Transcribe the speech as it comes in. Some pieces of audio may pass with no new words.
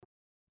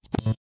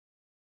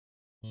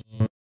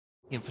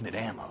infinite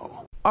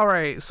ammo. All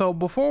right, so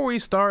before we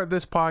start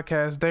this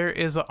podcast, there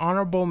is an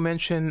honorable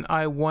mention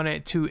I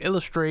wanted to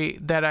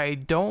illustrate that I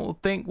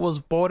don't think was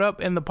brought up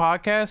in the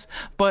podcast,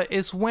 but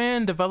it's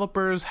when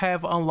developers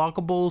have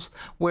unlockables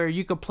where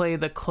you could play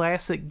the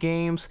classic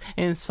games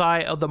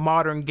inside of the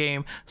modern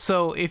game.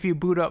 So if you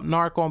boot up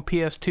Narc on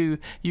PS2,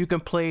 you can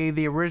play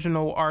the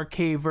original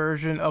arcade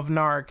version of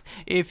Narc.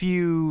 If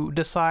you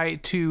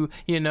decide to,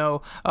 get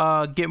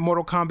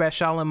Mortal Kombat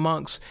Shaolin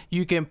Monks,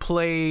 you can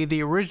play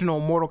the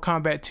original Mortal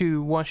Kombat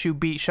 2 once you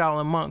beat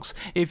Shaolin Monks.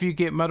 If you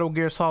get Metal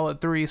Gear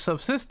Solid 3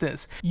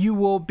 Subsistence, you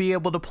will be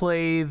able to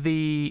play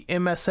the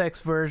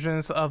MSX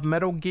versions of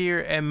Metal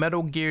Gear and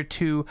Metal Gear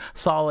 2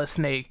 Solid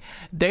Snake.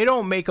 They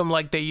don't make them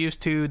like they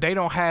used to. They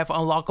don't have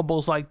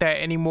unlockables like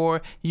that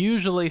anymore.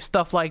 Usually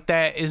stuff like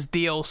that is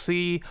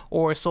DLC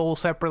or sold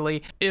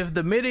separately. If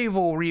the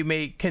Medieval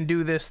remake can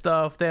do this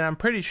stuff, then I'm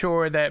pretty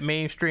sure that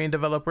mainstream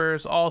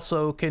developers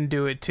also can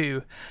do it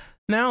too.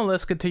 Now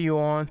let's continue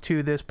on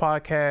to this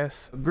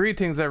podcast.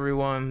 Greetings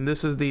everyone,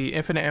 this is the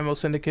Infinite Ammo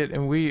Syndicate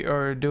and we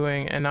are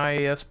doing an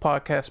IAS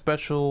podcast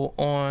special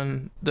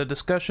on the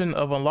discussion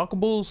of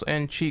unlockables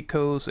and cheat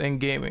codes in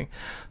gaming.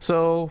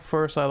 So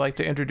first I'd like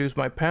to introduce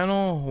my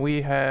panel.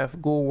 We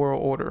have Ghoul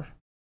World Order.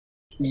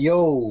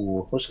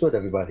 Yo, what's good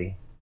everybody?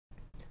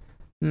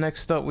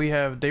 Next up we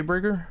have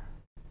Daybreaker.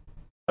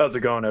 How's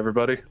it going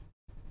everybody?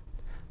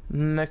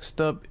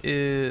 Next up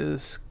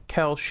is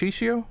Cal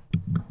Shishio.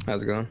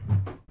 How's it going?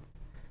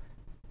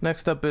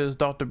 Next up is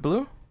Dr.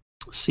 Blue.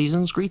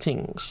 Season's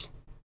greetings.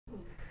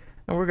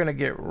 And we're going to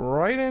get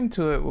right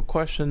into it with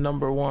question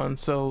number one.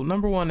 So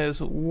number one is,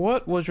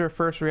 what was your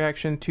first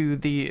reaction to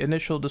the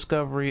initial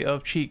discovery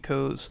of cheat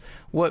codes?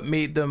 What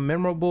made them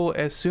memorable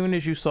as soon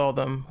as you saw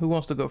them? Who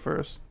wants to go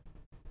first?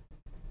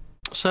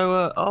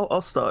 So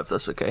I'll start if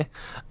that's okay.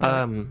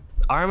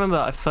 I remember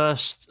I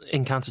first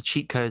encountered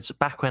cheat codes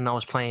back when I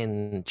was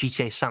playing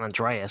GTA San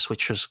Andreas,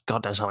 which was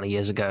God knows how many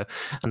years ago,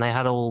 and they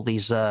had all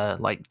these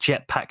like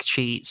jetpack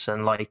cheats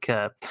and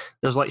there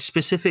was like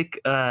specific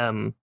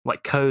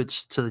like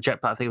codes to the jetpack.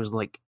 I think it was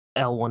like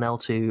L1,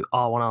 L2, R1,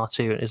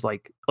 R2, and it's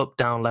like up,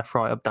 down, left,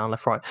 right, up, down,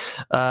 left, right.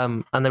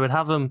 And they would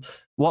have them.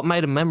 What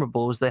made them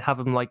memorable was they have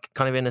them like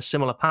kind of in a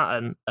similar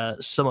pattern.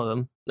 Some of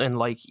them, and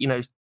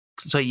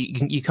so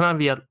you can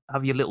have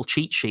your little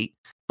cheat sheet,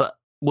 but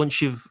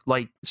once you've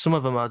some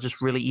of them are just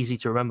really easy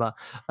to remember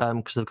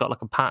because they've got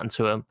like a pattern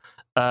to them.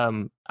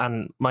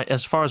 And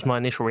as far as my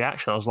initial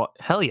reaction, I was like,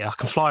 hell yeah, I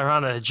can fly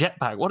around in a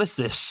jetpack. What is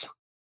this?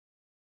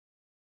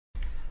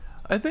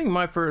 I think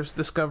my first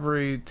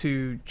discovery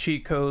to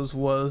cheat codes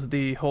was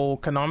the whole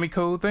Konami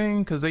code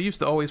thing, because they used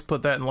to always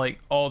put that in like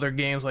all their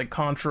games, like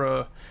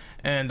Contra,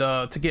 and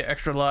to get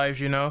extra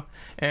lives,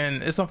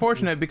 and it's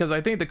unfortunate because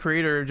I think the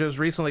creator just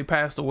recently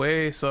passed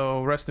away,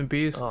 so rest in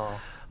peace.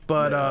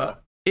 But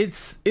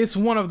it's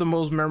one of the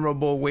most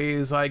memorable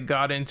ways I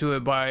got into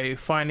it, by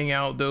finding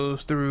out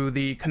those through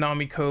the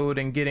Konami code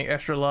and getting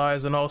extra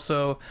lives, and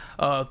also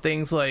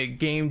things like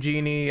Game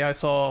Genie. I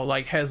saw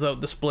like heads up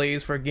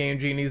displays for Game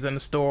Genies in the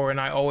store, and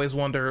I always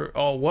wonder,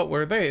 what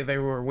were they? They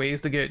were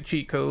ways to get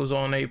cheat codes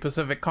on a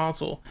specific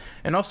console.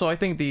 And also I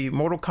think the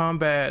Mortal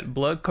Kombat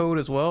blood code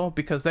as well,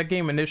 because that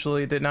game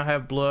initially did not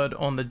have blood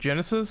on the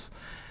Genesis,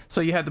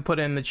 so you had to put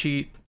in the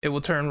cheat. It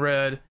would turn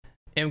red,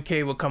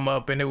 MK would come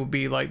up, and it would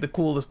be like the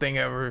coolest thing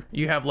ever.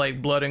 You have like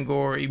blood and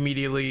gore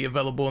immediately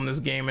available in this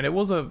game, and it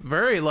was a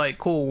very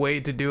cool way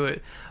to do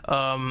it.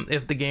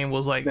 If the game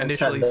was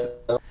initially,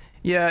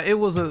 yeah, it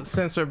was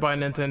censored by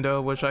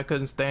Nintendo, which I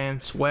couldn't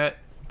stand, sweat,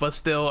 but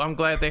still I'm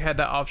glad they had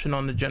that option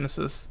on the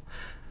Genesis.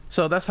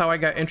 So that's how I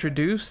got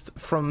introduced.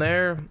 From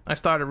there I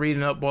started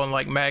reading up on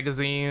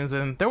magazines,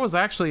 and there was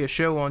actually a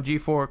show on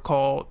G4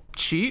 called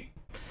Cheat.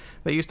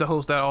 They used to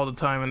host that all the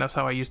time, and that's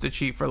how I used to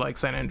cheat for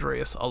San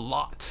Andreas a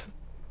lot.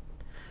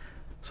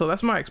 So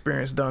that's my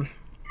experience done.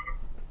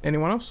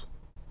 Anyone else?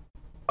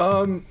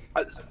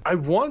 I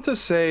want to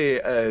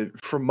say,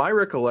 from my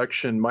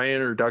recollection, my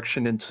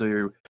introduction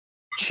into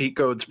cheat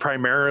codes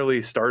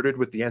primarily started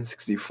with the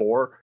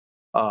N64.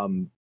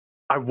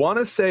 I want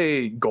to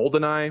say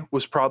GoldenEye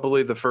was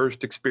probably the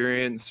first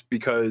experience,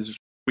 because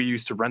we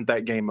used to rent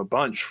that game a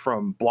bunch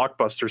from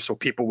Blockbuster, so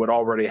people would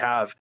already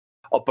have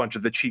a bunch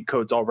of the cheat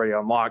codes already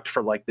unlocked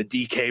for the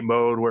DK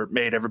mode, where it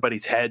made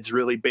everybody's heads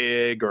really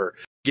big, or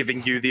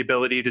giving you the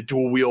ability to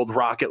dual wield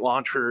rocket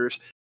launchers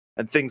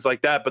and things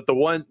like that. But the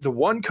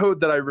one code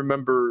that I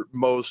remember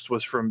most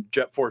was from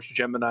Jet Force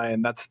Gemini,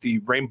 and that's the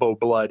Rainbow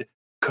Blood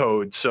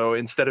code. So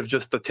instead of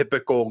just the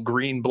typical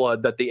green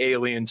blood that the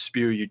aliens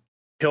spew, you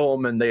kill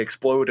them and they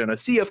explode in a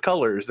sea of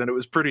colors. And it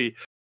was pretty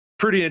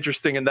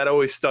interesting, and that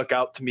always stuck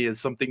out to me as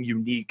something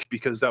unique,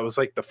 because that was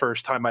the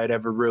first time I'd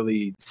ever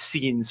really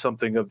seen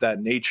something of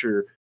that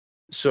nature.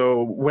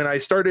 So when I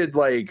started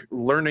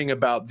learning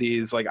about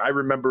these, I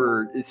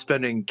remember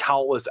spending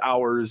countless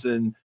hours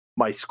in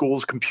my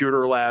school's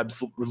computer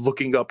labs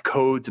looking up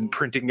codes and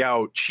printing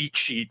out cheat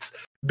sheets.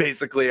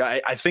 Basically,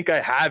 I think I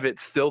have it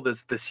still,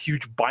 this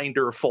huge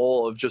binder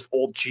full of just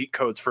old cheat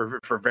codes for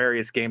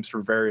various games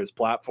for various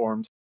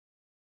platforms.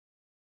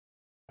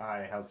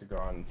 Hi, how's it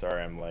going?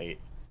 Sorry I'm late.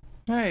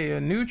 Hey,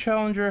 a new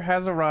challenger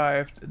has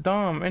arrived.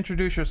 Dom,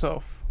 introduce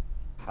yourself.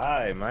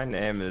 Hi, my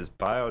name is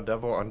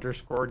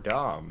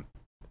biodevil_Dom,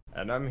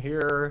 and I'm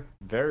here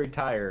very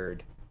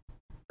tired,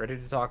 ready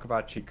to talk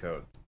about cheat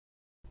codes.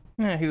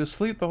 Yeah, he was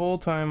asleep the whole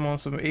time on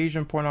some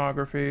Asian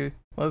pornography.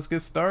 Let's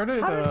get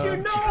started. How did you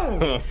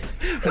know?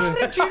 How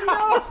did you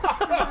know?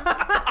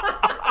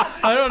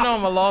 I don't know,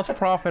 I'm a lost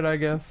prophet, I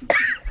guess.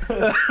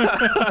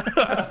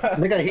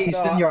 Look at he's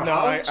in your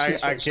house.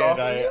 I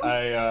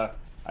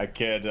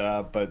kid,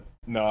 but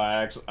no,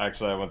 I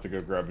actually I went to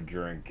go grab a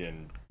drink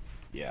and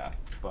yeah,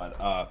 but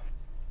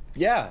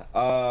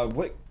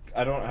what?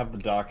 I don't have the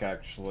doc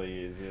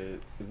actually. Is it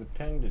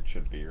pinned? It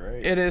should be,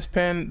 right? It is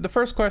pinned. The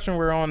first question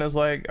we're on is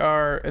like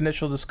our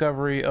initial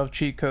discovery of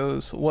cheat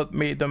codes. What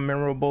made them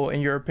memorable in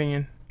your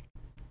opinion?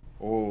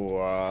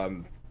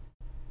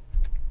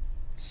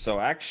 So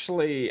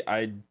actually,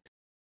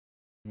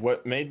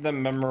 what made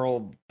them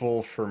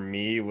memorable for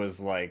me was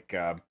like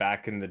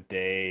back in the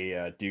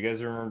day. Do you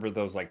guys remember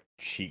those like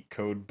cheat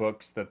code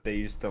books that they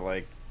used to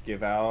like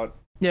give out?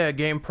 Yeah,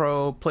 Game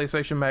Pro,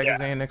 PlayStation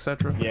Magazine,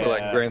 etc. Yeah. For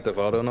like Grand Theft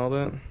Auto and all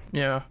that.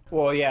 Yeah.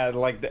 Well, yeah,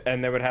 like,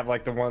 and they would have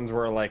like the ones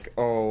where like,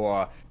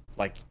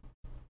 like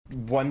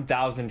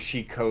 1,000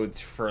 cheat codes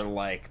for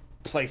like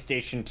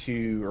PlayStation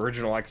 2,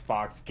 original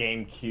Xbox,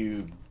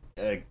 GameCube,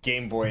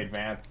 Game Boy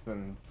Advance,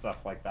 and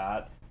stuff like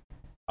that.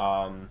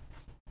 So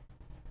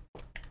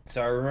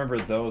I remember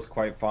those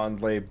quite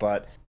fondly,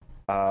 but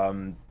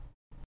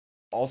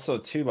also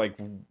too, like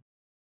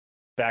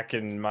back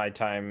in my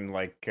time,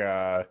 like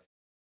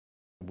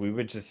we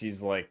would just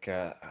use like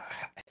I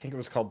think it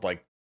was called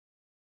like,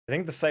 I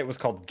think the site was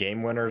called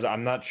Game Winners.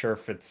 I'm not sure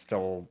if it's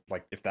still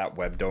like, if that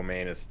web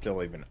domain is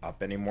still even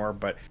up anymore,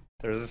 but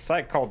there's a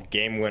site called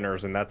Game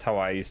Winners, and that's how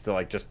I used to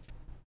like just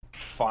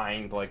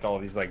find like all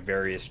these like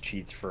various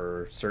cheats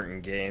for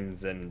certain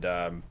games. And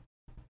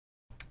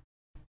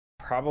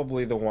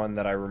probably the one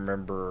that I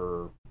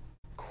remember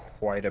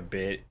quite a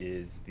bit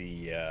is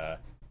the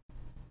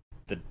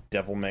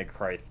Devil May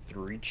Cry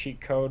 3 cheat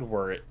code,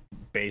 where it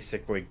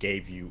basically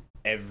gave you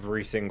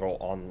every single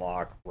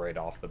unlock right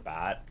off the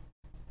bat.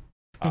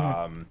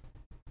 Because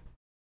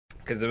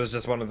it was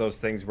just one of those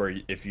things where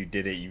if you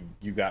did it,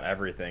 you got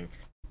everything.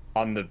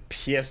 On the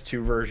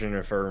PS2 version,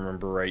 if I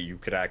remember right, you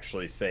could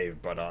actually save,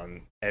 but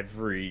on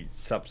every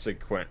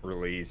subsequent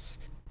release,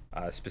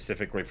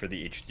 specifically for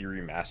the HD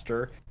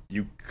remaster,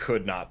 you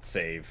could not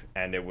save,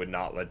 and it would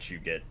not let you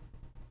get,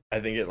 I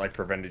think it like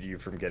prevented you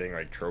from getting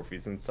like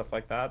trophies and stuff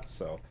like that.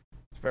 So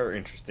it's a very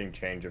interesting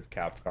change of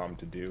Capcom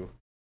to do.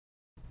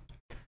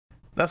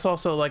 That's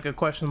also like a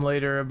question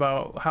later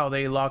about how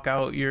they lock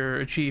out your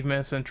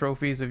achievements and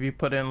trophies if you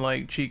put in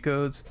like cheat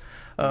codes.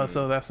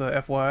 So that's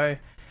a FYI.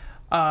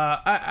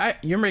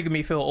 You're making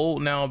me feel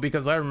old now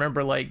because I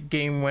remember like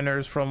Game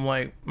Winners from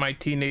like my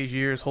teenage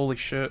years. Holy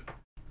shit.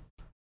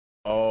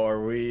 Oh,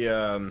 are we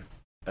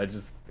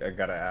I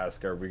gotta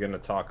ask, are we gonna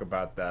talk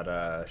about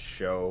that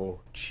show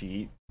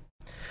Cheat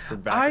for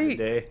back in the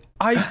day?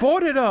 I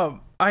brought it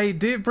up. I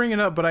did bring it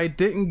up, but I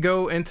didn't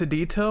go into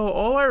detail.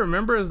 All I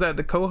remember is that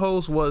the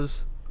co-host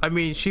was, I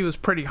mean, she was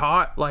pretty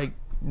hot, like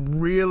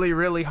really,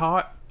 really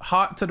hot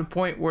to the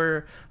point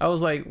where I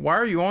was like, why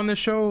are you on this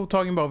show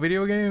talking about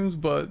video games?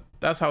 But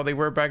that's how they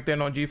were back then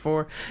on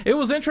G4. It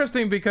was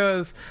interesting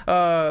because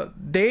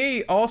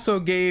they also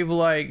gave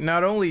like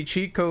not only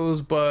cheat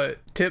codes but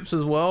tips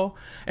as well,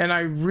 and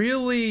I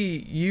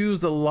really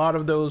used a lot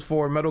of those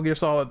for Metal Gear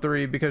Solid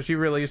 3 because she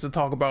really used to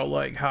talk about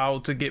like how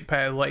to get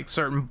past like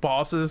certain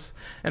bosses,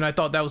 and I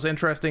thought that was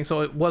interesting.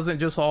 So it wasn't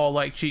just all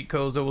like cheat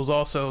codes, it was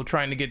also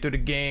trying to get through the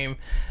game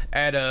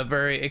at a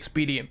very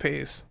expedient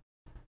pace.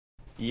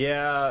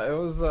 Yeah, it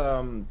was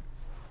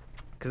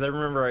because I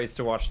remember I used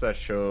to watch that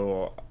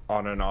show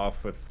on and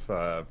off with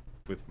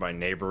my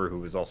neighbor, who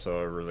was also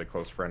a really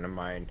close friend of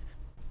mine,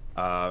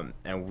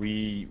 and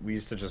we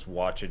used to just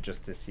watch it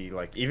just to see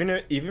like,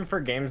 even for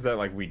games that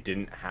like we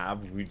didn't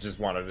have, we just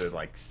wanted to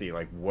like see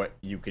like what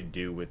you could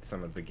do with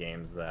some of the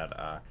games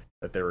that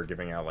they were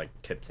giving out like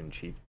tips and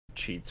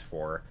cheats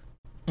for.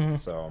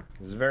 So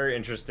it was a very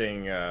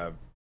interesting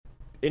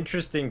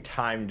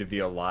time to be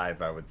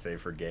alive, I would say,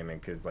 for gaming,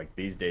 because like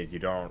these days you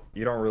don't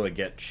really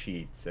get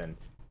cheats, and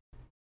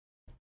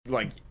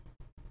like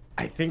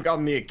I think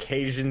on the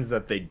occasions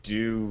that they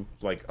do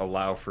like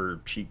allow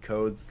for cheat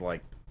codes,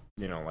 like,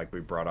 you know, like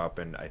we brought up,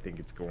 and I think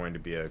it's going to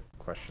be a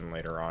question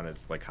later on,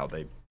 is like how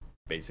they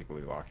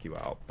basically lock you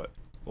out, but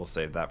we'll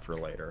save that for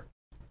later.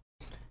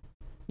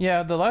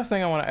 Yeah, the last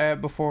thing I want to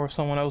add before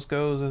someone else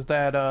goes is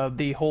that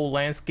the whole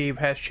landscape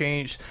has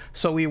changed.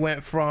 So we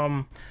went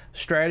from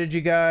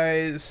strategy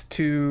guides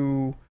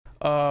to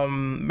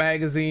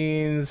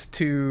magazines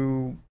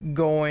to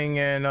going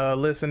and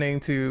listening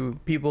to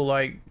people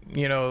like,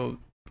 you know,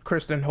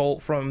 Kristen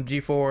Holt from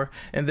G4,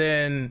 and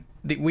then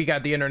we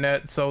got the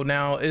internet, so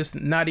now it's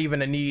not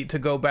even a need to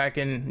go back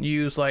and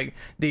use like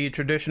the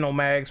traditional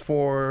mags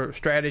for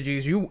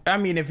strategies. I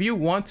mean, if you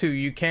want to,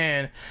 you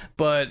can,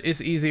 but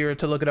it's easier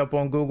to look it up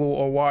on Google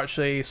or watch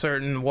a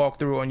certain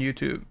walkthrough on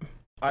YouTube.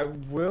 I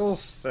will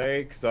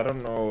say, because I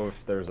don't know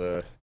if there's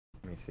a.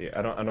 Let me see.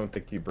 I don't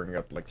think you bring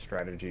up like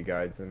strategy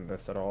guides in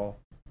this at all.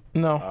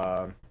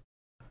 No.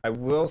 I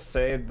will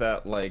say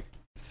that like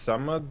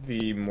some of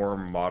the more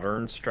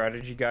modern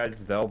strategy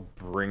guides, they'll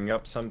bring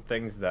up some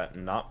things that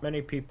not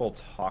many people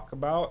talk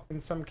about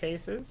in some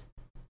cases.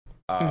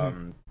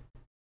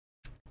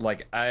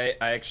 Like I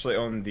actually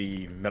own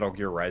the Metal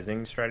Gear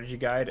Rising strategy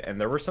guide, and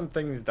there were some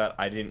things that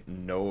I didn't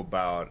know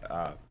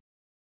about,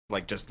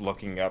 like just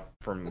looking up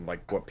from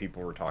like what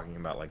people were talking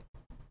about, like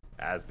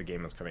as the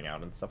game was coming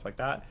out and stuff like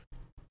that.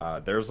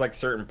 There's like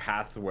certain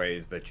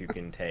pathways that you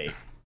can take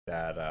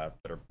that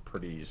that are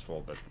pretty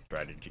useful that the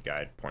strategy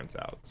guide points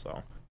out.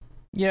 So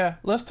Yeah,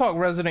 let's talk.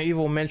 Resident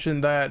Evil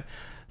mentioned that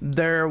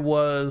there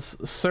was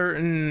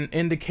certain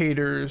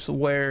indicators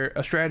where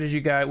a strategy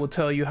guide will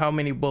tell you how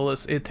many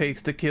bullets it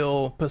takes to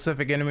kill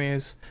specific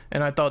enemies,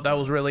 and I thought that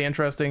was really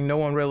interesting. No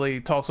one really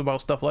talks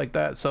about stuff like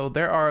that, so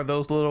there are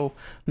those little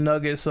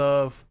nuggets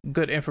of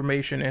good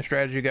information in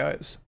strategy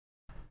guides.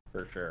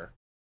 for sure.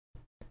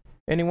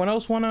 Anyone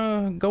else want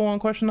to go on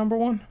question number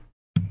 1?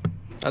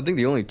 I think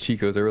the only cheat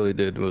codes I really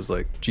did was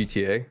like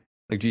GTA.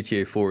 Like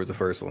GTA 4 was the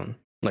first one.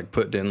 Like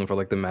put in for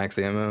like the max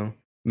ammo,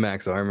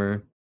 max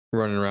armor,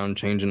 running around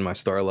changing my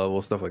star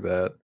level, stuff like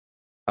that.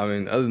 I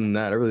mean, other than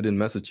that, I really didn't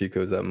mess with cheat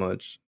codes that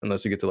much,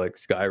 unless you get to like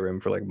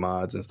Skyrim for like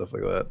mods and stuff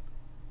like that.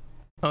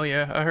 Oh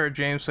yeah, I heard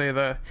James say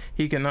that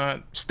he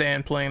cannot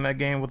stand playing that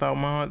game without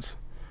mods.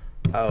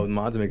 Oh,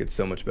 mods make it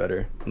so much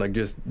better. Like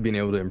just being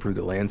able to improve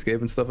the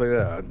landscape and stuff like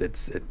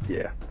that.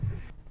 Yeah.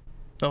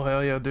 Oh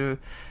hell yeah, dude.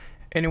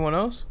 Anyone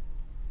else?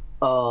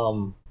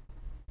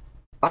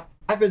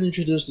 I've been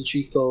introduced to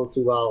cheat code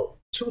throughout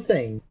 2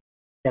 things,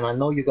 and I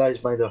know you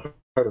guys might have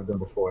heard of them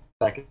before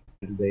back in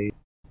the day.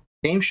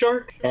 Game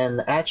Shark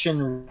and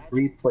Action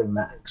Replay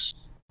Max.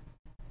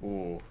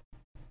 Ooh.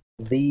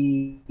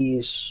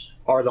 These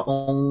are the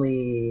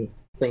only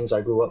things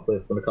I grew up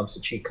with when it comes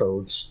to cheat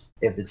codes.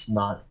 If it's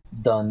not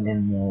done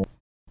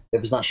if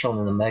it's not shown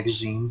in the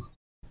magazine.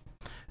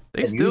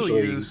 They And still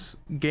usually- use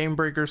game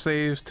breaker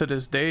saves to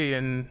this day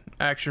in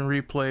Action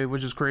Replay,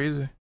 which is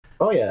crazy.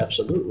 Oh yeah,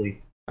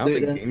 absolutely. I don't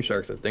Dude, think Game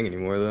Shark's a thing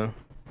anymore though.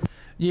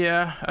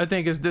 Yeah, I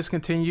think it's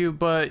discontinued,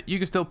 but you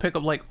can still pick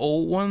up like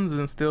old ones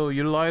and still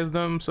utilize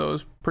them, so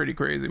it's pretty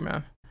crazy,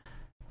 man.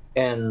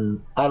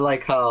 And I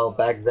like how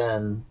back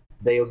then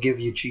they'll give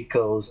you cheat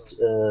codes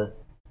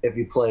if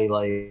you play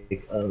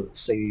like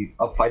say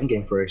a fighting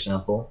game, for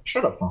example.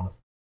 Shut up, Mom.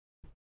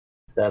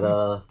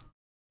 That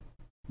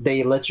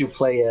they let you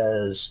play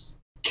as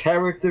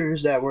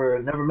characters that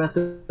were never meant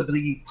to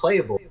be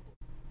playable.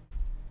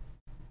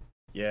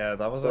 Yeah,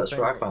 that was a That's thing.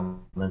 what I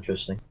found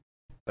interesting.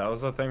 That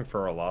was a thing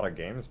for a lot of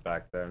games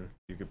back then.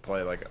 You could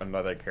play like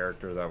another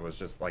character that was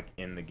just like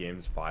in the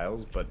game's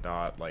files, but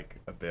not like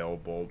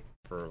available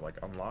for like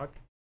unlock.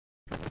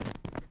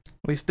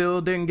 We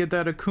still didn't get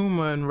that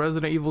Akuma in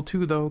Resident Evil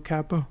 2 though,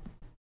 Kappa.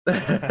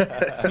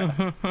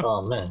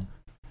 Oh man.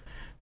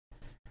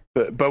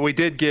 But we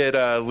did get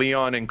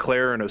Leon and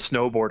Claire in a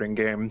snowboarding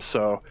game,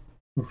 so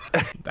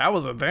That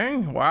was a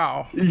thing?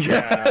 Wow.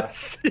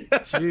 yes.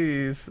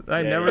 Jeez,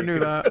 I Yeah, never you knew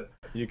could- that.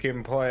 You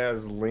can play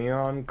as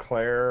Leon,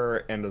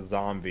 Claire, and a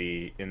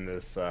zombie in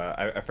this.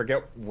 I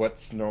forget what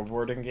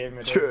snowboarding game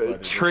it is. but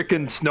it is- Trick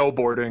and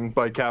Snowboarding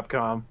by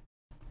Capcom.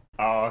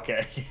 Oh,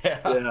 okay. Yeah.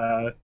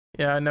 Yeah,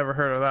 Yeah, I never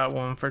heard of that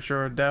one for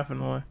sure,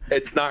 definitely.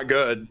 it's not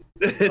good.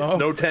 It's Oh.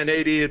 no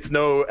 1080. It's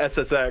no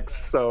SSX.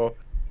 So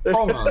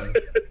Hold on.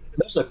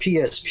 There's a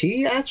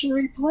PSP Action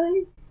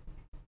Replay?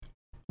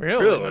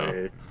 Really?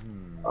 really,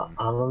 I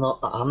don't know.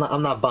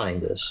 I'm not buying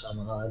this. I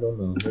don't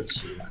know.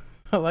 Let's see.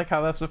 I like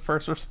how that's the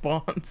first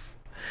response.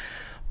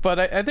 But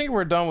I think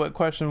we're done with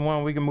question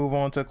 1. We can move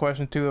on to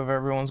question 2 if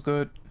everyone's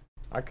good.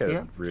 I could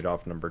Yeah. read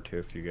off number 2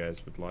 if you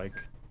guys would like.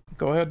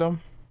 Go ahead,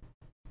 Dom.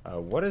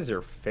 What is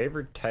your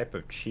favorite type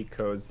of cheat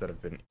codes that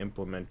have been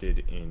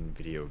implemented in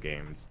video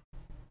games?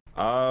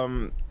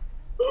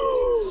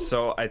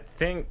 So I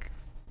think,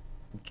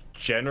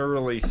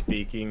 generally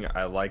speaking,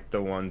 I like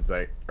the ones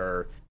that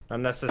are not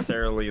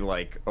necessarily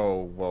like,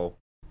 oh, well,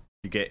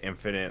 you get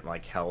infinite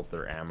like health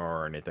or ammo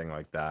or anything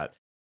like that.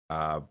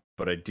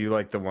 But I do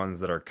like the ones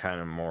that are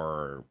kind of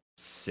more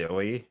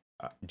silly.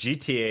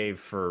 GTA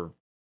for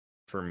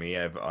me,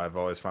 I've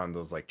always found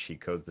those like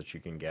cheat codes that you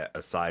can get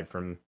aside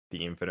from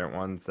the infinite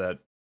ones that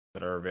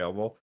are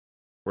available,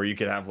 where you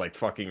could have like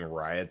fucking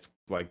riots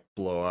like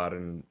blow out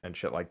and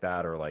shit like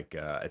that, or like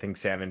I think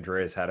San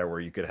Andreas had it where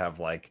you could have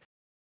like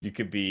you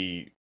could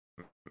be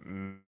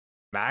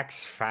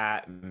max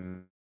fat,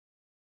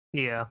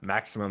 Yeah.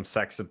 maximum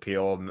sex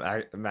appeal,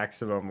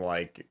 maximum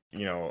like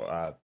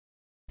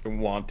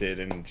wanted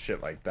and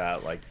shit like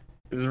that. Like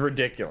it was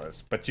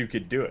ridiculous, but you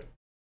could do it.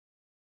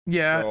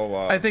 Yeah, So,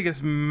 I think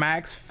it's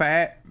max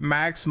fat,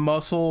 max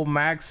muscle,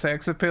 max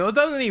sex appeal. It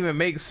doesn't even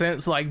make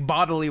sense, like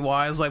bodily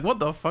wise. Like, what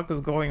the fuck is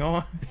going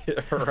on?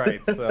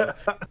 right.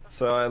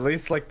 So at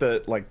least like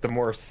the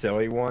more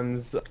silly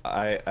ones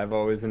I've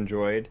always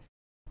enjoyed.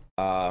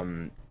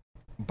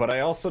 But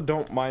I also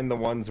don't mind the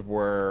ones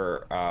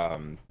where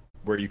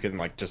you can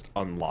like just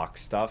unlock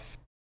stuff.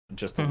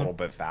 just a little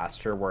bit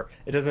faster, where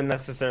it doesn't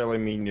necessarily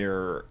mean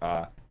you're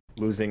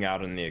losing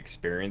out on the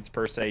experience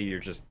per se. You're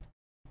just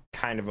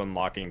kind of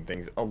unlocking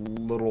things a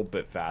little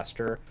bit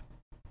faster.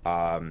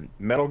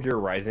 Metal Gear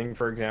Rising,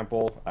 for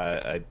example,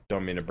 I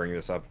don't mean to bring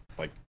this up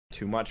like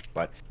too much,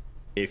 but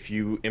if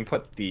you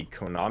input the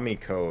Konami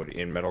code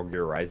in Metal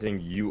Gear Rising,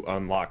 you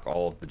unlock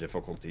all of the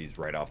difficulties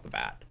right off the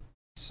bat.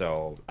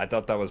 So I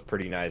thought that was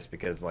pretty nice,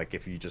 because like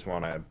if you just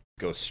want to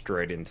go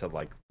straight into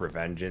like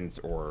Revengeance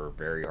or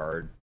very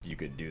hard, you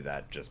could do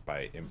that just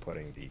by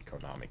inputting the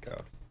Konami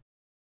code.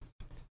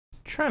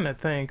 Trying to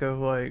think of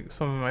like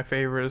some of my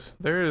favorites.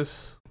 There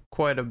is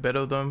quite a bit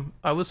of them.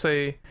 I would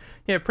say,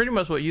 yeah, pretty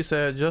much what you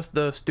said, just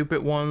the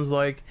stupid ones,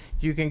 like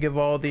you can give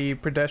all the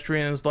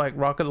pedestrians like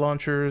rocket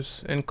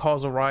launchers and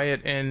cause a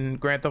riot in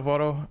Grand Theft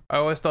Auto. I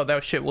always thought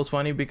that shit was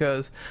funny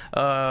because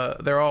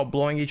they're all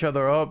blowing each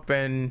other up,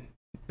 and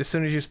as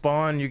soon as you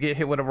spawn you get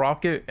hit with a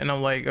rocket, and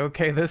I'm like,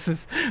 okay, this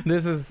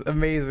is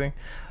amazing.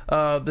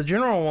 The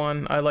general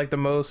one I like the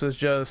most is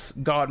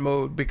just God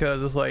mode,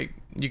 because it's like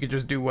you could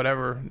just do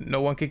whatever, no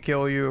one can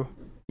kill you.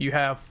 You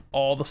have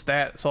all the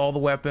stats, all the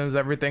weapons,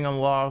 everything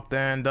unlocked,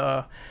 and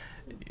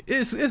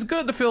it's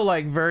good to feel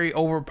like very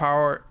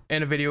overpowered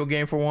in a video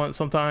game for once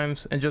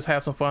sometimes, and just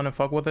have some fun and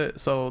fuck with it.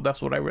 So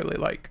that's what I really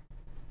like.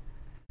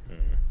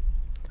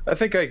 I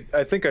think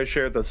I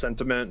share the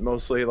sentiment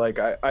mostly. Like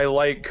I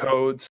like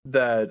codes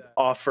that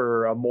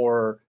offer a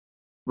more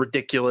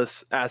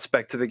ridiculous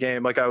aspect to the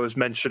game. Like I was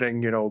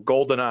mentioning,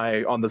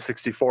 GoldenEye on the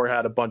 64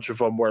 had a bunch of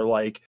them where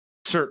like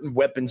certain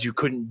weapons you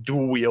couldn't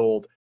dual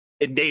wield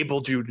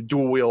enabled you to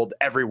dual wield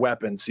every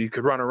weapon, so you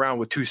could run around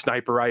with 2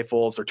 sniper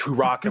rifles or 2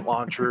 rocket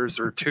launchers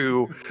or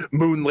 2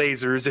 moon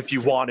lasers if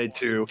you wanted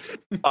to.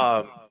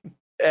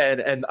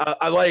 And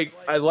I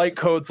like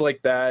codes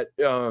like that.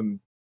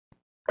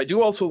 I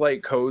do also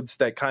like codes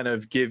that kind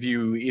of give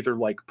you either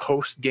like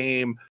post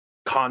game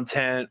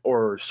content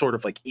or sort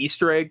of like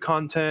Easter egg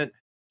content.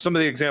 Some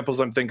of the examples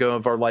I'm thinking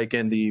of are like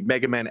in the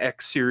Mega Man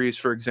X series,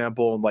 for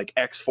example, and like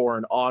X4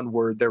 and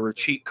onward, there were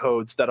cheat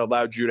codes that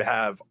allowed you to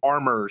have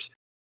armors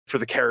for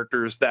the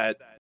characters that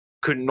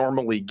couldn't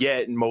normally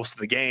get in most of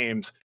the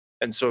games.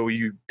 And so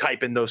you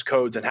type in those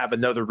codes and have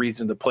another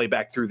reason to play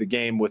back through the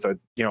game with the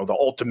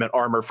ultimate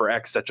armor for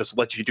X that just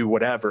lets you do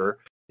whatever.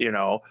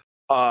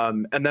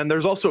 And then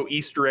there's also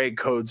Easter egg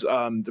codes.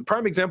 The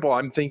prime example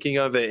I'm thinking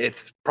of,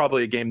 it's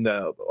probably a game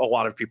that a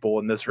lot of people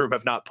in this room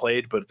have not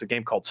played, but it's a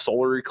game called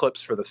Solar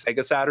Eclipse for the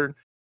Sega Saturn.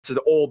 It's an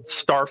old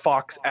Star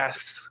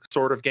Fox-esque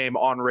sort of game,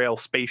 on-rail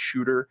space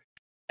shooter.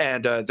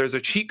 And there's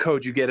a cheat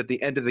code you get at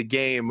the end of the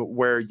game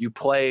where you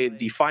play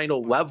the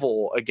final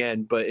level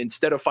again, but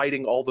instead of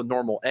fighting all the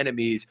normal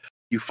enemies,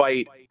 you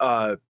fight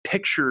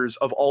pictures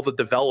of all the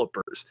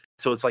developers.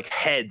 So it's like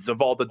heads of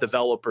all the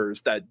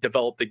developers that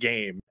developed the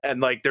game.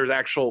 And like there's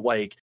actual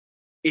like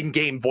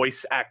in-game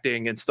voice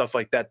acting and stuff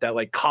like that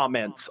like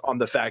comments on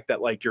the fact that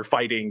like you're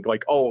fighting,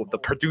 like, oh, the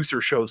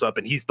producer shows up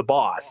and he's the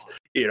boss,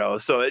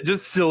 so it's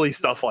just silly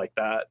stuff like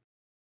that.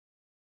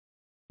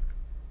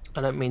 I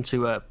don't mean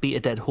to beat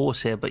a dead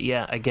horse here, but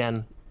yeah,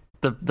 again,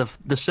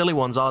 the silly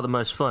ones are the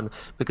most fun,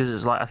 because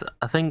it's like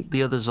I think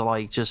the others are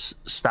like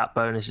just stat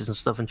bonuses and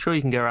stuff. And sure,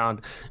 you can go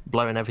around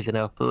blowing everything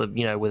up, with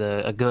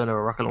a gun or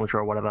a rocket launcher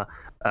or whatever.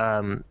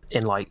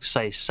 In like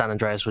say San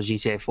Andreas or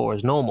GTA 4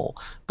 is normal,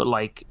 but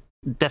like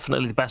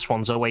definitely the best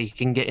ones are where you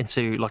can get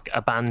into like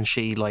a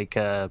Banshee, like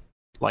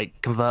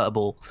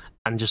convertible,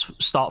 and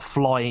just start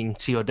flying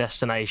to your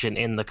destination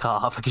in the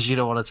car because you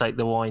don't want to take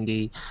the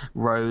windy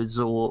roads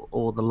or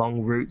the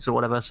long routes or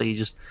whatever. So you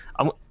just,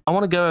 I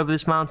want to go over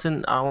this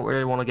mountain. I don't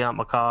really want to get out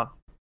my car.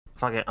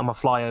 Fuck it, I'm gonna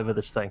fly over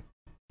this thing.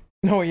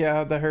 Oh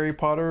yeah, the Harry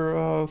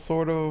Potter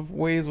sort of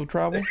ways of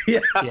travel.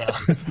 Yeah.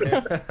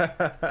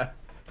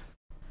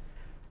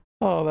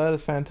 Oh, that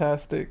is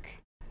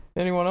fantastic.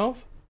 Anyone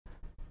else?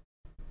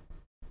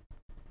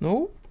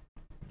 Nope.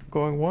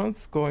 Going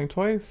once, going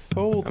twice,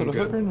 sold to the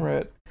flipping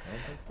red.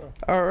 So.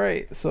 All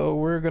right, so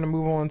we're gonna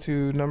move on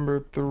to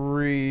number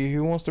 3.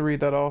 Who wants to read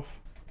that off?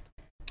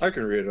 I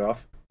can read it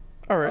off.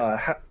 All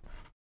right.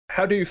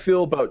 How do you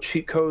feel about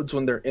cheat codes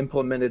when they're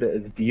implemented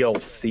as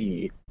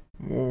DLC?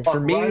 For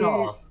me,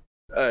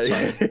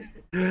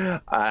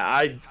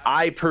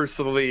 I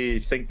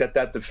personally think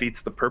that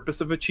defeats the purpose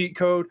of a cheat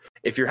code.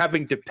 If you're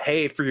having to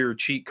pay for your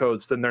cheat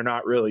codes, then they're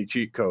not really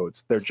cheat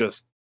codes. They're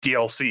just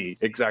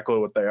DLC, exactly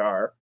what they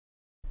are.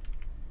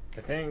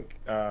 I think,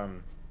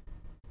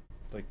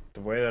 like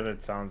the way that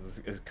it sounds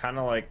is kind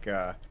of like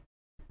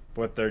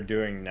what they're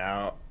doing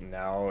now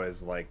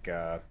is like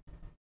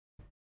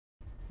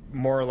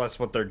more or less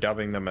what they're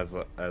dubbing them as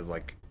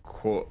like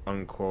quote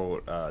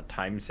unquote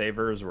time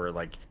savers, where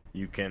like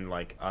you can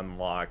like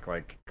unlock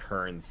like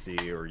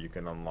currency, or you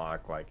can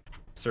unlock like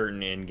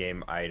certain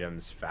in-game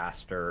items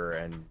faster,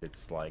 and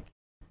it's like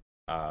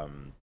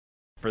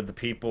for the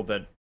people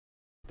that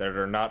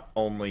are not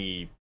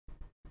only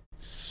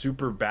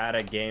super bad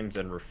at games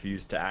and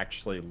refuse to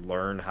actually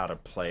learn how to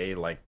play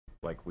like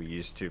we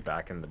used to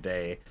back in the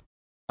day,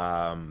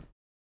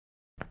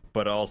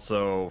 but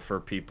also for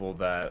people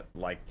that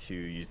like to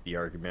use the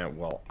argument,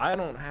 well, I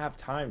don't have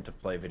time to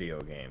play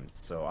video games,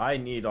 so I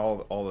need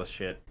all the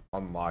shit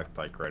unlocked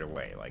like right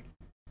away. Like,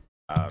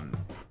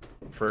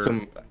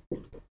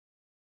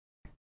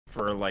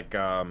 for like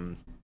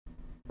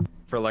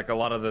a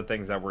lot of the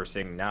things that we're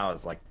seeing now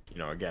is like, you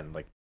know, again,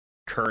 like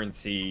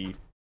currency,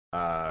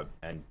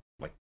 and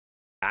like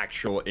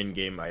actual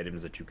in-game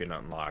items that you can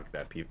unlock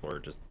that people are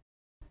just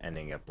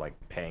ending up like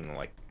paying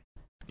like,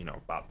 you know,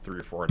 about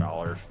 $3 or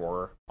 $4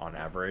 for on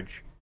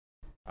average,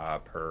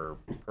 per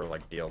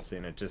like DLC,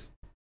 and it just,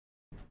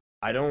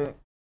 I don't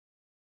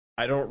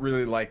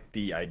really like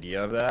the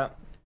idea of that.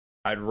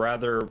 I'd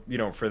rather, you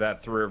know, for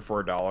that $3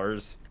 or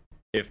 $4,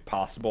 if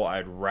possible,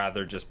 I'd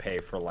rather just pay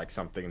for like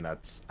something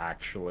that's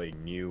actually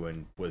new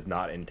and was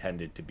not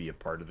intended to be a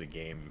part of the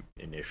game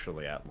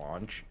initially at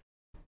launch,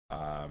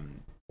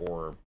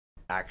 or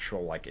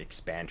actual like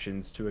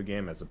expansions to a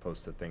game, as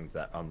opposed to things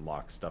that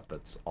unlock stuff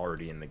that's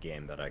already in the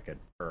game that I could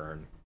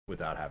earn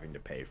without having to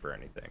pay for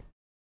anything.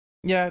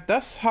 Yeah,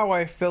 that's how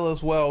I feel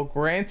as well.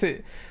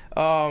 Granted,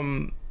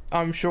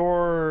 I'm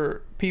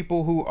sure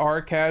people who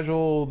are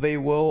casual, they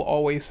will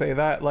always say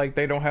that, like,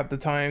 they don't have the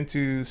time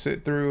to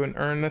sit through and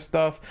earn this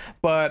stuff.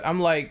 But I'm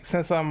like,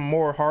 since I'm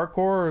more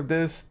hardcore,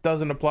 this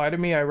doesn't apply to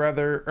me. I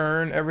rather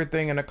earn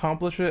everything and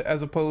accomplish it,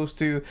 as opposed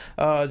to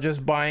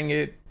just buying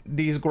it,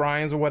 these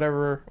grinds or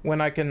whatever,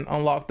 when I can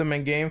unlock them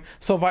in game.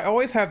 So if I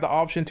always have the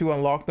option to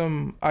unlock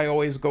them, I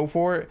always go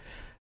for it.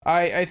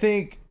 I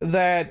think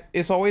that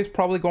it's always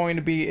probably going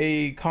to be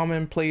a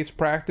commonplace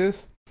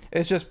practice.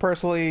 It's just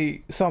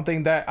personally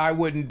something that I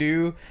wouldn't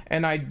do,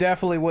 and I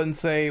definitely wouldn't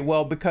say,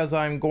 well, because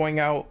I'm going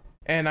out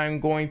and I'm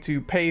going to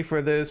pay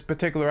for this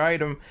particular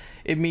item,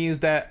 it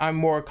means that I'm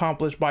more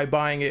accomplished by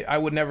buying it. I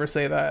would never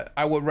say that.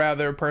 I would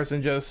rather a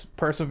person just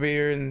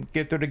persevere and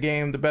get through the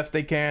game the best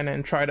they can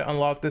and try to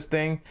unlock this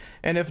thing.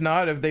 And if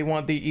not, if they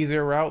want the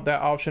easier route,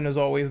 that option is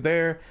always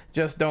there.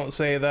 Just don't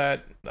say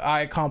that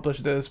I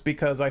accomplished this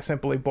because I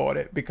simply bought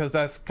it, because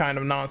that's kind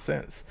of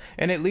nonsense.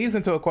 And it leads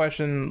into a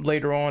question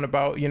later on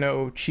about, you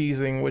know,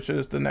 cheesing, which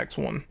is the next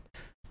one.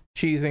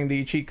 Cheesing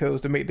the cheat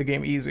codes to make the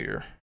game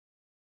easier.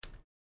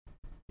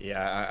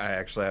 Yeah, I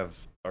actually have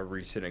a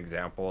recent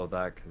example of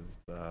that,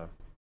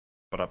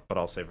 but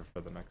I'll save it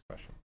for the next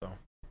question. So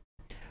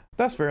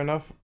that's fair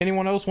enough.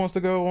 Anyone else wants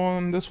to go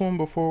on this one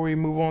before we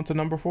move on to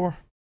number 4?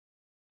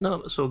 No,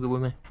 it's all good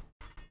with me.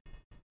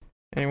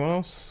 Anyone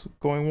else?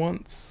 Going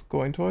once,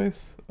 going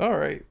twice? All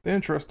right,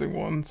 interesting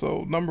one.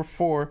 So number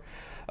 4,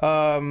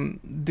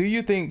 do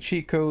you think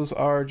cheat codes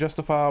are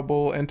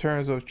justifiable in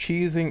terms of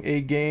cheesing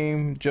a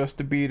game just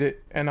to beat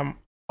it? And I'm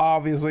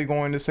obviously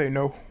going to say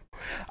no.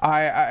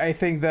 I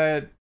think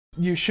that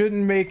you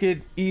shouldn't make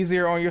it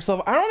easier on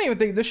yourself. I don't even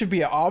think there should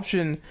be an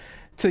option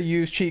to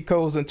use cheat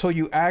codes until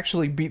you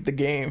actually beat the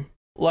game.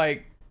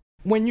 Like,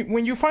 when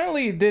you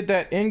finally did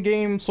that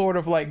in-game sort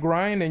of like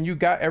grind and you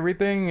got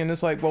everything, and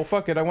it's like, well,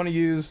 fuck it, I want to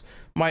use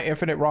my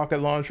infinite rocket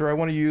launcher, I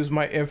want to use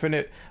my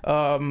infinite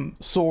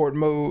sword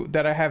mode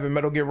that I have in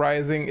Metal Gear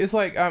Rising. It's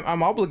like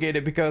I'm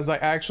obligated because I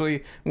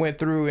actually went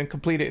through and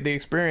completed the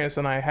experience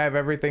and I have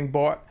everything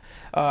bought.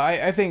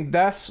 I think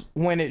that's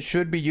when it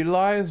should be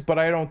utilized, but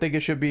I don't think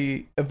it should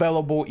be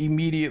available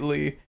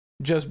immediately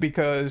just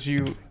because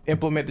you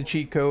implement the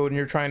cheat code and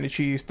you're trying to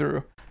cheese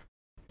through.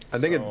 I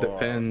think it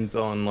depends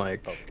on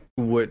like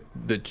what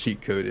the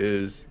cheat code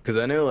is,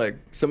 because I know like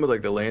some of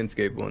like the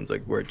landscape ones,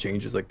 like where it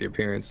changes like the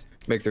appearance,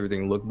 makes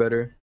everything look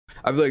better.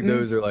 I feel like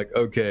those are like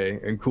okay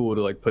and cool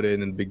to like put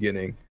in the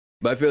beginning,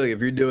 but I feel like if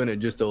you're doing it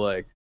just to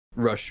like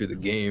rush through the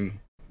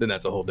game, then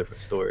that's a whole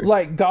different story.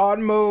 Like God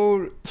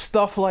mode,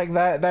 stuff like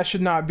that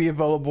should not be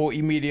available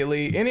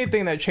immediately.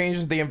 Anything that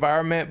changes the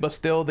environment but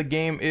still the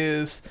game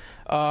is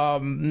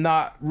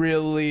not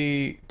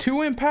really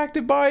too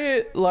impacted by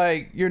it,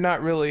 like you're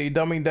not really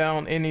dumbing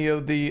down any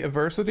of the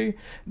adversity,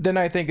 then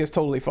I think it's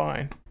totally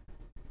fine.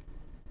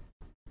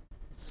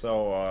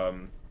 So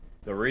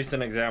the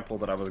recent example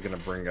that I was going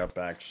to bring up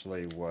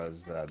actually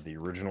was the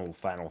original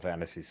Final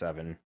Fantasy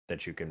VII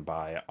that you can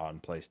buy on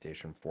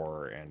PlayStation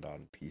 4 and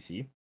on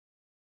PC.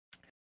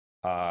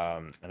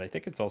 And I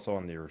think it's also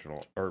on the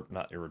original, or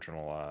not the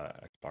original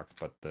Xbox,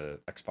 but the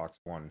Xbox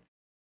One.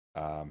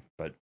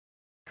 But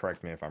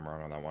correct me if I'm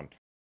wrong on that one.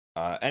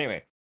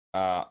 Anyway,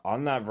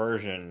 on that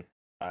version,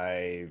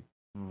 I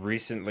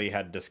recently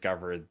had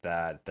discovered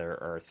that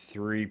there are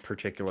 3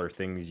 particular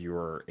things you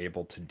are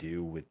able to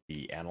do with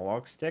the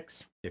analog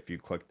sticks if you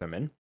click them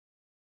in.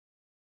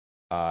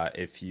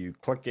 If you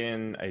click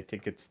in, I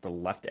think it's the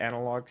left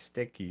analog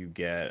stick, you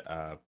get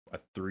a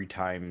 3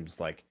 times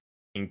like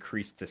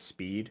increase to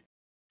speed.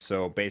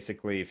 So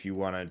basically, if you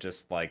want to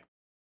just like,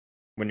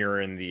 when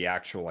you're in the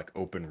actual like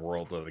open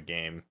world of the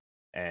game,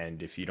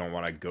 and if you don't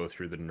want to go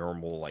through the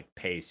normal like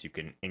pace, you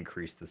can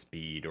increase the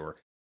speed, or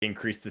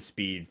increase the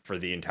speed for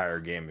the entire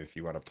game if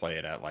you want to play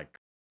it at like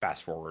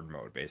fast forward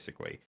mode,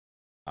 basically.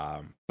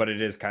 But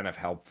it is kind of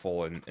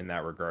helpful in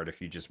that regard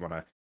if you just want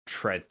to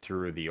tread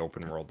through the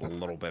open world a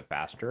little bit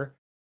faster.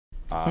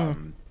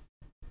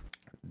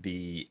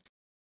 The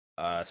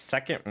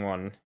second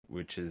one,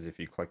 which is if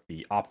you click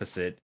the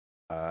opposite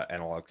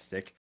analog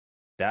stick,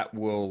 that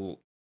will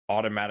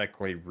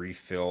automatically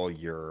refill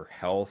your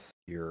health,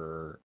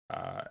 your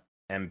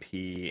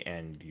MP,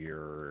 and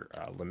your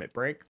limit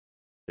break.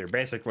 They're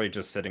basically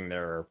just sitting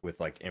there with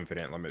like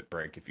infinite limit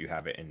break if you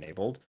have it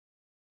enabled.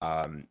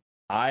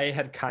 I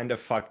had kind of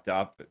fucked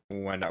up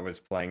when I was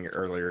playing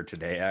earlier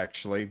today,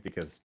 actually,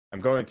 because I'm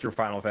going through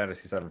Final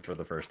Fantasy VII for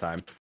the first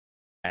time.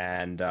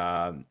 And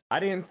I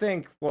didn't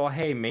think, well,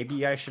 hey,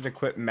 maybe I should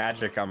equip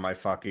magic on my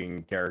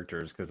fucking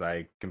characters, because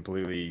I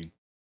completely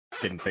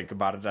didn't think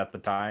about it at the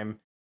time.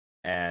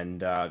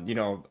 And, I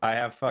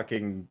have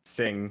fucking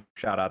Sing,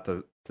 shout out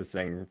to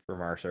Sing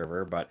from our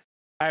server, but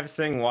I have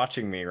Sing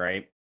watching me,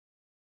 right?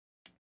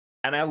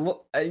 And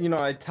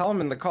I tell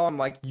him in the call, I'm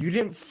like, you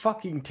didn't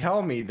fucking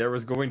tell me there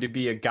was going to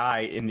be a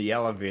guy in the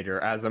elevator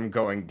as I'm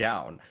going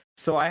down.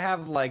 So I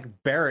have like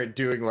Barrett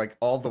doing like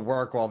all the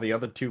work while the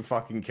other two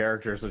fucking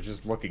characters are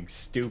just looking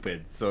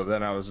stupid. So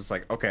then I was just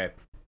like, okay,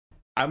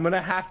 I'm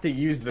gonna have to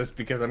use this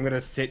because I'm gonna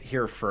sit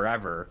here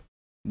forever,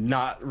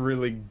 not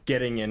really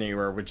getting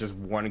anywhere with just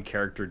one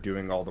character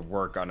doing all the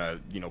work on a,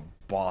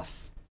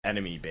 boss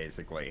enemy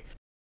basically.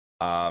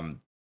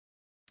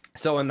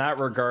 So in that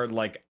regard,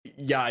 like,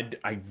 yeah,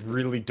 I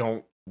really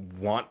don't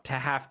want to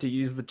have to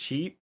use the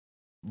cheat,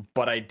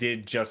 but I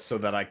did just so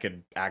that I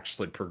could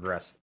actually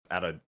progress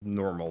at a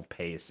normal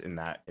pace in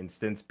that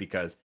instance,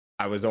 because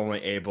I was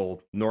only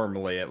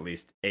normally at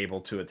least, able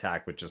to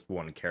attack with just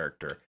one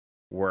character.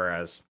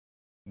 Whereas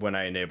when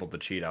I enabled the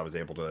cheat, I was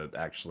able to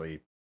actually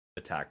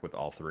attack with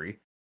all three.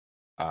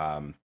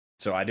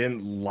 So I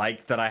didn't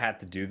like that I had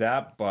to do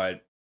that,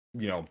 but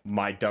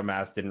my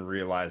dumbass didn't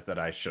realize that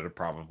I should have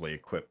probably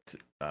equipped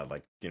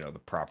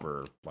the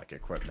proper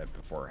equipment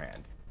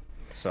beforehand.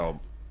 So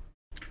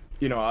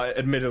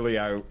admittedly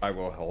I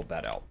will hold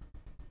that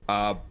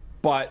out.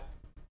 But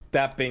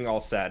that being all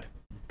said,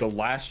 the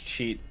last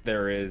cheat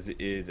there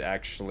is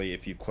actually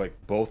if you click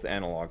both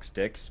analog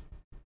sticks,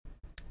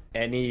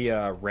 any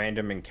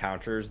random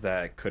encounters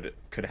that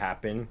could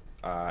happen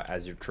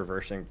as you're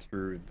traversing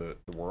through the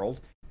world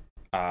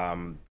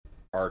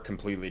are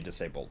completely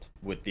disabled,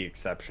 with the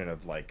exception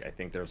of I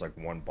think there's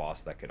one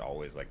boss that could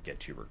always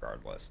get you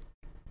regardless.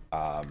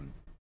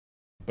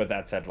 But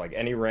that said,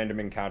 any random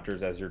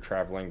encounters as you're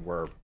traveling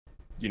where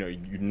you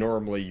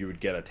normally would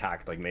get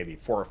attacked maybe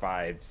 4 or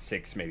 5,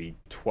 6, maybe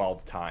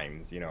 12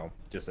 times,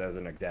 just as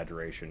an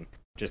exaggeration,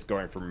 just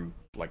going from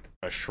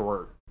a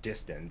short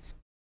distance,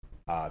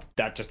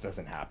 that just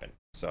doesn't happen.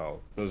 So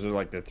those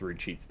are the 3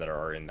 cheats that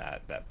are in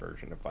that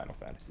version of Final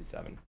Fantasy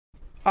VII.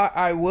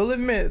 I will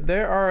admit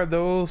there are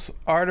those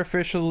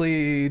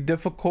artificially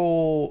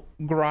difficult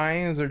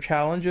grinds or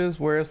challenges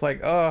where it's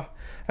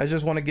I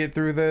just want to get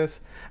through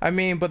this. I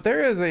mean, but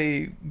there is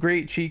a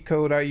great cheat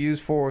code I use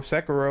for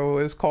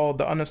Sekiro. It's called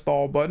the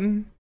uninstall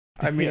button.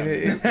 I mean,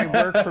 it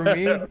worked for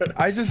me.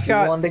 I just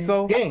got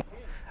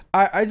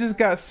I just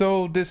got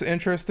so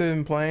disinterested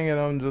in playing it.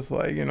 I'm just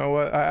like, you know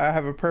what? I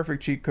have a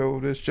perfect cheat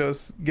code. It's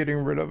just getting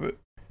rid of it.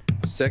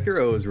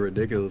 Sekiro is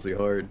ridiculously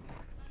hard.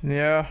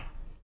 Yeah.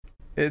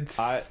 It's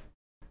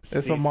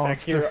a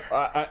monster.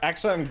 Sekiro,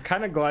 actually, I'm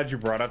kind of glad you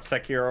brought up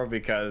Sekiro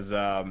because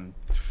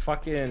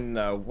fucking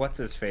what's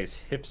his face,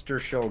 hipster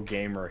show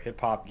gamer, hip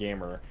hop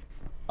gamer,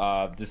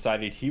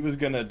 decided he was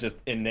gonna just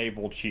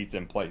enable cheats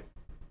and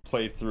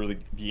play through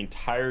the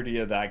entirety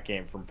of that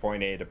game from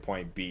point A to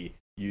point B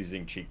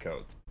using cheat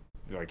codes,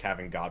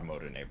 having God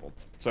mode enabled.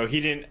 So he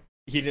didn't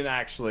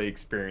actually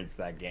experience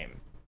that game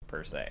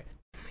per se.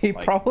 He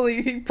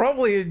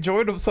probably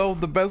enjoyed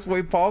himself the best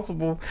way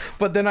possible,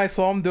 but then I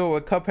saw him do it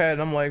with Cuphead,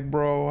 and I'm like,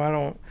 bro, I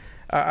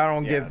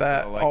don't get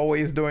that. So,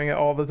 always doing it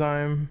all the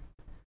time.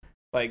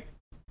 Like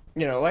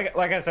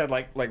I said,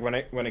 when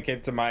it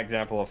came to my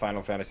example of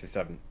Final Fantasy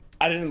VII,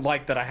 I didn't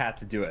like that I had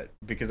to do it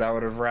because I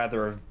would have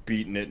rather have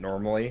beaten it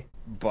normally.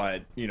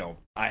 But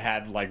I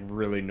had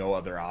really no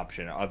other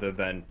option other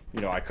than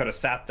I could have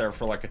sat there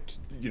for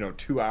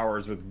 2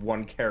 hours with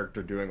one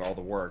character doing all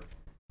the work,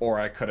 or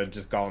I could have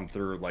just gone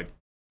through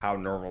how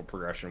normal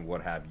progression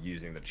would have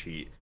using the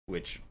cheat,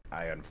 which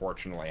I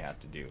unfortunately had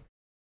to do.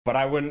 But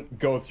I wouldn't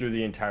go through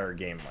the entire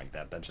game like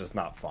that. That's just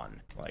not fun.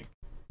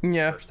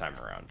 First time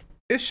around.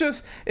 It's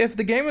just, if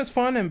the game is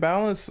fun and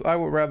balanced, I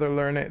would rather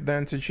learn it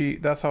than to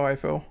cheat. That's how I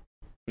feel.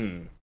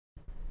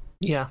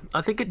 Yeah,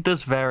 I think it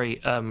does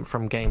vary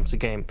from game to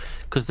game,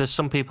 because there's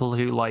some people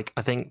who I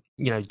think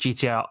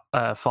GTA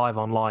 5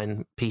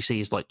 online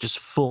PC is just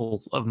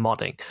full of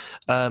modding.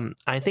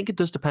 I think it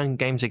does depend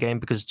game to game,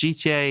 because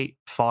GTA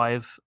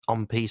 5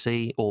 on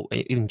PC, or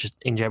even just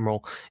in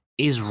general,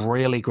 is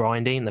really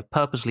grindy, and they've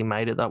purposely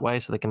made it that way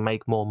so they can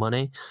make more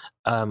money.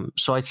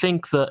 So I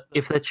think that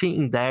if they're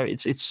cheating there,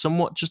 it's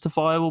somewhat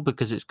justifiable,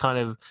 because it's kind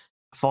of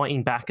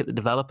fighting back at the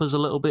developers a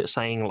little bit,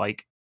 saying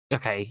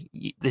okay,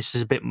 this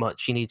is a bit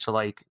much. You need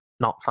to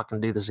not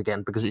fucking do this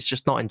again, because it's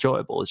just not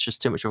enjoyable. It's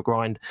just too much of a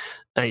grind,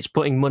 and it's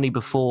putting money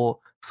before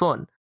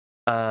fun.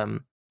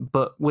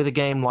 But with a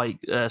game like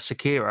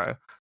Sekiro,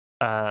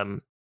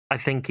 I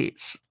think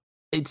it's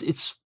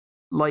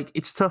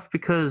tough,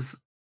 because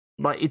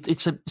Like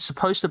it's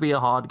supposed to be a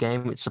hard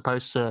game. It's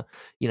supposed to,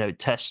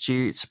 test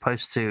you. It's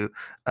supposed to,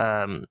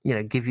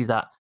 give you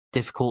that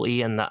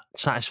difficulty and that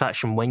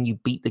satisfaction when you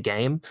beat the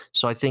game.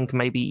 So I think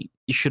maybe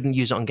you shouldn't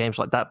use it on games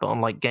like that, but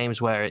on like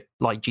games where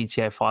like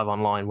GTA 5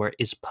 Online, where it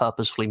is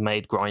purposefully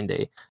made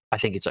grindy, I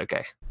think it's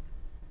okay.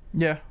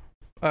 Yeah,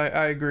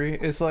 I agree.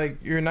 It's like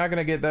you're not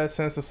gonna get that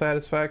sense of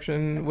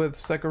satisfaction with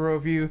Sekiro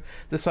if you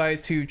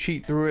decide to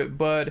cheat through it.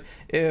 But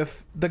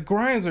if the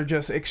grinds are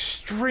just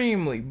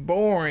extremely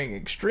boring,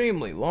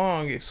 extremely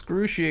long,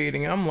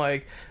 excruciating, I'm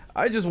like,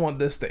 I just want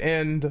this to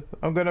end.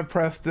 I'm gonna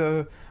press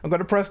the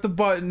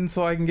button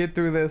so I can get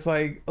through this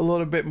like a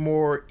little bit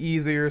more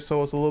easier,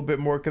 so it's a little bit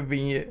more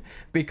convenient.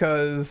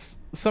 Because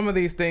some of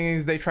these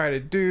things they try to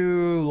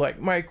do, like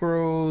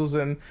micros,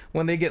 and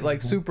when they get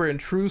like super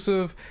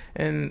intrusive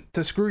and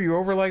to screw you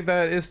over like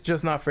that, it's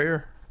just not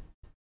fair.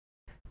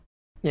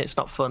 Yeah, it's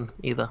not fun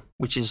either,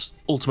 which is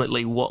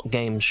ultimately what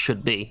games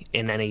should be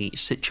in any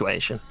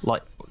situation.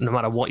 Like, no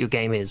matter what your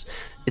game is,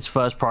 its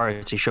first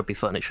priority should be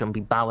fun. It shouldn't be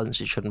balanced.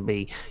 It shouldn't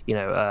be,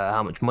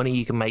 how much money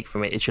you can make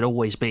from it. It should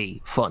always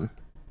be fun.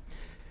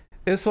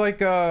 It's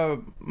like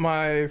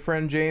my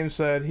friend James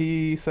said.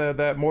 He said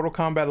that Mortal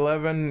Kombat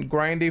 11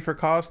 grindy for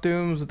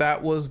costumes,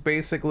 that was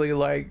basically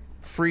like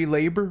free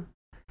labor.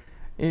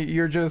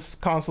 You're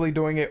just constantly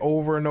doing it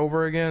over and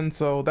over again.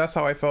 So that's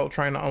how I felt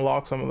trying to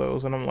unlock some of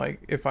those. And I'm like,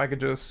 if I could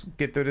just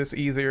get through this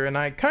easier. And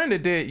I kind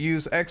of did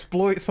use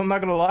exploits, I'm not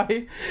gonna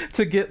lie,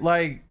 to get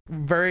like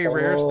very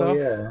rare stuff.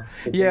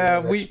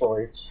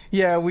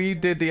 We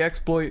did the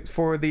exploit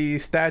for the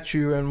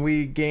statue, and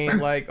we gained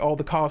like all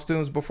the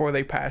costumes before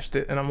they patched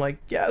it. And I'm like,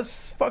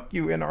 yes, fuck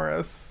you,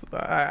 NRS.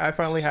 I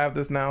finally have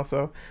this now,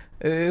 so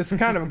it's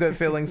kind of a good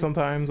feeling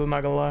sometimes, I'm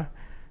not gonna lie.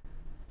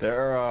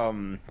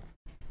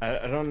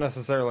 I don't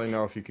necessarily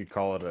know if you could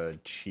call it a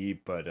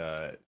cheat, but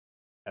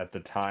at the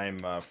time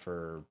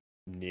for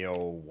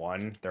Neo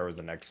 1, there was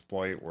an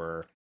exploit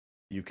where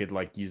you could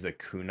like use a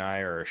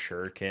kunai or a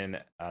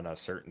shuriken on a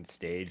certain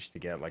stage to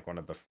get like one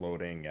of the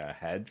floating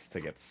heads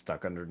to get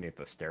stuck underneath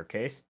the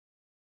staircase,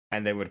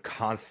 and they would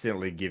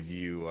constantly give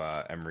you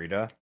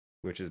Emerita,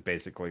 which is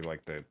basically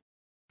like the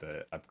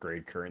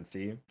upgrade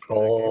currency.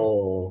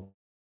 Oh.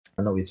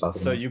 I know what you're talking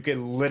about. So you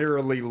can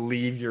literally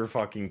leave your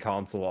fucking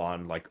console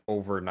on like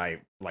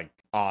overnight, like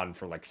on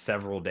for like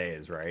several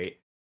days, right?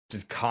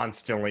 Just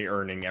constantly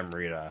earning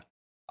Emerita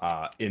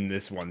in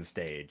this one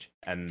stage.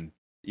 And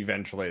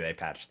eventually they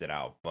patched it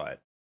out, but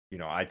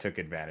I took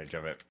advantage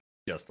of it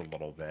just a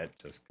little bit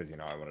just because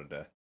I wanted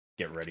to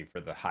get ready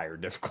for the higher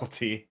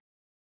difficulty.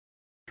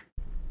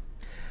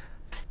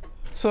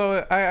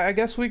 So I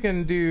guess we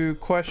can do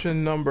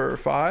question number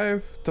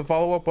 5 to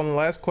follow up on the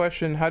last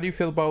question. How do you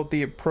feel about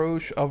the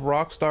approach of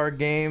Rockstar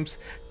Games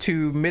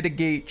to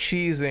mitigate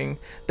cheesing?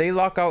 They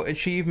lock out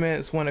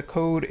achievements when a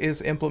code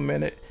is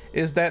implemented.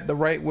 Is that the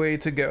right way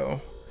to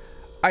go?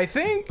 I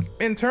think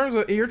in terms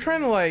of, you're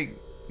trying to like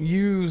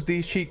use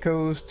these cheat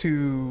codes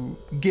to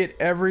get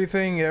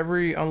everything,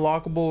 every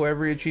unlockable,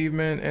 every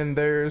achievement, and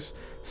there's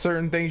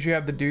certain things you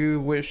have to do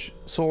which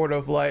sort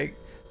of like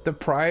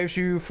deprives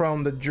you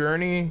from the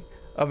journey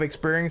of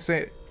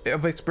experiencing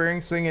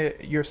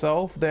it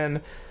yourself, then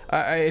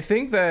I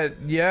think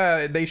that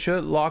they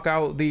should lock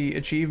out the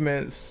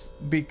achievements,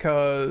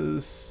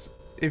 because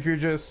if you're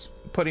just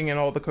putting in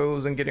all the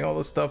codes and getting all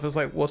the stuff, it's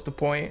like, what's the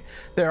point?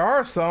 There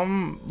are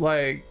some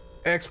like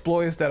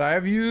exploits that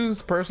I've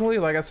used personally,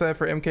 like I said,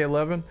 for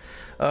MK11,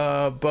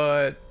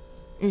 but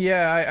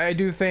I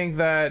do think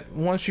that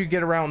once you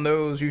get around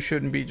those, you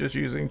shouldn't be just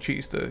using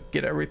cheats to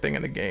get everything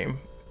in the game.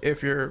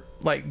 If you're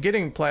like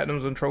getting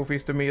platinums and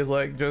trophies, to me is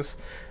like just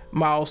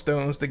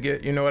milestones to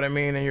get, you know what I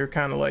mean? And you're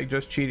kind of like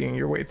just cheating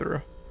your way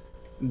through.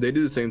 They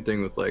do the same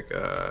thing with like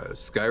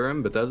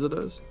Skyrim. Bethesda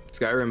does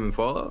Skyrim and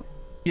Fallout.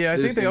 Yeah,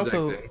 I think they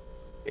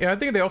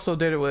also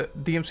did it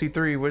with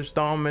DMC3, which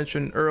Dom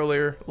mentioned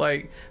earlier.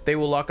 Like they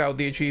will lock out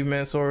the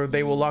achievements, or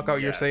they will lock out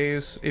your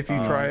saves if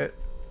you try it.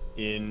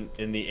 In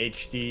the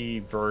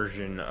HD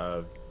version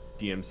of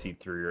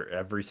DMC3, or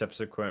every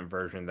subsequent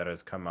version that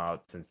has come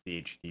out since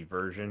the HD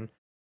version,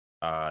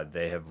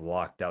 they have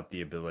locked out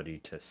the ability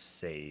to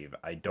save.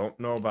 I don't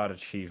know about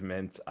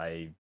achievements.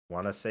 I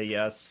want to say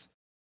yes.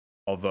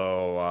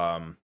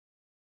 Although,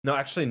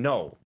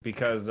 no,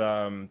 because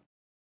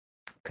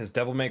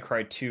Devil May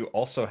Cry 2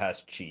 also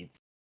has cheats.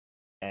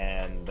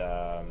 And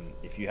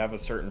if you have a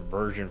certain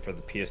version for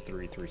the PS3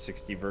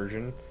 360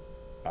 version,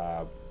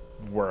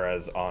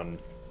 whereas on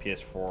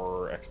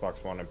PS4,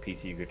 Xbox One, and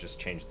PC, you could just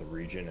change the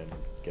region and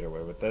get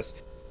away with this.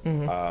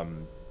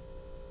 Mm-hmm.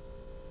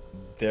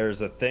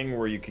 There's a thing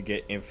where you could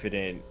get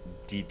infinite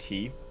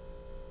DT,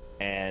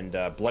 and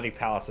Bloody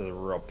Palace is a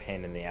real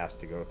pain in the ass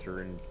to go through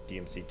in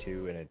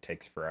DMC2, and it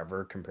takes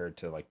forever compared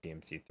to like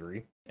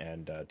DMC3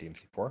 and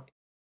DMC4.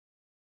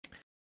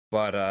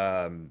 But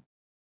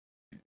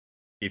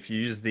if you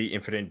use the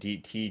infinite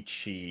DT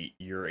cheat,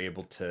 you're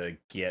able to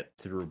get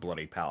through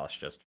Bloody Palace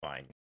just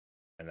fine,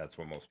 and that's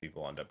what most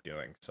people end up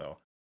doing. So,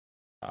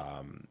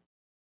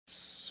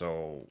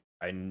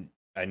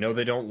 I know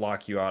they don't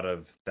lock you out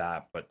of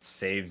that, but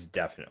saves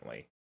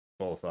definitely.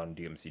 both on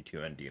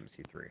DMC2 and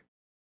DMC3.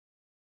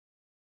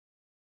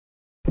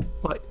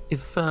 Like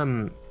if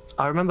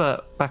I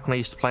remember back when I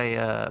used to play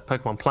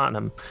Pokemon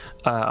Platinum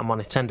on my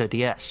Nintendo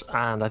DS,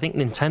 and I think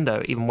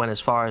Nintendo even went as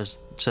far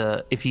as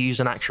to, if you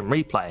use an action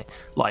replay,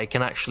 like it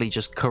can actually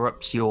just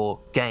corrupt your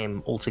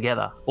game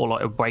altogether, or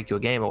like it'll break your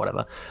game or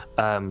whatever,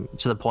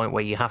 to the point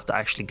where you have to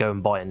actually go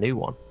and buy a new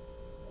one.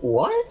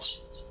 What?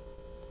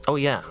 Oh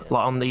yeah,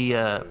 like on the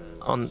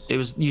it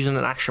was using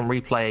an action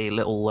replay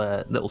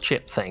little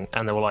chip thing,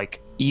 and they were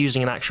like,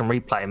 using an action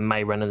replay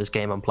may render this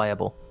game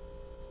unplayable.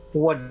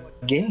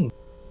 What game?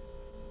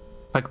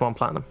 Pokemon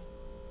Platinum.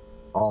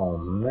 Oh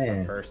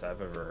man. First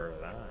I've ever heard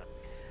of that.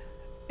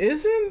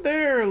 Isn't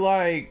there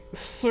like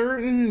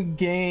certain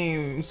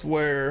games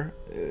where,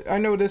 I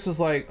know this is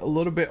like a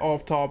little bit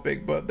off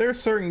topic, but there's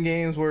certain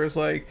games where it's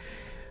like,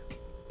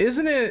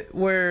 isn't it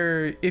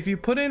where if you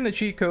put in the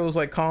cheat codes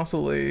like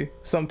constantly,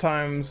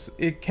 sometimes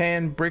it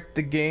can brick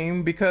the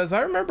game? Because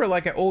I remember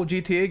like in old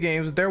GTA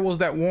games, there was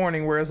that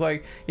warning where it's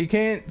like, you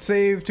can't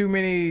save too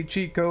many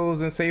cheat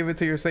codes and save it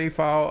to your save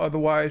file,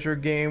 otherwise your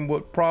game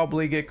would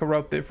probably get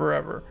corrupted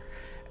forever.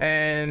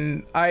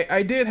 And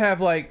I did have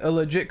like a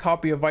legit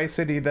copy of Vice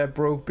City that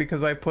broke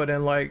because I put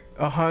in like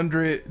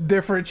 100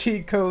 different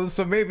cheat codes.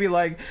 So maybe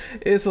like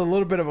it's a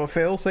little bit of a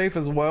failsafe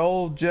as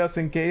well, just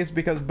in case,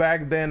 because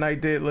back then I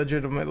did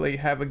legitimately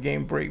have a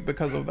game break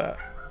because of that.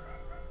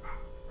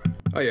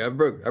 Oh yeah, I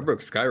broke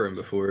Skyrim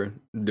before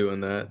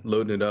doing that,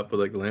 loading it up with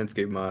like the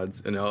landscape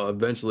mods, and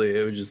eventually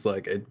it was just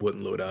like it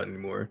wouldn't load out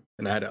anymore,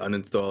 and I had to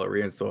uninstall it,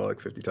 reinstall it like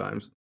 50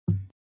 times.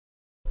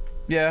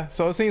 Yeah,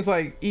 so it seems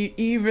like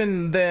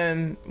even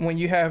then, when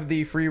you have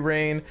the free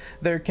reign,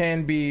 there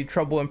can be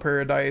trouble in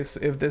paradise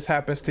if this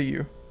happens to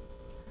you.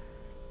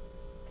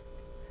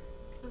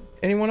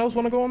 Anyone else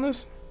want to go on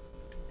this?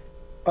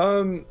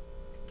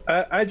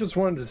 I just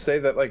wanted to say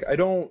that like I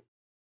don't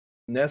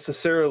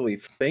necessarily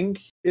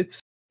think it's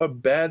a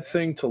bad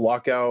thing to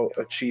lock out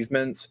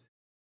achievements.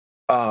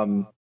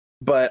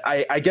 But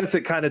I guess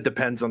it kind of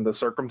depends on the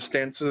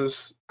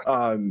circumstances.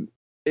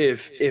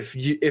 If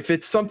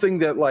it's something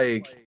that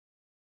like,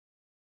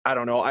 I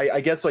don't know,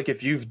 I guess like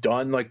if you've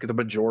done like the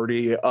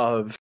majority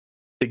of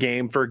the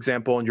game, for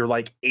example, and you're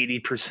like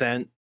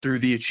 80% through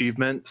the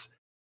achievements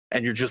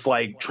and you're just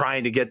like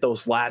trying to get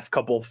those last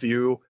couple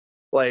few,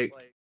 like,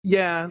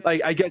 yeah,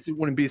 like I guess it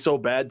wouldn't be so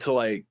bad to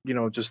like, you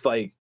know, just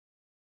like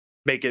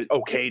make it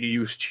okay to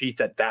use cheats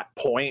at that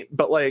point.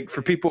 But like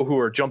for people who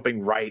are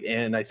jumping right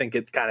in, I think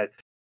it kind of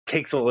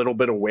takes a little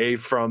bit away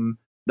from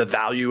the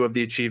value of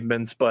the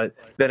achievements. But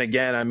then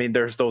again, I mean,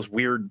 there's those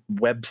weird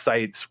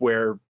websites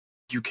where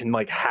you can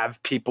like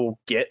have people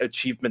get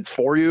achievements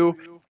for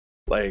you.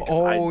 Like,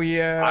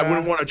 Yeah, I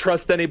wouldn't want to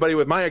trust anybody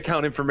with my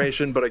account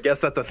information, but I guess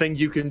that's a thing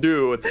you can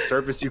do. It's a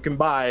service you can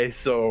buy.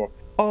 So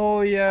oh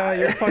yeah,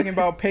 you're talking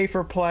about pay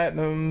for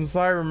platinums.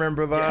 I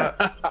remember that.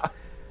 Yeah.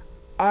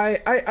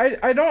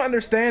 I don't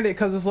understand it,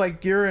 because it's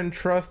like you're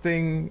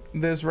entrusting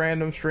this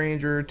random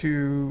stranger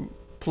to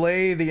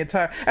play the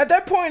entire, at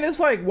that point it's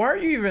like, why are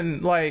you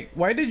even like,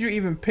 why did you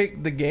even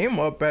pick the game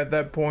up at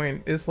that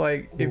point? It's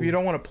like, if you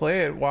don't want to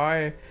play it,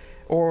 why,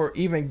 or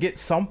even get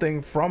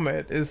something from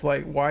it, it's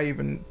like, why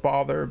even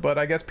bother? But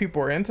I guess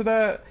people are into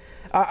that.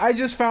 I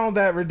just found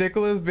that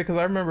ridiculous, because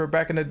I remember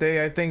back in the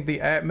day, I think the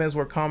admins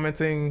were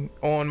commenting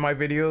on my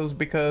videos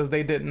because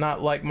they did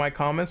not like my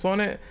comments on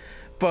it.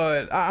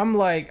 But I'm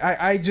like,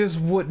 I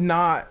just would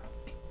not,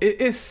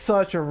 it's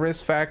such a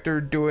risk factor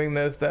doing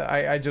this that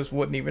I just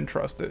wouldn't even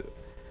trust it.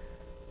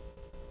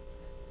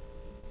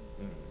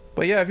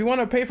 But yeah, if you want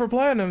to pay for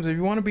platinums, if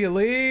you want to be a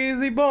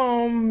lazy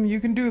bum,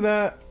 you can do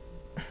that.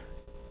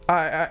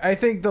 I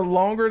think the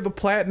longer the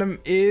platinum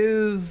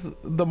is,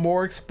 the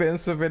more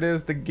expensive it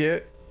is to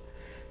get.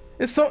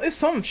 It's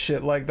some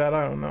shit like that,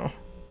 I don't know.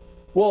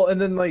 well,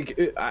 and then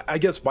like I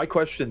guess my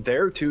question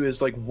there too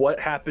is like, what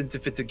happens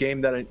if it's a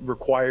game that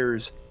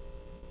requires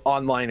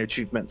online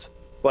achievements,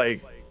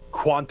 like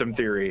Quantum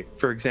Theory,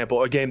 for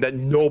example, a game that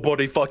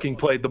nobody fucking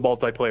played the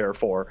multiplayer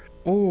for?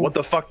 Ooh. What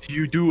the fuck do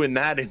you do in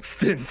that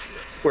instance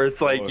where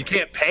it's like you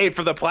can't pay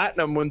for the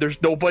platinum when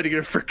there's nobody to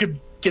freaking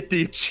get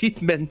the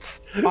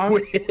achievements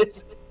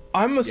with?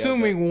 I'm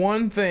assuming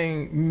one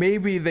thing,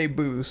 maybe they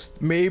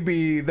boost.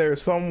 Maybe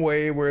there's some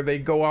way where they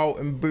go out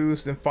and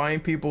boost and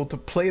find people to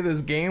play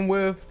this game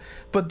with.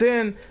 But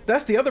then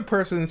that's the other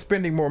person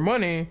spending more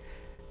money.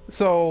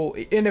 So,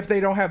 and if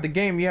they don't have the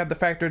game, you have to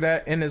factor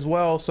that in as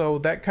well. So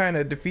that kind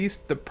of defeats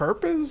the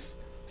purpose.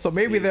 So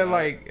maybe they're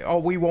like, oh,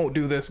 we won't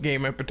do this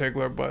game in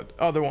particular, but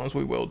other ones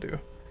we will do.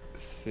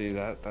 See,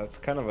 that's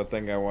kind of a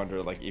thing I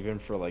wonder, like, even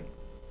for like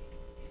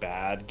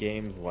bad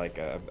games, like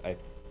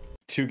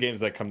two games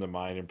that come to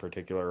mind in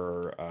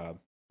particular are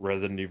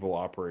Resident Evil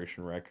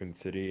Operation Raccoon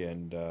City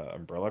and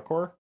Umbrella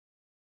Corps.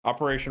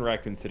 Operation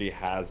Raccoon City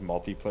has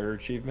multiplayer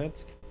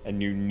achievements,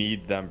 and you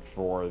need them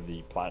for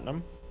the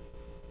platinum.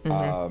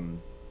 Mm-hmm.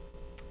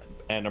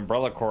 And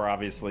Umbrella Corps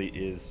obviously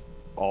is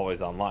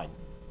always online.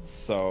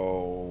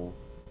 So,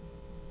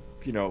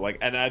 you know, like,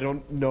 and I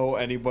don't know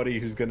anybody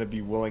who's going to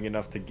be willing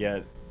enough to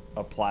get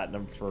a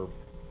platinum for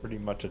pretty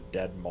much a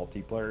dead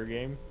multiplayer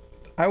game.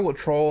 I will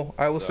troll.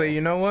 I will So- say,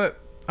 you know what?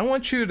 I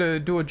want you to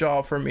do a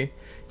job for me.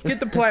 Get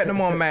the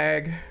platinum on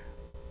Mag.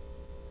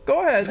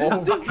 Go ahead.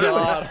 Just do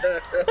it.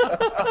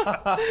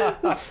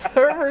 The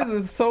servers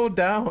is so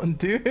down,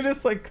 dude.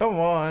 It's like, come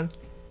on.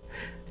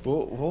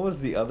 What was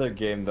the other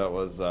game that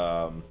was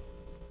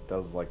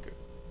like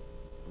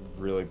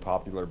really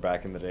popular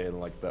back in the day in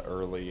like the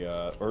early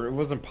or it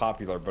wasn't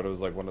popular, but it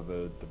was like one of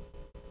the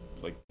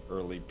like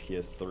early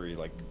PS3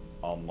 like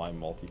online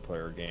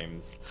multiplayer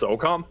games.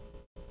 SOCOM?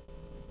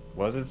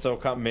 Was it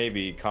SOCOM?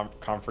 Maybe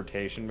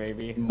Confrontation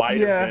maybe. Might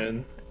Yeah. have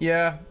been.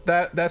 Yeah,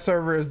 that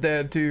server is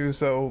dead too.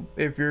 So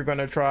if you're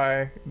gonna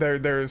try,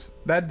 there's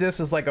that disc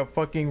is like a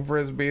fucking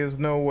frisbee. There's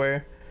no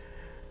way.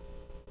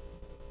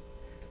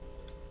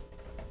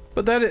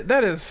 But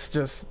that is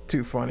just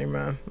too funny,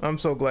 man. I'm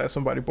so glad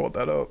somebody brought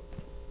that up.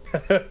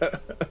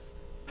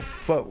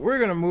 But we're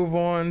gonna move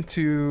on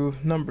to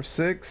number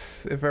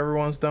 6. If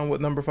everyone's done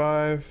with number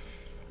 5.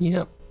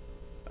 Yep.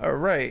 All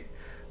right.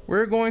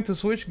 We're going to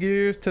switch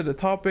gears to the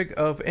topic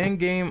of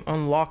in-game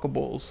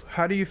unlockables.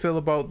 How do you feel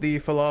about the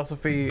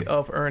philosophy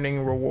of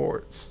earning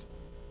rewards?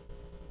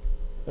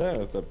 Yeah,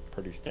 it's a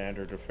pretty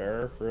standard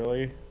affair,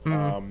 really.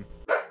 Mhm.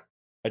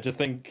 I just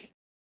think,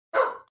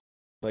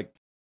 like,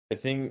 I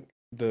think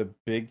the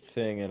big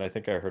thing, and I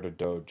think I heard a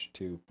Doge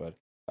too, but,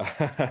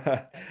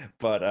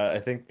 but I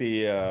think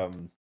the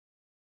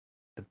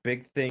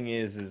big thing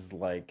is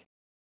like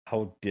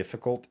how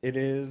difficult it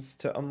is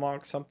to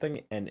unlock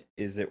something, and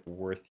is it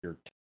worth your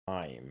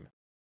time?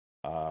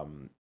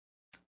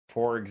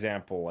 For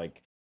example,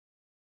 like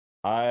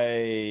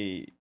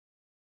I'd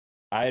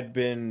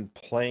been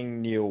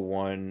playing Neo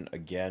 1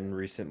 again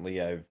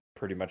recently. I've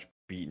pretty much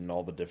beaten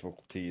all the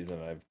difficulties,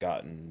 and I've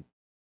gotten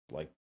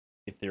like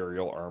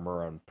ethereal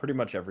armor on pretty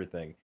much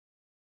everything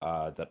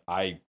that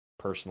I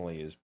personally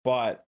use.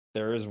 But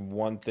there is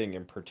one thing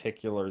in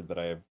particular that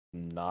I have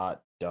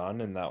not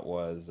done, and that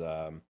was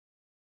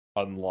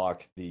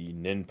unlock the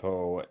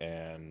Ninpo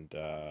and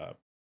the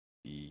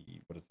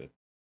what is it?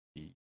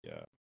 The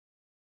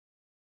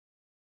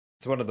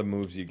it's one of the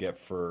moves you get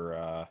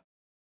for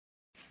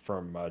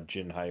from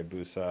Jin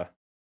Hayabusa.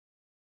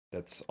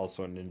 That's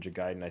also a Ninja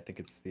Gaiden. I think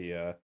it's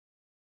the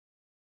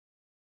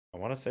I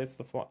want to say it's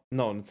the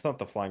no, it's not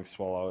the Flying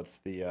Swallow. It's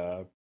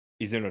the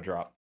Izuna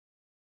Drop.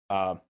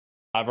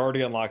 I've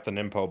already unlocked the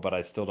Ninpo, but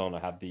I still don't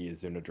have the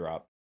Izuna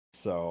Drop.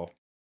 So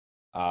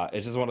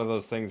it's just one of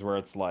those things where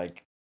it's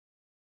like,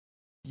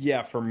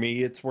 yeah, for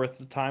me it's worth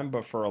the time,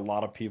 but for a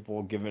lot of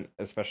people,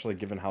 especially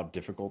given how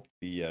difficult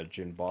the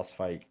Jin boss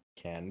fight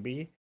can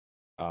be,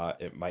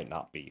 it might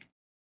not be.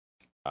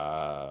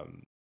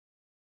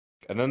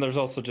 And then there's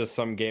also just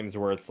some games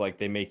where it's like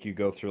they make you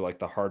go through like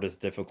the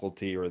hardest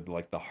difficulty or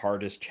like the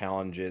hardest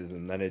challenges,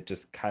 and then it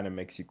just kind of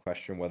makes you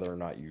question whether or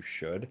not you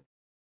should.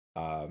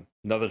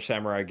 Another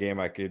samurai game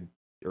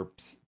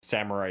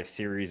samurai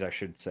series, I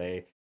should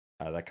say,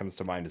 that comes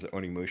to mind is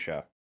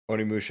Onimusha.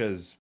 Onimusha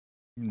is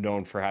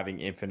known for having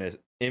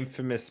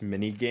infamous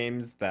mini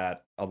games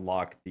that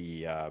unlock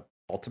the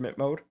ultimate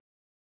mode.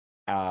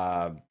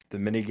 The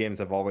mini games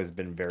have always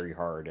been very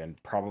hard,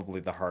 and probably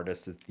the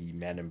hardest is the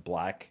Man in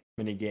Black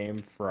mini game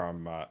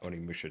from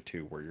Onimusha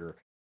 2, where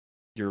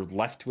you're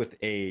left with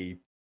a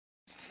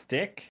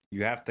stick.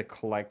 You have to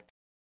collect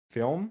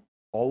film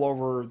all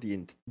over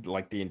the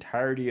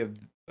entirety of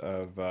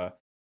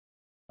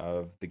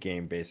the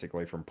game,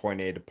 basically from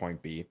point A to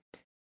point B,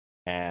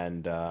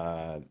 and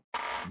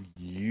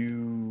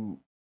you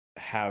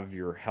have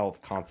your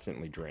health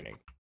constantly draining.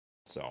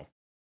 So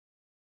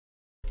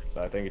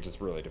I think it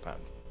just really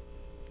depends.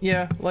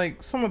 Yeah,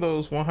 like some of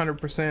those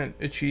 100%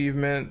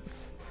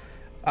 achievements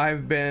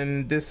I've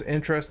been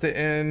disinterested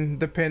in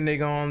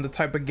depending on the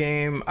type of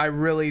game. I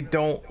really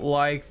don't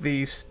like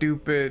the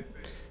stupid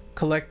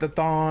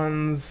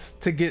collectathons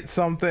to get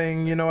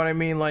something, you know what I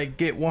mean? Like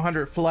get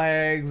 100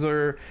 flags,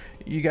 or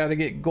you got to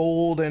get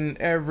gold in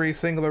every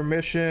singular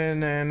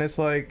mission, and it's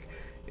like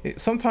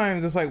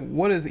sometimes it's like,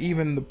 what is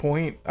even the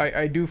point?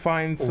 I do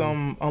find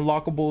some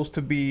unlockables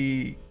to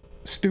be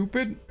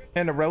stupid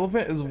and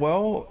irrelevant as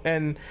well,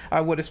 and I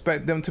would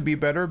expect them to be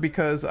better,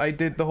 because I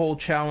did the whole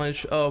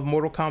challenge of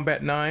Mortal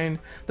Kombat 9,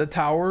 the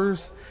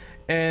towers,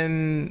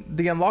 and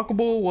the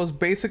unlockable was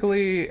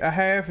basically a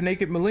half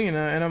naked Melina,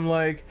 and I'm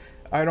like,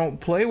 I don't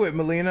play with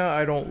Melina,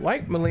 I don't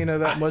like Melina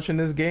that much in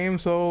this game,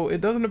 so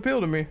it doesn't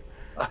appeal to me.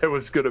 I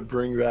was gonna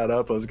bring that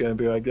up. I was gonna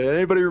be like, did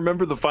anybody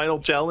remember the final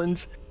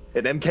challenge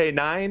at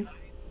MK9?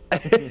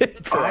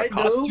 For I a do.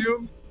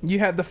 costume? You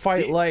had to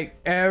fight like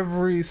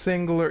every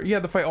singular, you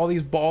had to fight all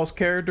these boss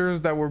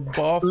characters that were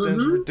buffed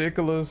and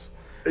ridiculous.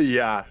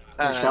 Yeah.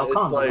 Shao It's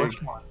Kahn, like, which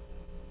one?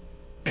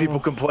 people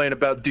complain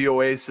about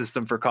DOA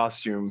system for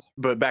costume,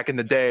 but back in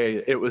the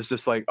day, it was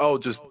just like, oh,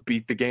 just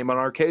beat the game on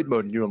arcade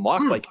mode and you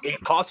unlock like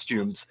 8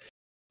 costumes.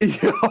 You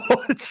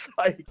know, it's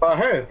like, But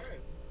hey,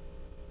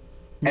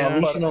 Yeah, at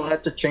least you don't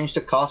have to change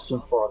the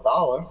costume for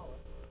 $1.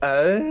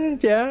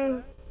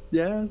 yeah,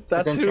 And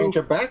that then too. change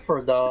it back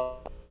for $1.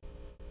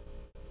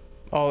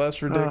 Oh,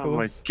 that's ridiculous. Oh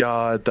my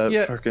god, that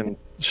Yeah. fucking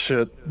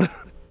shit.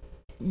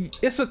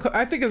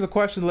 I think it's a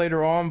question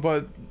later on,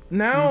 but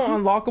now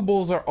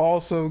unlockables are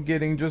also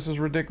getting just as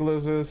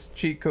ridiculous as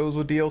cheat codes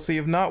with DLC,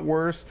 if not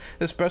worse,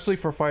 especially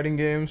for fighting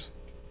games.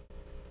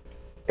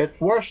 It's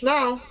worse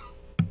now.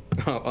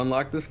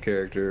 Unlock this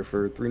character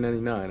for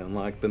 $3.99.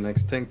 Unlock the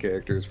next 10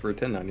 characters for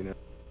 $10.99.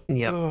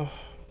 Yeah.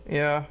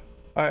 Yeah.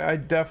 I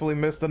definitely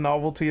miss the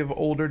novelty of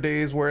older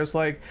days where it's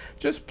like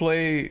just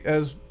play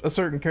as a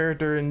certain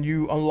character and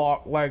you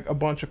unlock like a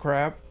bunch of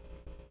crap.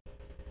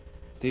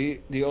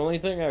 The only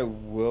thing I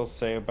will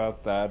say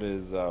about that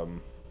is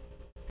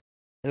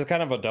it's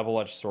kind of a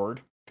double-edged sword,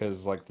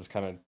 because like this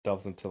kind of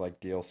delves into like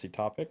DLC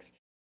topics.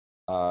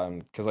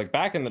 Because like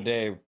back in the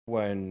day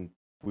when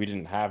we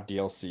didn't have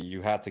DLC,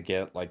 you had to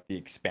get like the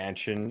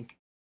expansion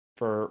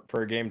for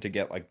a game to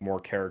get like more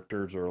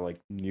characters or like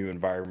new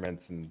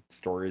environments and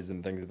stories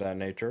and things of that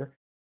nature.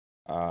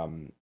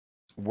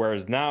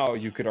 Whereas now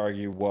you could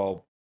argue,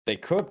 well, they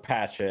could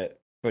patch it,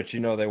 but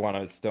they want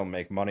to still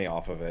make money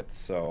off of it,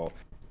 so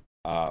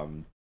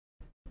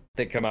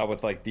they come out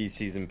with like these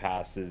season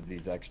passes,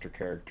 these extra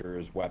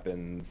characters,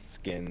 weapons,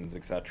 skins,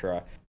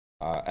 etc.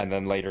 And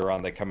then later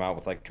on they come out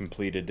with like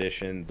complete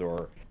editions,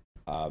 or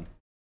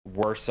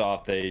worse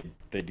off, they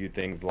do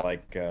things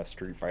like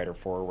Street Fighter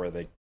 4, where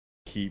they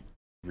keep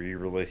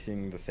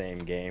re-releasing the same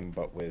game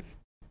but with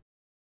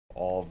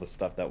all the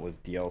stuff that was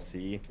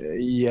DLC.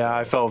 Yeah,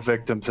 I fell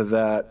victim to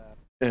that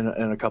in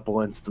a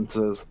couple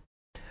instances.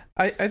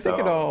 I think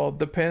it all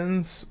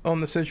depends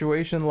on the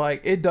situation.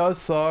 Like, it does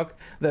suck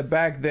that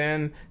back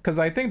then, because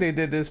I think they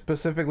did this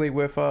specifically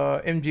with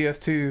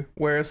MGS2,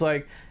 where it's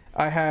like,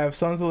 I have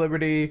Sons of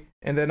Liberty,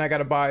 and then I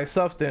gotta buy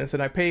Substance,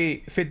 and I pay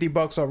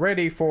 $50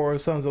 already for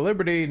Sons of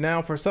Liberty.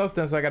 Now for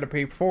Substance, I gotta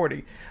pay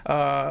 40.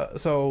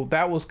 So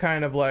that was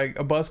kind of like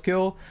a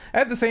buzzkill.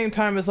 At the same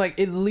time, it's like,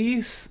 at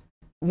least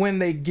when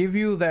they give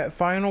you that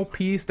final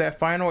piece, that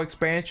final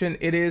expansion,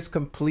 it is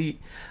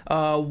complete.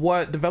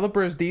 What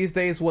developers these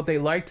days, what they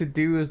like to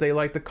do is they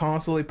like to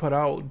constantly put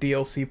out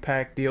DLC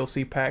pack,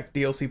 DLC pack,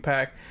 DLC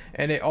pack,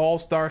 and it all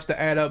starts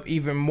to add up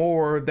even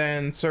more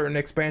than certain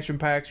expansion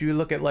packs. You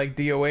look at like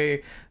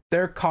DOA,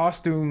 their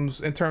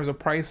costumes in terms of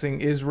pricing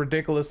is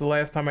ridiculous the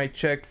last time I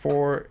checked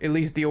for at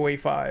least DOA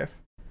 5.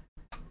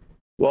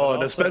 Well,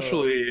 and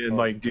especially in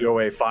like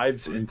DOA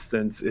 5's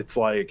instance, it's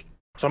like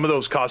some of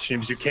those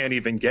costumes you can't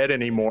even get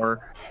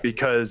anymore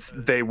because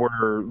they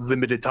were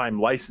limited time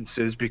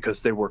licenses,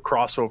 because they were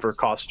crossover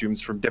costumes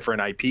from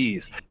different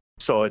IPs.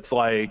 So it's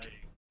like,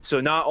 so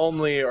not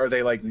only are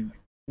they like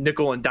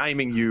nickel and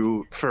diming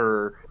you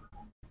for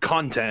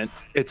content,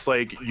 it's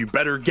like you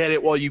better get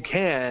it while you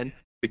can,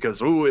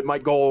 because it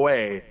might go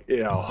away.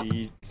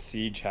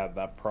 Siege had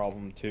that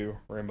problem too.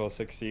 Rainbow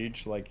Six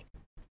Siege, like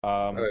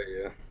Oh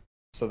yeah.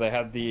 so they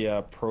had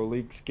the Pro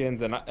League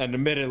skins, and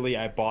admittedly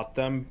I bought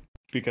them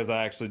because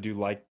I actually did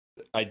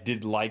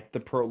like the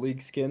Pro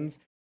League skins,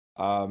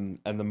 and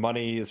the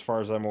money, as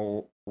far as I'm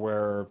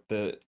aware,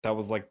 that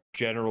was like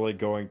generally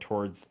going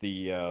towards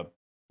the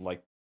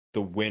like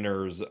the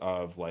winners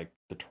of like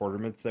the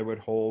tournaments they would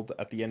hold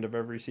at the end of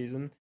every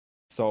season.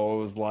 So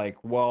it was like,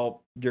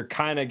 well, you're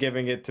kind of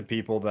giving it to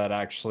people that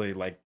actually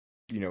like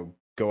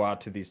go out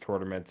to these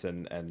tournaments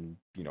and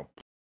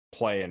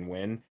play and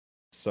win.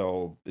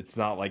 So it's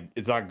not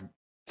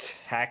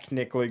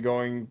technically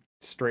going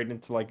straight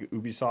into like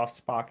Ubisoft's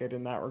pocket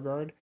in that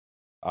regard.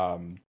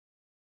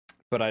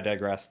 But I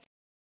digress.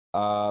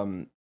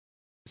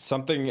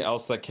 Something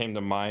else that came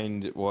to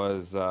mind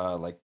was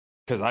like,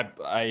 because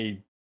I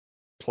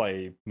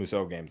play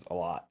Musou games a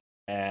lot,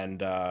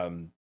 and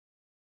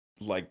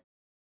like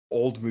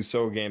old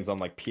Musou games on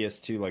like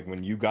PS2, like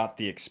when you got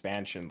the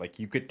expansion, like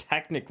you could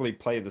technically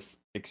play this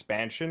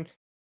expansion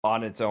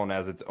on its own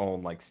as its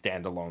own like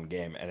standalone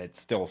game, and it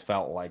still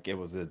felt like it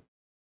was a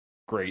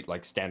great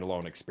like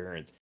standalone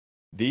experience.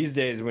 These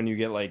days, when you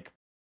get like,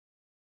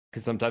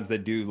 because sometimes they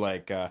do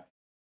like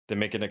they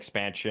make an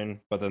expansion,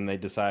 but then they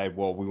decide,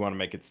 well, we want to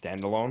make it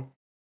standalone,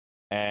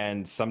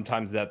 and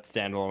sometimes that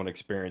standalone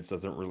experience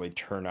doesn't really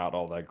turn out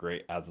all that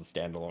great as a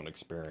standalone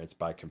experience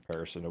by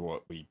comparison to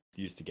what we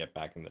used to get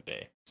back in the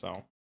day.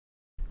 So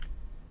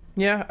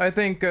yeah, I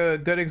think a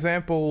good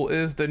example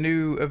is the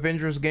new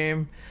Avengers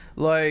game.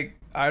 Like,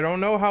 I don't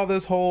know how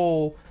this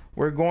whole,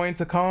 we're going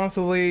to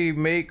constantly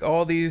make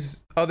all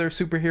these other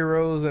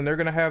superheroes and they're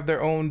going to have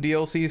their own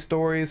DLC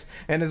stories,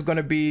 and it's going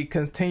to be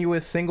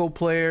continuous single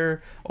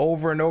player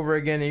over and over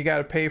again, and you got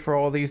to pay for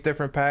all these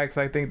different packs.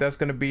 I think that's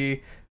going to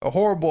be a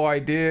horrible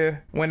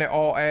idea when it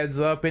all adds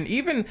up. And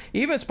even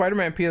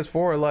Spider-Man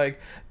PS4, like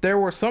there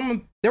was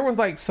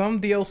like some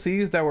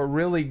DLCs that were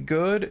really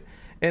good,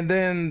 and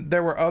then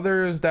there were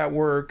others that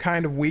were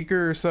kind of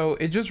weaker. So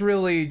it just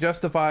really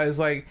justifies,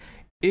 like,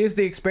 is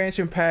the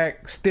expansion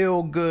pack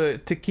still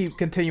good to keep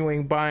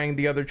continuing buying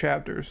the other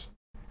chapters?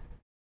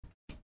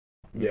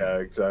 Yeah,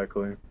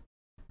 exactly.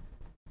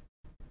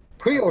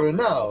 Pre-order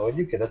now, and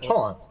you get a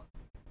taunt.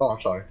 Oh, I'm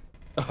sorry.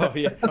 Oh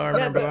yeah, I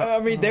remember that. I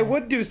mean, they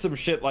would do some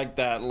shit like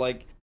that.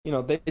 Like,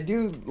 they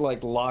do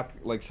like lock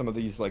like some of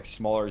these like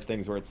smaller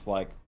things where it's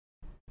like,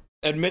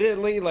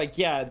 admittedly, like,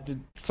 yeah,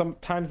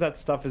 sometimes that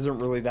stuff isn't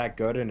really that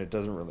good and it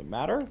doesn't really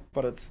matter,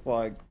 but it's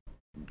like,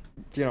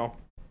 you know,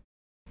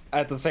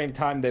 at the same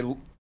time, they,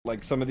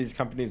 like, some of these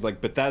companies, like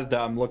Bethesda,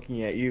 I'm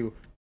looking at you,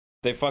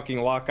 they fucking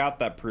lock out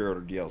that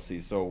pre-order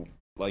DLC, so,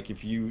 like,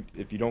 if you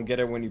don't get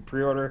it when you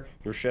pre-order,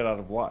 you're shit out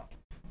of luck.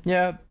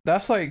 Yeah,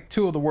 that's like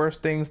two of the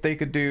worst things they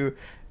could do.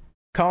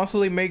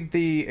 Constantly make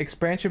the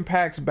expansion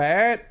packs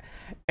bad,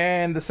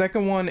 and the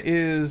second one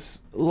is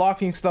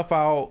locking stuff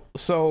out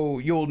so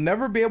you'll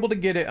never be able to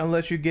get it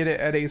unless you get it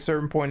at a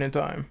certain point in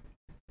time.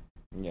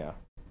 Yeah,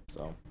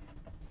 so.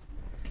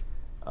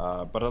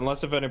 But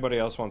unless if anybody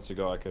else wants to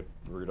go, I could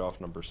read off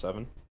number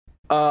 7.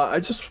 I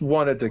just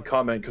wanted to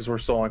comment because we're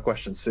still on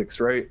question 6,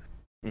 right?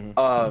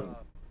 Mm-hmm.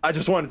 I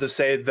just wanted to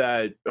say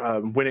that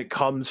when it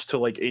comes to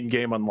like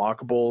in-game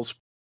unlockables,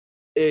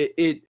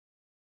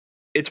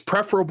 it's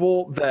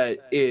preferable that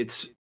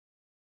it's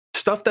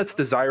stuff that's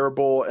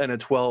desirable, and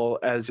as well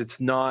as it's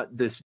not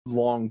this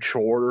long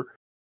chore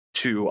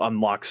to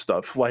unlock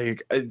stuff.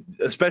 Like,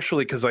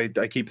 especially because I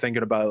keep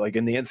thinking about it, like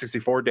in the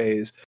N64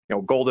 days, you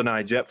know,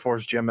 GoldenEye, Jet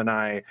Force,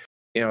 Gemini,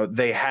 you know,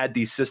 they had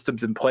these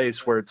systems in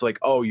place where it's like,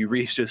 oh, you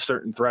reached a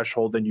certain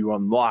threshold and you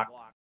unlock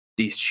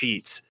these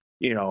cheats,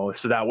 you know,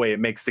 so that way it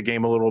makes the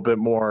game a little bit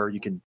more, you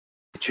can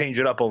change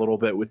it up a little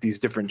bit with these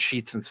different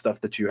cheats and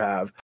stuff that you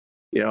have,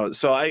 you know.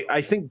 So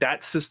I think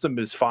that system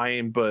is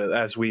fine, but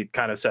as we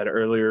kind of said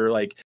earlier,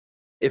 like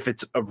if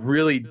it's a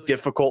really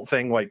difficult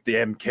thing like the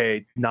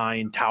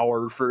MK9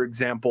 tower, for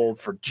example,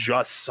 for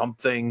just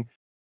something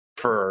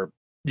for,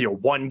 you know,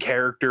 one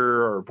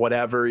character or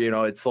whatever, you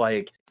know, it's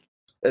like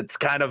it's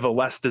kind of a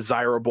less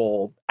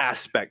desirable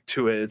aspect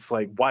to it. It's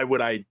like, why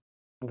would I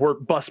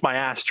bust my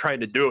ass trying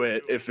to do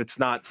it if it's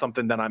not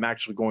something that I'm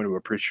actually going to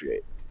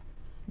appreciate?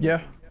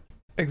 Yeah,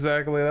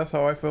 exactly. That's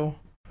how I feel.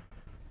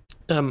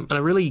 And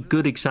a really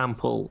good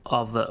example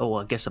of,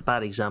 or I guess a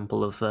bad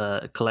example of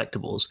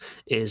collectibles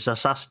is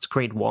Assassin's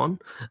Creed 1,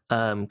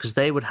 because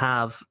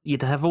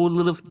you'd have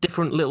all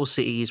different little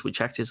cities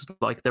which act as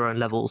like their own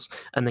levels,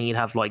 and then you'd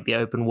have like the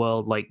open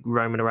world, like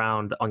roaming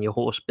around on your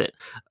horse bit,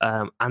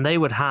 and they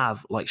would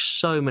have like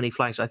so many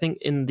flags. I think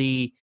in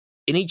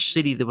each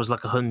city there was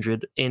like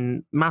 100.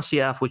 In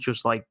Masyaf, which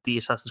was like the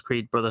Assassin's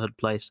Creed Brotherhood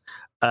place,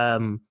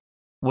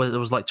 where there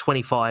was like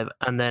 25,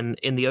 and then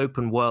in the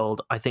open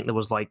world I think there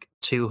was like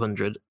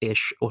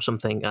 200-ish or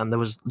something, and there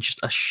was just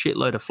a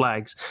shitload of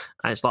flags.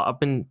 And it's like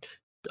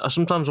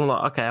sometimes I'm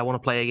like, okay, I want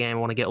to play a game, I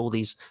want to get all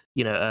these,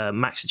 you know,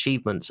 max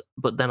achievements,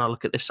 but then I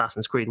look at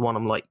Assassin's Creed 1,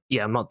 I'm like,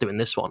 yeah, I'm not doing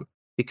this one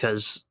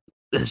because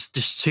there's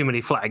just too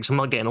many flags. I'm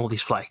not getting all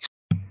these flags.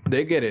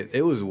 They get it.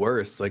 It was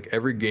worse. Like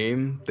every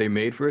game they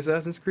made for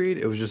Assassin's Creed,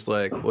 it was just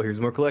like, well, here's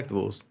more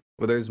collectibles.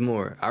 Well, there's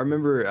more. I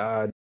remember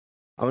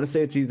I want to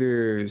say it's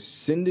either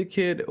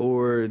Syndicate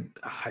or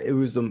it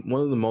was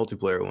one of the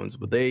multiplayer ones,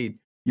 but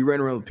you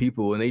ran around with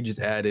people and they just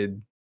added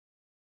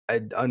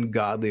an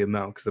ungodly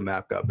amount because the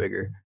map got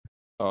bigger.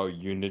 Oh,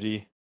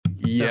 Unity?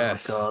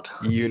 Yes. Oh, God.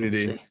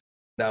 Unity.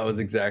 That was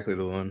exactly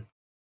the one.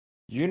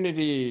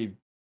 Unity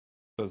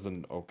was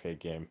an okay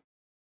game.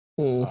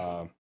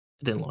 I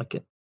didn't like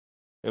it.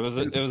 It was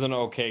an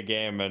okay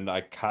game, and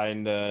I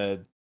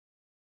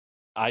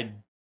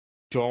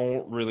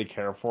don't really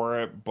care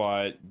for it,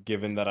 but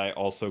given that I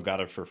also got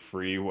it for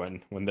free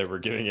when they were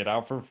giving it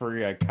out for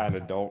free, I kind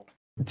of don't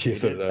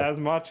hate it as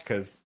much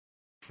because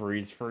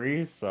free's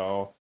free.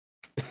 So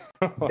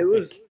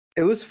it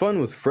was fun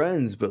with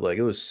friends, but like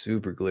it was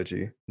super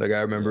glitchy. Like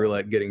I remember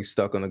like getting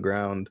stuck on the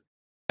ground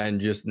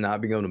and just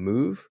not being able to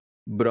move.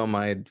 But on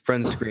my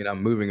friend's screen,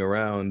 I'm moving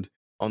around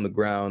on the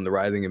ground,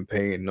 writhing in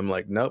pain. And I'm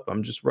like, nope,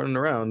 I'm just running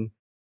around.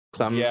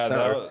 That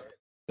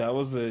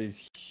was a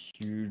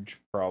huge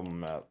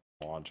problem at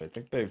launch. I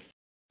think they've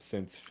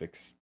since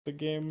fixed the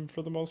game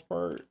for the most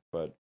part,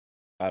 but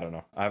I don't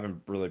know. I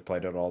haven't really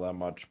played it all that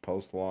much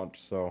post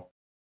launch, so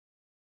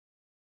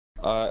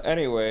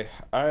anyway,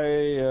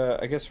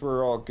 I guess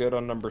we're all good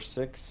on number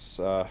 6.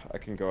 I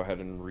can go ahead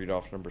and read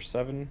off number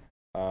 7.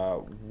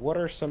 What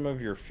are some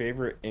of your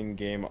favorite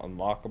in-game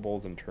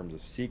unlockables in terms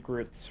of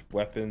secrets,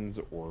 weapons,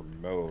 or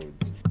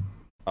modes?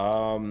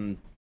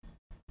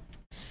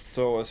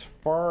 So as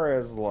far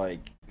as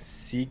like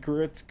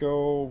secrets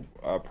go,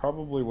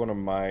 probably one of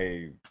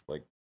my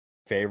like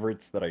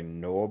favorites that I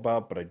know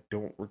about, but I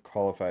don't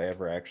recall if I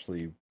ever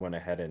actually went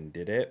ahead and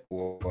did it,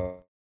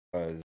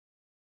 was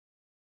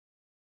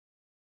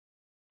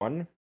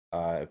one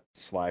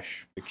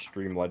 /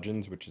 Extreme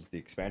Legends, which is the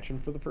expansion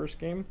for the first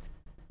game.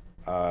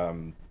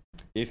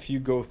 If you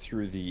go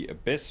through the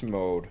Abyss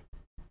mode,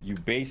 you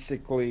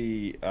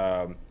basically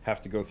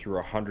have to go through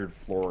 100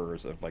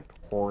 floors of like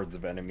hordes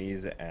of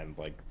enemies and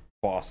like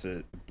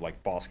bosses,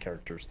 like boss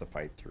characters to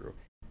fight through.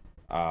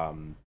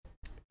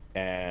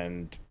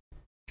 And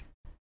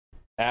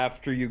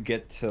after you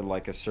get to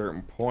like a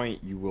certain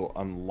point, you will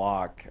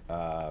unlock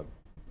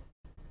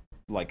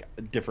like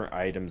different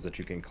items that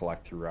you can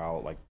collect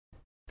throughout, like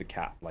the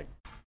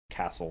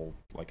castle,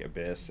 like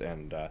Abyss,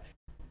 and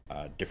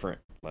different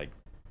like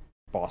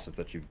bosses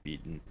that you've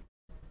beaten.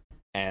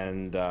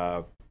 And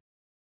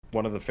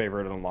one of the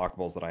favorite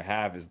unlockables that I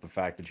have is the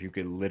fact that you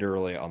could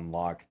literally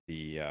unlock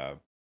the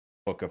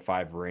Book of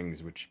Five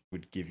Rings, which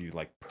would give you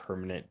like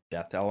permanent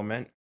death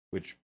element,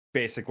 which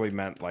basically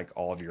meant like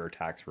all of your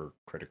attacks were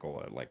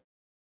critical at like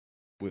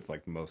with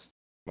like most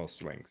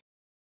swings.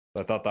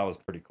 So I thought that was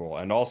pretty cool.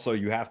 And also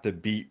you have to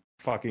beat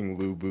fucking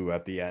Lu Bu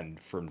at the end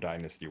from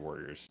Dynasty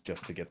Warriors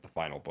just to get the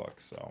final book.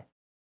 So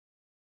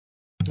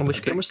And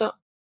which game was that?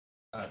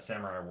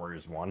 Samurai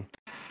Warriors 1.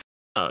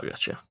 Oh,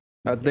 gotcha.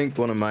 I think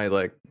one of my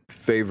like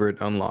favorite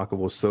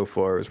unlockables so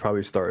far is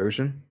probably Star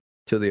Ocean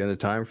till the end of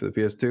time for the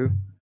PS2.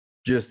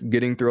 Just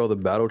getting through all the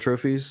battle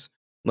trophies,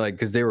 like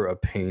because they were a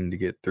pain to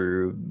get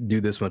through, do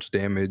this much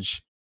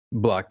damage,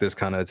 block this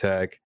kind of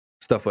attack,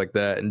 stuff like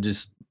that, and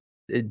just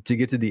to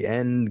get to the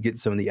end, get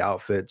some of the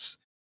outfits,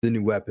 the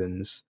new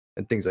weapons,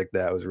 and things like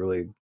that was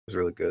really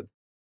good.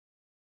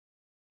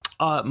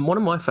 One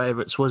of my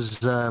favorites was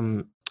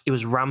it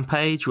was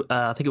Rampage.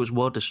 I think it was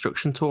World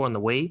Destruction Tour on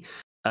the Wii.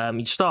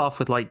 You start off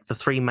with like the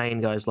three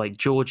main guys, like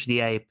George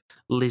the Ape,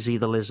 Lizzie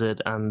the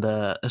Lizard, and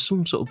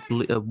some sort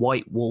of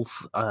white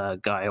wolf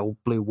guy or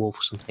blue wolf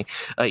or something.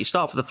 You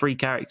start off with the three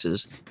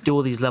characters, do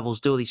all these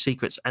levels, do all these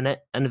secrets, and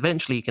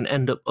eventually you can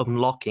end up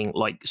unlocking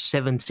like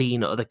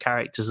 17 other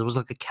characters. There was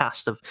like a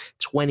cast of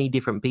 20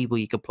 different people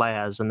you could play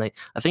as, and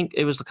I think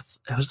it was like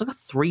a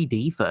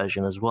 3D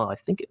version as well. I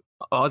think it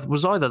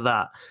was either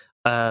that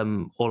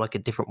or like a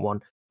different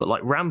one. But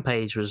like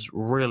Rampage was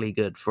really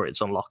good for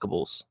its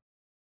unlockables.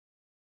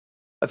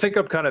 I think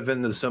I'm kind of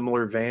in the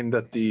similar vein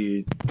that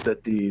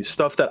the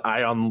stuff that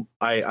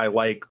I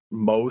like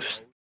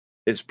most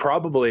is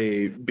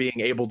probably being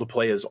able to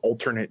play as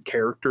alternate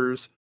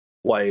characters.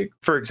 Like,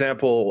 for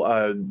example,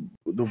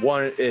 the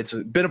one, it's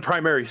been a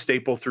primary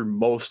staple through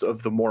most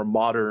of the more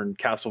modern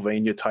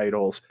Castlevania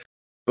titles,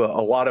 but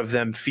a lot of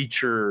them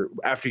feature,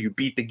 after you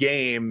beat the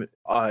game,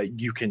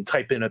 you can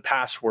type in a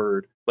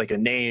password, like a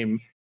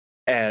name,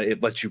 and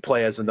it lets you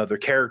play as another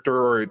character,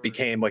 or it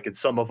became like in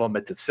some of them,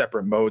 it's a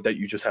separate mode that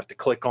you just have to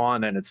click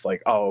on, and it's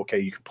like, oh, okay,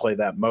 you can play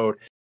that mode.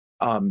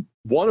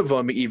 One of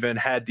them even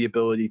had the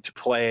ability to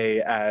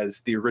play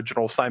as the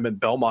original Simon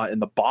Belmont in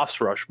the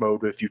boss rush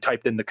mode if you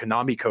typed in the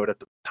Konami code at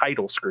the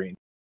title screen.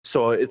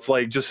 So it's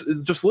like just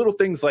little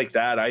things like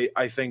that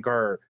I think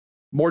are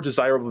more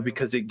desirable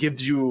because it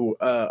gives you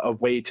a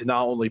way to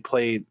not only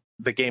play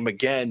the game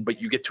again,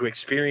 but you get to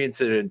experience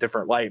it in a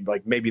different light.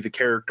 Like maybe the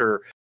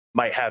character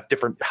might have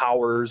different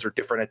powers or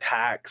different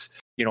attacks,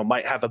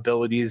 might have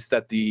abilities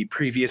that the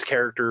previous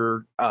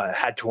character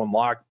had to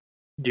unlock,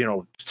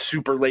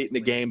 super late in the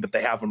game, but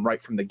they have them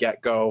right from the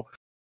get-go.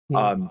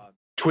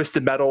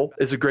 Twisted Metal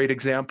is a great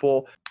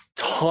example.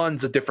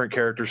 Tons of different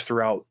characters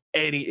throughout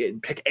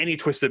pick any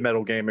Twisted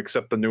Metal game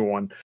except the new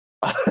one.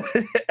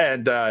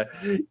 And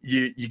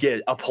you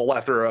get a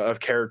plethora of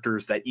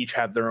characters that each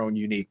have their own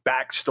unique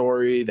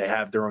backstory. They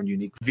have their own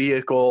unique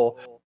vehicle.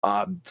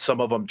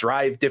 Some of them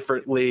drive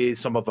differently.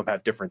 Some of them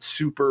have different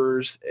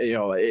supers.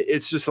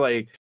 It's just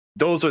like,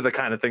 those are the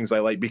kind of things I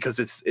like because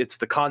it's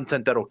the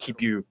content that'll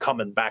keep you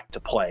coming back to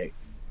play.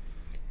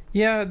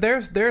 Yeah,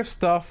 there's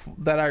stuff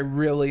that I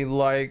really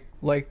like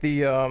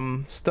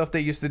the stuff they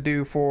used to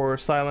do for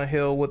Silent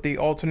Hill with the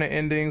alternate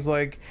endings.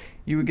 Like,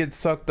 you would get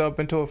sucked up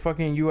into a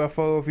fucking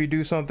UFO if you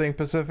do something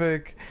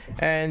specific,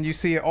 and you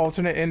see an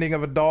alternate ending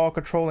of a doll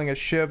controlling a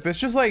ship. It's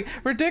just like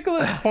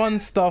ridiculous fun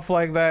stuff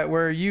like that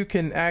where you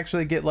can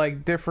actually get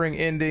like differing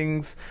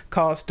endings,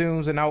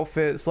 costumes, and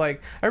outfits.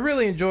 Like, I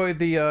really enjoyed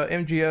the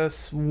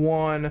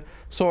MGS1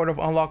 sort of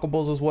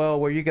unlockables as well,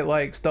 where you get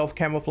like stealth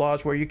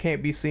camouflage where you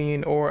can't be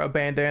seen, or a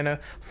bandana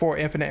for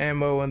infinite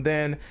ammo, and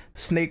then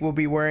Snake will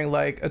be wearing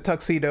like a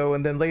tuxedo,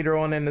 and then later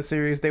on in the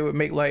series they would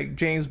make like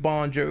James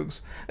Bond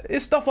jokes.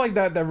 It's stuff like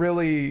that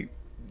really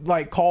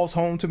like calls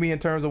home to me in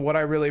terms of what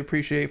I really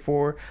appreciate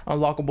for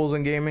unlockables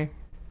in gaming.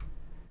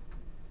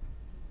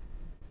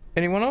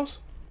 Anyone else?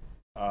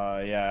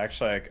 Yeah,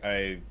 actually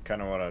I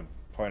kind of want to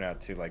point out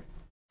too, like,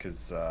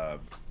 because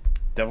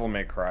Devil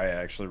May Cry, I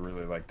actually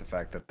really like the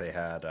fact that they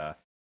had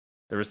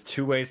there was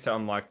 2 ways to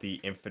unlock the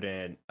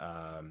infinite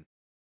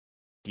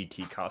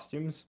DT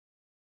costumes.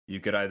 You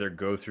could either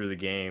go through the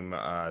game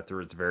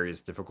through its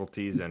various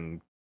difficulties and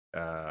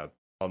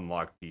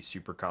unlock the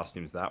super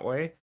costumes that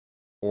way,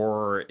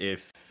 or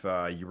if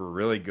you were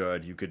really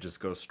good, you could just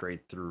go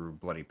straight through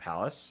Bloody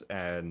Palace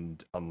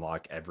and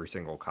unlock every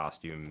single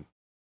costume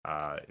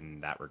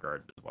in that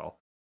regard as well.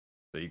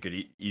 So you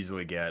could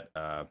easily get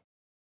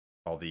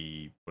all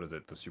the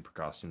the super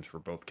costumes for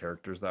both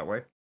characters that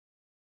way.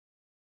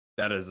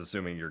 That is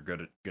assuming you're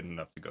good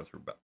enough to go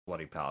through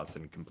Bloody Palace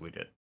and complete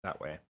it that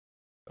way.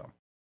 So.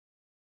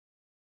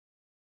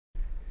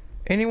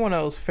 Anyone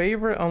else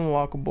favorite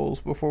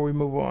unlockables before we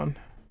move on?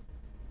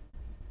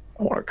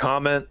 I want to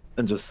comment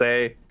and just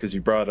say, because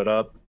you brought it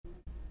up,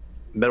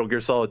 Metal Gear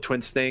Solid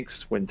Twin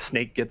Snakes, when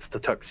Snake gets the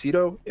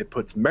tuxedo, it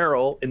puts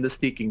Meryl in the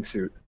sneaking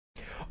suit.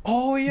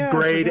 Oh yeah,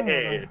 grade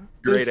A.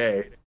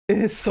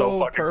 It's so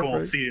fucking perfect. cool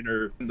seeing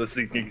her in the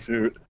sneaking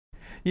suit.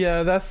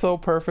 Yeah, that's so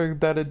perfect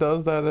that it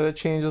does that it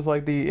changes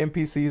like the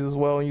NPCs as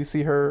well, and you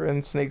see her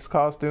in Snake's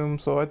costume.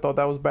 So I thought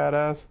that was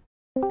badass.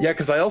 Yeah,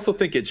 because I also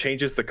think it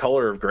changes the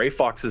color of Gray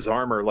Fox's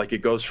armor. Like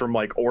it goes from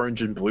like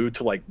orange and blue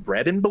to like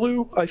red and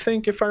blue, I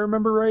think, if I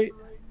remember right.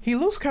 He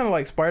looks kind of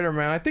like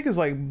Spider-Man. I think it's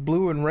like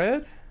blue and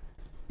red.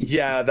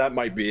 Yeah, that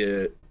might be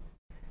it.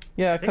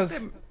 Yeah,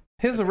 because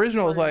his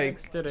original is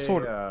like did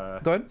sort a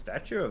of. Go ahead.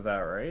 statue of that,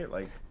 right?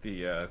 Like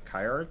the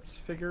Kai Arts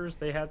figures,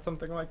 they had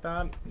something like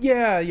that.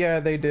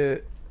 Yeah, they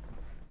did.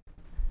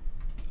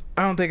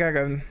 I don't think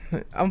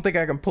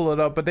I can pull it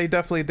up, but they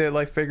definitely did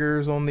like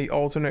figures on the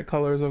alternate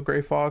colors of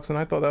Gray Fox, and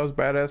I thought that was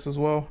badass as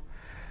well.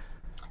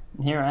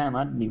 Here I am.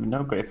 I didn't even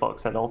know Gray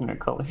Fox had alternate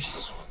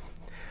colors.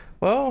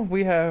 Well,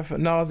 we have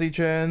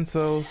Nazi-chan,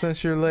 so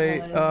since you're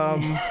late,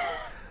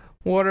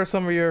 what are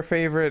some of your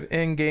favorite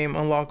in-game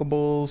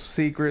unlockables,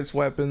 secrets,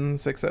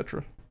 weapons,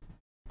 etc.?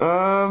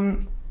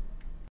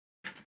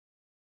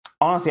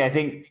 Honestly, I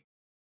think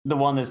the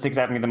one that sticks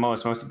out to me the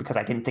most, mostly because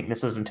I didn't think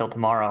this was until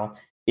tomorrow,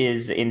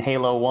 is in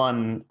Halo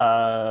 1,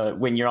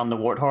 when you're on the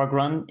Warthog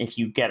run, if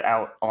you get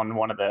out on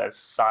one of the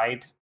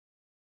side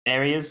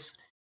areas,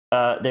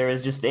 there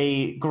is just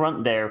a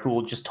grunt there who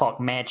will just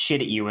talk mad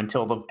shit at you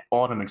until the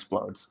autumn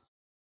explodes.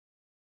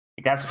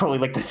 Like, that's probably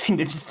like the thing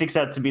that just sticks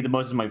out to be the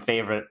most of my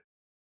favorite.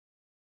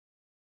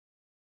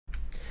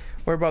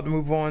 We're about to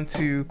move on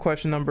to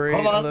question number 8.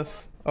 Hold on.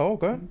 Unless... Oh,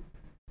 go ahead.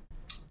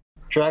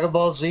 Dragon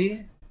Ball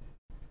Z,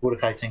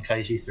 Budokai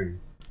Tenkaichi 3.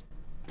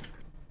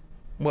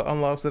 What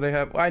unlocks do they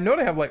have? I know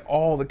they have like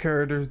all the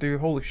characters,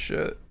 dude. Holy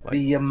shit. Like,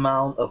 The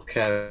amount of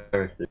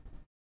characters,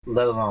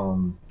 let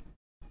alone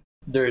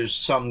there's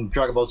some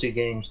Dragon Ball Z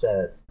games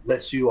that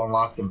lets you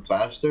unlock them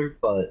faster,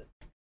 but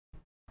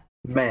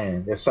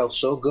man, it felt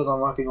so good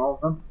unlocking all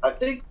of them. I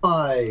think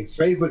my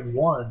favorite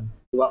one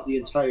throughout the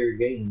entire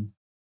game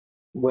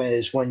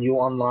was when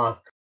you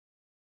unlock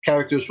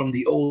characters from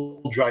the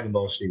old Dragon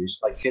Ball series,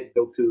 like Kid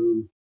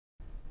Goku,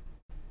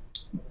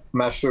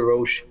 Master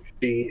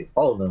Roshi,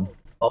 all of them.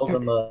 All of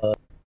them,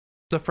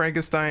 the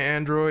Frankenstein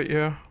android,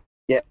 yeah.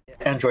 yeah,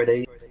 Android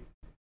 8.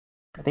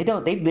 They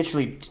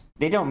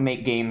don't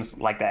make games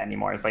like that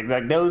anymore. It's like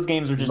those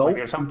games are just Nope. like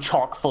they're so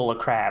chock full of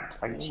crap.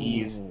 It's like,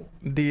 jeez.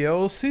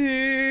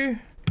 DLC.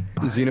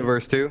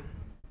 Xenoverse 2.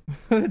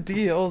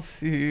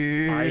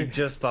 DLC. I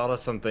just thought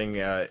of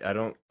something. I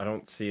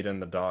don't see it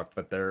in the doc,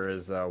 but there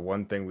is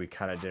one thing we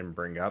kind of didn't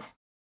bring up.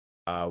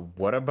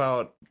 What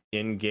about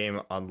in-game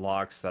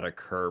unlocks that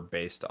occur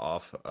based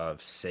off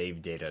of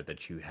save data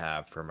that you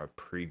have from a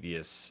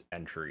previous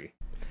entry?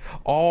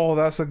 Oh,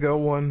 that's a good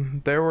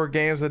one. There were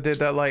games that did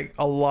that like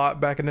a lot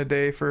back in the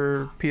day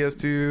for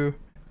PS2,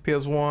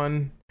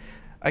 PS1.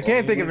 I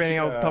can't think of any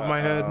off the top of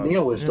my head.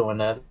 Neo was doing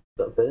that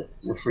a bit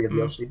with free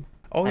DLC.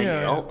 Oh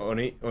yeah.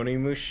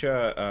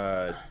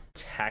 Onimusha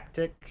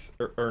Tactics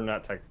or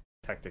not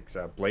Tactics,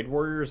 Blade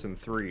Warriors and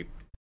 3.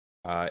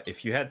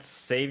 If you had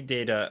save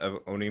data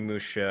of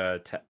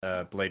Onimusha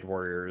Blade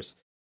Warriors,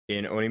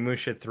 in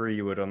Onimusha 3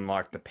 you would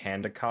unlock the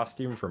panda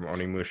costume from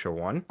Onimusha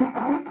 1.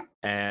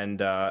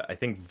 And I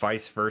think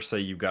vice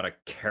versa, you got a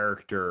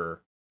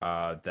character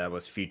that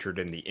was featured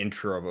in the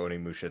intro of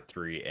Onimusha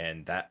 3,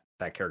 and that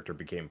character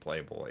became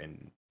playable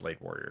in Blade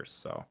Warriors,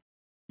 so...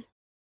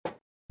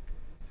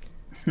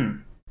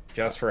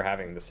 Just for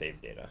having the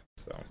save data,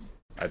 so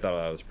I thought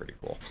that was pretty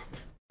cool.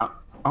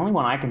 Only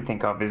one I can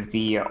think of is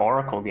the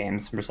Oracle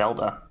games for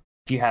Zelda.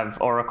 If you have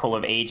Oracle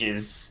of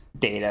Ages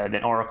data,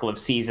 then Oracle of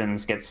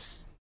Seasons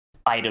gets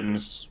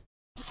items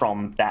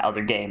from that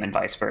other game and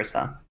vice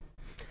versa.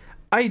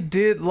 I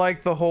did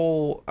like the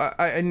whole...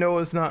 I know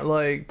it's not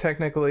like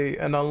technically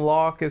an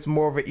unlock, it's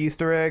more of an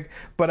Easter egg,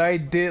 but I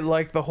did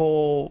like the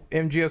whole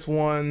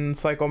MGS1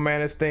 Psycho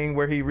Mantis thing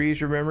where he reads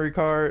your memory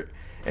card.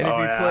 And if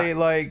you play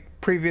like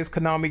previous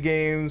Konami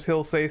games,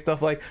 he'll say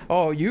stuff like,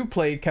 "Oh, you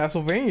played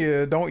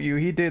Castlevania, don't you?"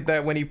 He did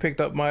that when he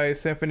picked up my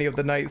Symphony of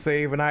the Night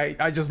save, and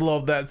I just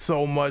love that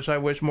so much. I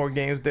wish more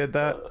games did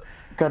that.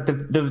 God,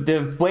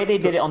 the way they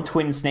did it on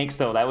Twin Snakes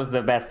though, that was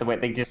the best. The way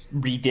they just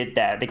redid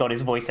that, they got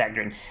his voice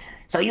actor in.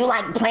 So you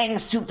like playing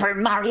Super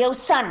Mario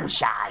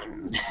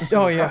Sunshine?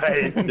 Oh yeah,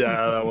 Right.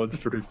 Yeah, that one's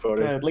pretty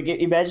funny. God, like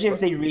imagine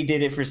if they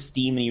redid it for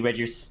Steam and you read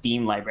your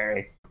Steam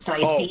library. So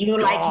I see you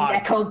like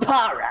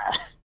Nekopara.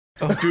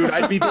 Oh, dude,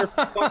 I'd be there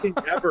for fucking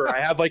ever. I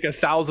have like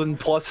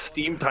 1,000+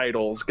 Steam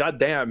titles. God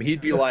damn, he'd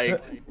be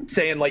like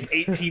saying like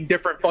 18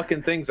 different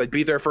fucking things. I'd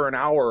be there for an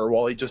hour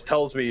while he just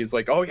tells me, he's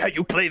like, "Oh yeah,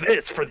 you play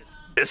this for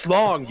this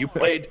long. You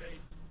played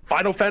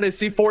Final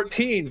Fantasy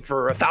 14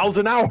 for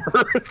 1,000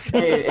 hours."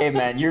 Hey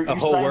man, you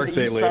whole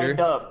workday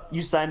later.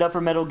 You signed up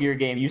for Metal Gear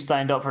game. You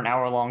signed up for an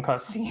hour-long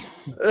cutscene.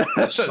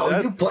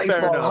 So you play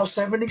fair Fallout enough.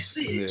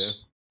 76? Yeah.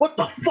 What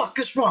the fuck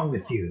is wrong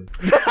with you?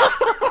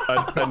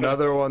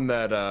 Another one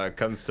that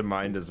comes to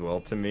mind as well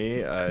to me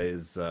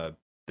is the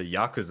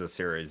Yakuza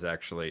series.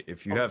 Actually,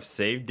 if you have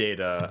save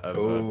data of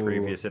a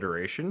previous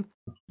iteration,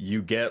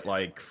 you get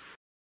like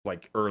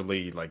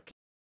early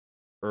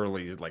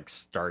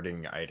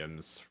starting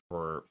items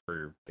for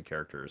the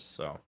characters.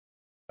 So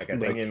like I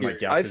think in like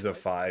Yakuza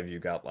 5 you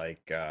got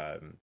like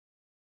a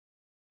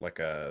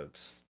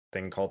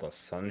thing called a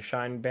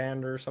sunshine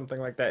band or something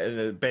like that, and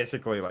it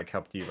basically like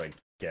helped you like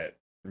get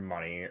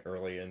money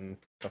early and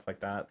stuff like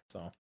that.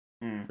 So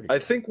pretty I cool.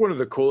 think one of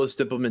the coolest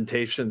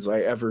implementations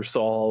I ever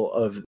saw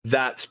of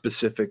that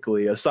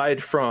specifically,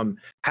 aside from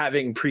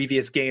having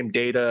previous game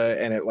data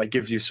and it like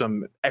gives you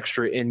some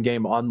extra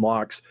in-game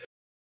unlocks,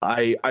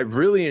 I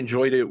really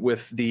enjoyed it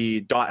with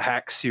the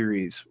 .hack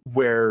series,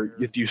 where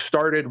if you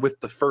started with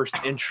the first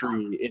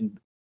entry in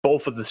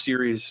both of the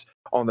series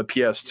on the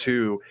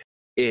PS2,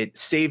 it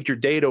saved your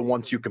data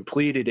once you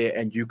completed it,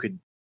 and you could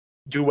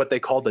do what they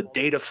called a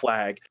data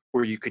flag,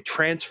 where you could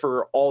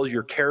transfer all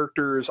your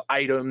characters,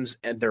 items,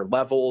 and their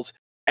levels.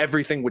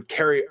 Everything would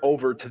carry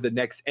over to the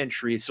next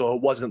entry, so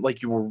it wasn't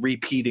like you were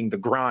repeating the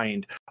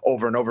grind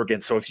over and over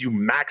again. So if you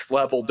max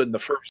leveled in the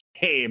first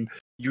game,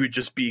 you would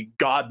just be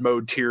God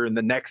mode tier in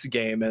the next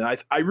game. And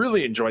I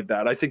really enjoyed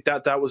that. I think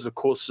that was a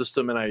cool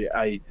system, and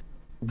I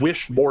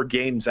wish more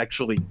games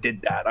actually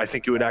did that. I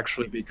think it would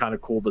actually be kind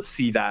of cool to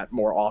see that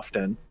more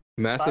often.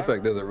 Mass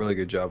Effect does a really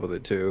good job with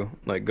it too.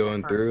 Like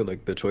going through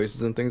like the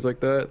choices and things like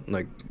that.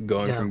 Like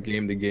going from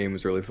game to game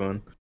is really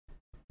fun.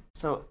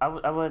 So I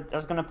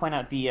was going to point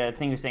out the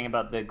thing you're saying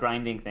about the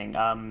grinding thing.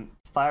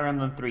 Fire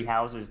Emblem Three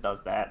Houses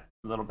does that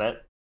a little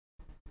bit.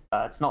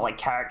 It's not like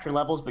character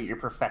levels, but your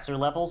professor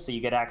levels, so you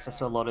get access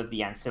to a lot of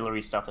the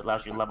ancillary stuff that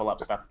allows you to level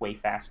up stuff way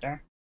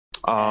faster.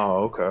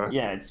 Oh, okay.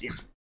 Yeah, it's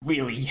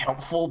really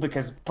helpful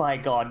because, by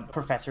God,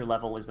 professor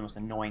level is the most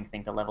annoying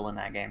thing to level in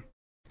that game.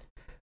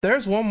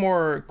 There's one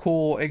more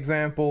cool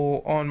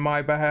example on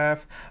my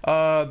behalf.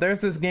 There's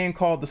this game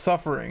called The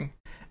Suffering.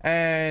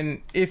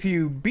 And if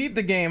you beat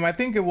the game, I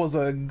think it was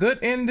a good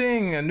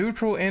ending, a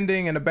neutral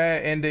ending, and a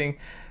bad ending.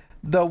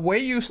 The way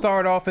you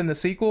start off in the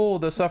sequel,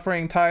 The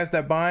Suffering Ties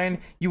That Bind,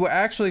 you will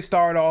actually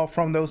start off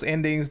from those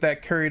endings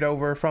that carried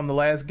over from the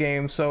last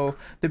game. So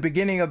the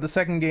beginning of the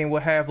second game will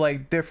have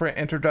like different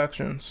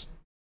introductions.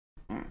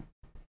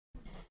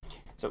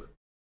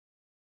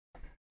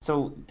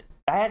 So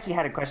I actually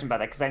had a question about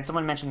that because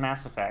someone mentioned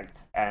Mass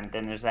Effect, and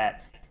then there's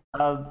that.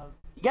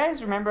 You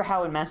guys remember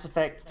how in Mass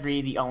Effect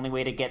 3 the only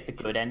way to get the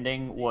good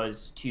ending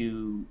was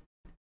to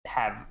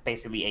have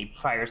basically a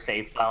prior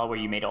save file where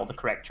you made all the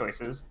correct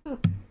choices?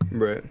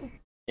 Right.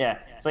 Yeah.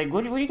 It's like,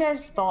 what are you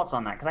guys' thoughts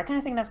on that? Because I kind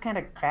of think that's kind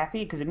of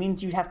crappy because it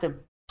means you'd have to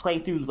play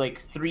through like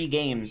 3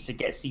 games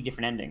to see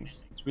different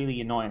endings. It's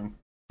really annoying.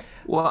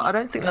 Well, I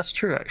don't think that's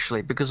true,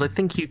 actually, because I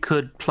think you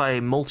could play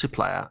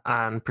multiplayer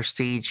and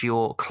prestige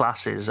your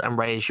classes and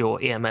raise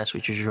your EMS,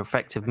 which is your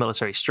effective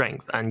military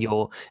strength, and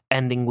your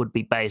ending would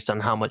be based on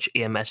how much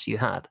EMS you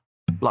had.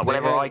 Like,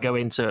 whenever I go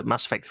into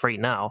Mass Effect 3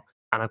 now,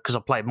 and because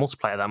I've played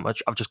multiplayer that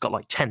much, I've just got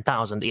like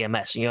 10,000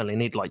 EMS, and you only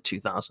need like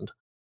 2,000.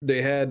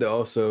 They had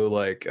also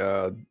like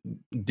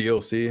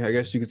DLC, I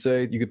guess you could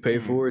say. You could pay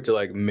for it to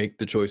like make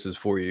the choices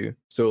for you.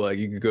 So like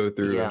you could go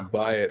through and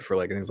buy it for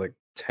like I think it's like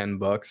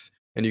 $10,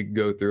 and you could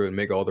go through and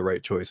make all the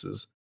right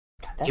choices.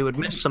 You would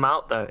miss some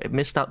out though. It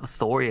missed out the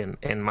Thorian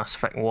in Mass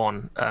Effect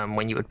 1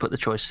 when you would put the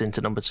choices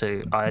into number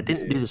 2. I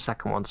didn't do the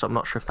second one, so I'm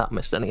not sure if that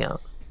missed any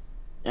out.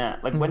 Yeah,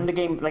 like when the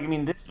game, like I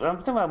mean, I'm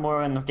talking about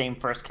more when the game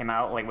first came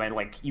out, like when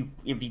like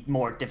it'd be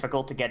more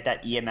difficult to get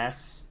that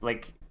EMS,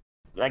 like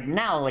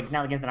now the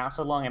game's been out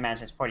so long, I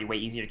imagine it's probably way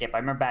easier to get. But I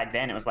remember back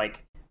then it was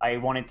like I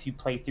wanted to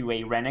play through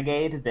a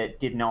renegade that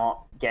did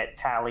not get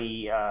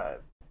Tali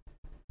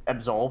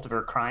absolved of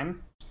her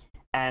crime.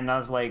 And I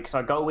was like, so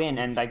I go in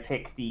and I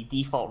pick the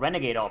default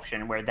renegade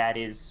option where that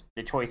is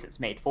the choice that's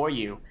made for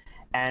you.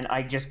 And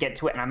I just get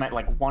to it and I'm at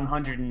like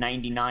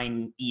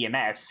 199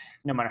 EMS,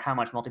 no matter how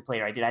much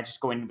multiplayer I did. I just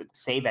go in with the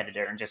save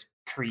editor and just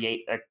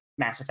create a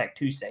Mass Effect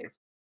 2 save.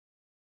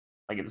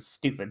 Like, it was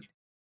stupid.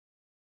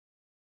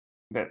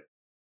 But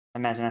I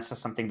imagine that's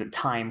just something that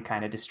time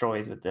kind of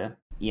destroys with the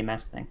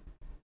EMS thing.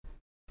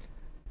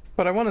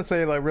 But I want to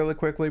say, like, really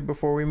quickly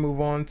before we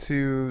move on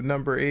to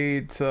number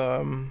 8,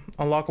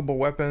 unlockable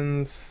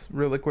weapons.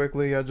 Really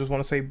quickly, I just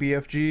want to say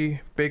BFG,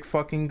 big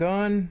fucking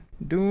gun,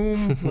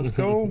 Doom, let's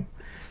go.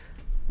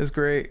 It's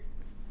great.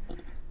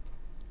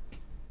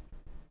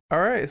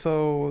 All right,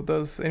 so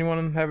does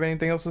anyone have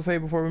anything else to say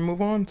before we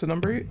move on to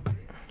number 8?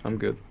 I'm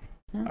good.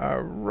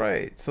 All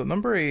right, so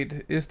number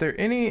 8, is there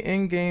any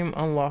in-game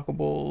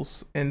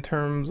unlockables in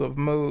terms of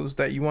modes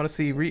that you want to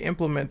see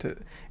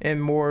re-implemented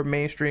in more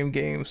mainstream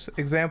games?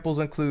 Examples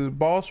include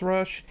boss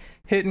rush,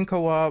 hidden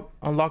co-op,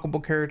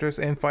 unlockable characters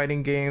in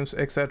fighting games,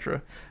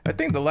 etc. I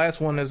think the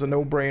last one is a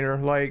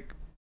no-brainer. Like,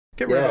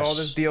 get rid of all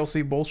this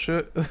DLC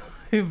bullshit.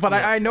 But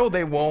I know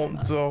they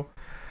won't, so...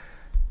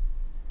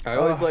 I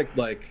always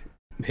like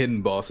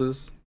hidden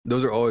bosses.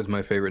 Those are always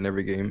my favorite in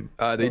every game.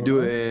 They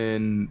do it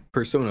in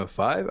Persona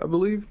 5, I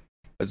believe,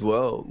 as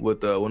well,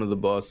 with one of the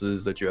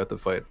bosses that you have to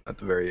fight at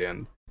the very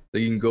end. So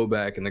you can go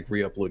back and like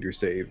re-upload your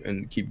save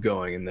and keep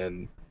going, and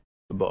then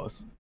the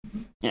boss.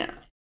 Yeah.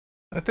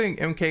 I think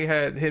MK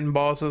had hidden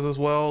bosses as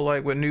well,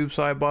 like with Noob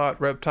Saibot,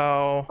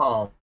 Reptile.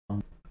 Oh.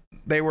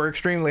 They were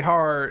extremely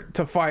hard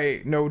to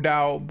fight, no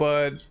doubt,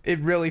 but it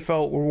really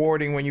felt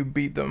rewarding when you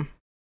beat them.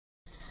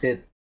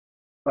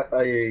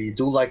 I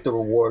do like the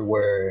reward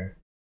where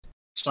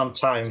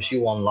sometimes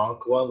you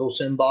unlock one of those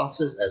hidden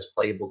bosses as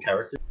playable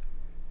character.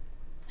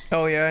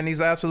 Oh yeah, and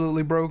he's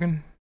absolutely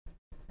broken.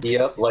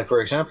 Yep, like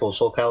for example,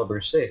 Soul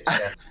Calibur 6.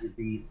 After you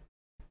beat,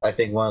 I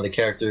think, one of the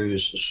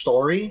characters'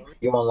 story,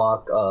 you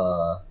unlock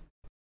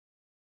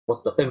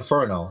what the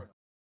Inferno,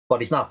 but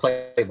he's not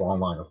playable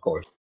online, of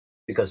course,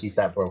 because he's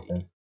that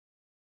broken.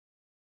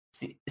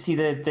 See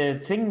the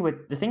thing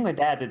with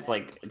that, it's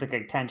like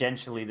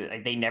tangentially that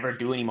like, they never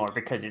do anymore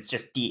because it's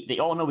just they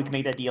all know we can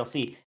make that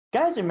DLC.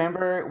 Guys,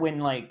 remember when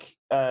like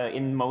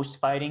in most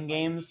fighting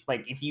games,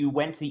 like if you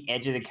went to the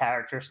edge of the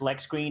character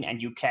select screen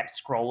and you kept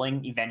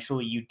scrolling,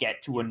 eventually you'd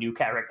get to a new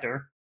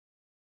character.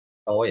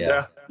 Oh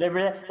yeah.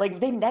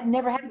 That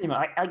never happened to me.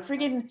 Like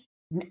freaking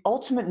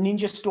Ultimate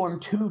Ninja Storm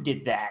 2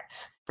 did that,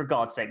 for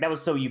God's sake. That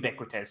was so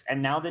ubiquitous.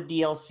 And now the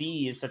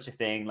DLC is such a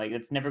thing. Like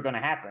it's never going to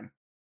happen.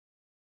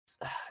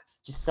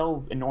 It's just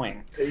so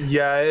annoying.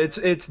 Yeah,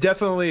 it's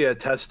definitely a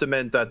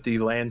testament that the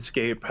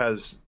landscape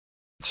has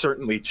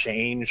certainly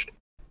changed,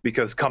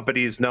 because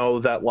companies know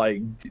that,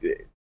 like,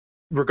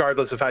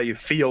 regardless of how you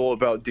feel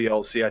about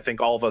DLC, I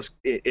think all of us,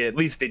 at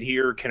least in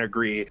here, can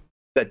agree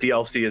that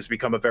DLC has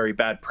become a very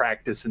bad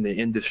practice in the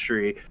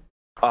industry.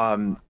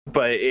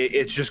 But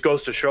it just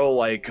goes to show,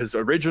 like, because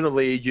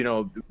originally, you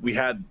know, we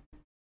had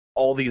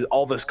all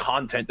this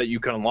content that you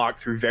can unlock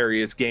through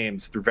various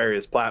games, through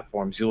various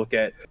platforms. You look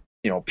at,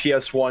 you know,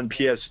 PS1,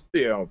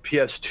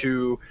 PS2,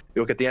 you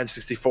look at the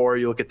N64,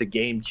 you look at the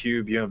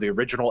GameCube, you know, the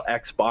original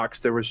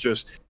Xbox. There was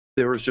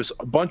just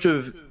a bunch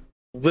of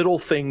little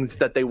things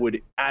that they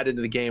would add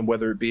into the game,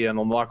 whether it be an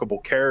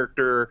unlockable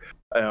character,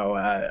 you know,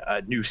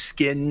 a new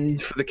skin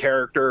for the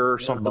character or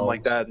something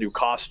like that, new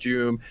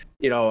costume,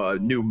 you know,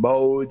 new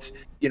modes,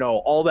 you know,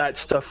 all that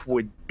stuff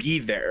would be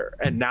there.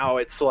 And now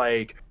it's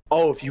like,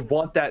 oh, if you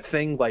want that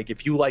thing, like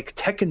if you like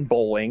Tekken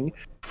bowling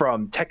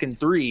from Tekken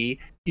 3,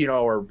 you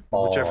know, or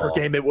whichever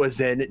game it was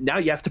in, now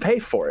you have to pay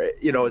for it.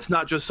 You know, it's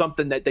not just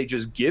something that they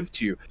just give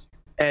to you.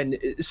 And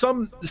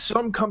some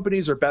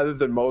companies are better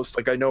than most.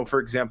 Like I know, for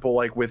example,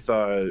 like with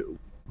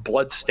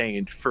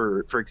Bloodstained,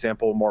 for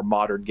example, a more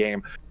modern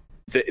game,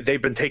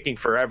 they've been taking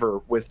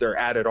forever with their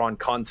added on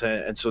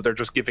content, and so they're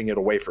just giving it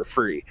away for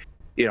free.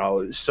 You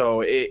know,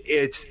 so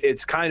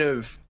it's kind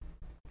of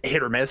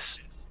hit or miss,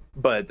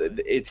 but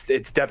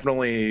it's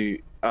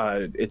definitely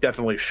it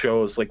definitely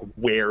shows like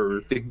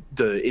where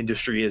the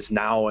industry is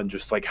now and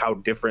just like how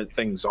different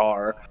things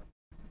are.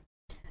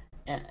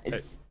 Yeah,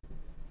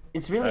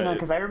 it's really annoying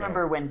because I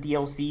remember when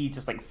DLC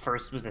just like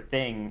first was a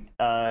thing.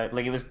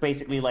 Like it was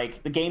basically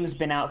like the game's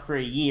been out for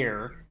a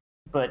year,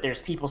 but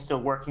there's people still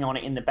working on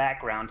it in the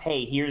background.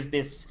 Hey, here's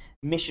this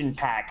mission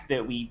pack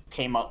that we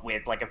came up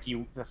with like a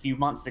few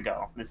months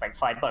ago. And it's like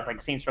 $5.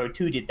 Like Saints Row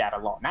 2 did that a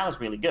lot. And that was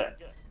really good.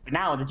 But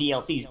now the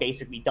DLC is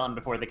basically done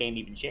before the game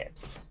even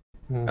ships.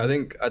 I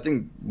think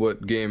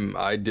what game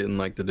I didn't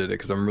like that did it,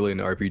 because I'm really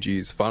into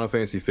RPGs, Final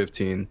Fantasy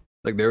 15.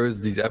 Like there was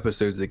these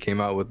episodes that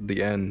came out with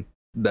the end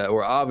that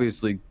were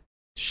obviously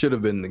should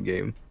have been in the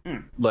game.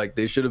 Like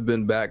they should have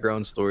been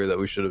background story that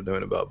we should have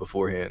known about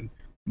beforehand.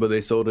 But they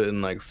sold it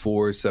in like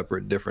 4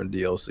 separate different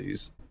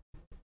DLCs,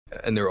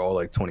 and they're all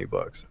like $20.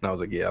 And I was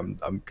like, yeah,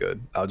 I'm good.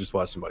 I'll just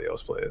watch somebody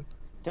else play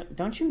it.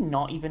 Don't you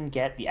not even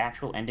get the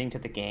actual ending to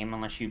the game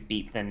unless you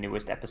beat the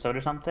newest episode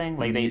or something?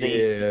 Like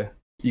they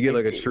you get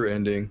like a true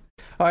ending.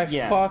 I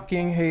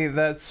fucking hate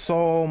that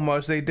so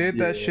much. They did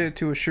that shit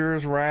to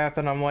Ashura's Wrath,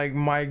 and I'm like,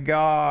 my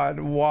God,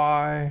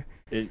 why?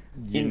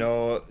 You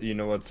know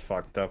what's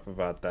fucked up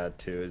about that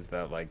too is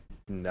that like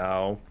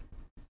now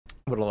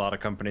what a lot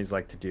of companies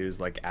like to do is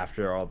like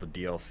after all the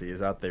DLC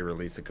is out, they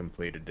release a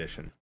complete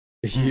edition.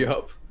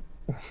 Yep.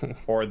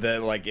 Or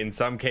then like in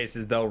some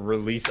cases they'll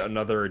release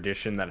another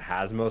edition that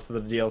has most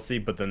of the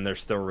DLC, but then they're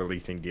still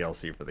releasing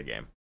DLC for the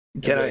game.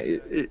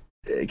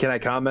 Can I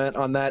comment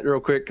on that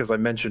real quick? Because I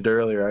mentioned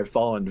earlier I've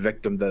fallen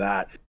victim to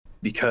that,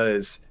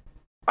 because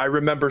I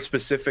remember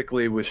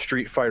specifically with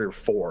Street Fighter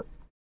 4.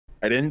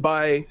 I didn't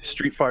buy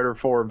Street Fighter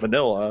 4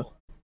 vanilla.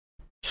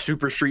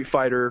 Super Street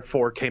Fighter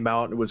 4 came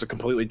out and it was a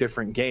completely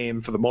different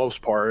game for the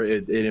most part.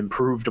 It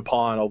improved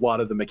upon a lot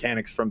of the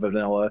mechanics from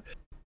vanilla.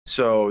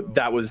 So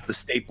that was the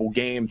staple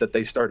game that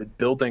they started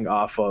building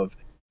off of,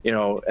 you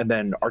know, and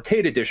then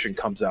Arcade Edition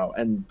comes out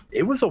and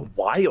it was a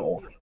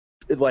while.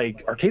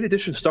 Like Arcade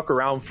Edition stuck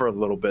around for a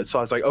little bit. So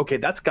I was like, okay,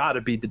 that's got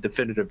to be the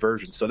definitive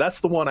version. So that's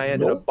the one I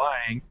ended up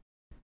buying.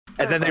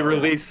 And then they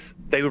release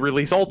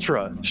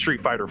Ultra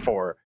Street Fighter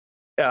 4.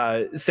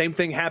 Same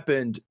thing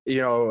happened.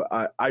 You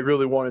know, I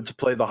really wanted to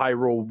play the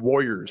Hyrule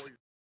Warriors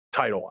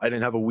title. I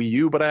didn't have a Wii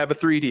U, but I have a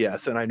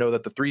 3DS, and I know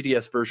that the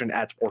 3DS version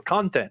adds more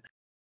content.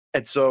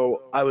 And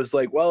so I was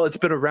like, well, it's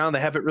been around. They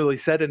haven't really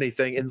said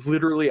anything. And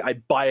literally, I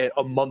buy it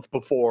a month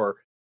before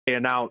they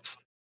announce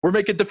we're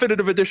making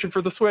definitive edition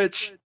for the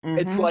Switch.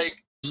 It's like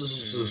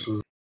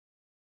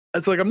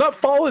I'm not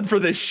falling for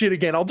this shit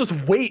again. I'll just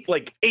wait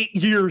like 8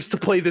 years to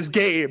play this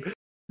game.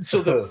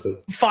 So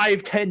the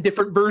 5-10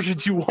 different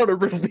versions you want to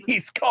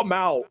release come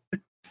out.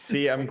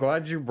 See, I'm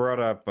glad you brought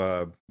up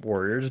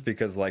Warriors,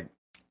 because like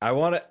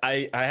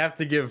I have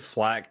to give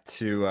flack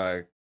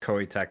to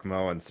Koei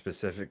Tecmo and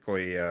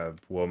specifically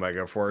Will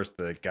Megaforce,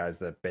 the guys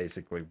that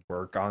basically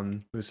work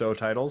on Musou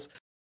titles.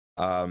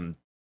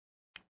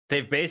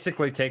 they've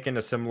basically taken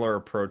a similar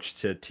approach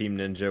to Team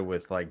Ninja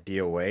with like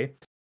DOA,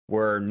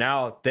 where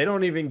now they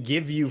don't even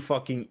give you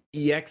fucking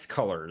EX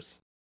colors.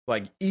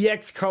 Like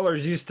EX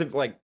colors used to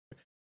like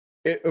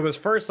it was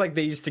first like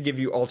they used to give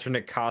you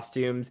alternate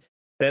costumes,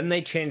 then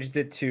they changed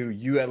it to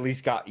you at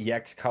least got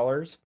EX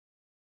colors.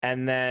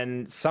 And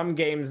then some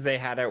games they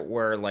had it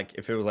where like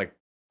if it was like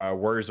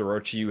Warriors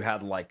Orochi, you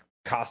had like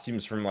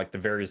costumes from like the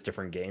various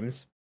different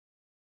games.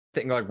 I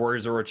think like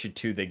Warriors Orochi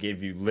 2, they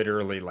gave you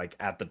literally like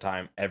at the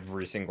time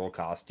every single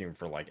costume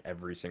for like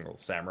every single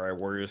Samurai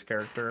Warriors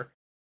character,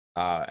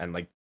 and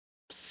like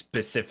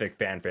specific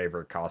fan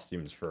favorite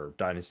costumes for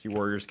Dynasty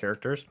Warriors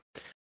characters.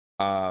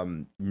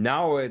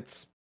 Now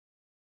it's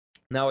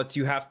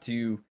you have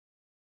to,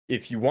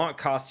 if you want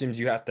costumes,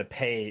 you have to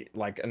pay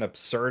like an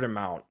absurd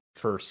amount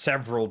for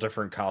several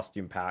different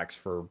costume packs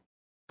for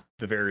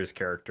the various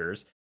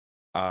characters.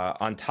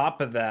 On top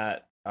of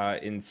that,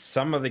 in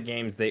some of the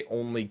games, they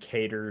only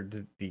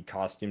catered the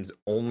costumes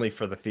only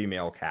for the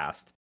female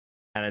cast.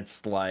 And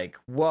it's like,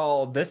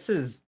 well, this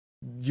is,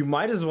 you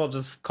might as well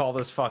just call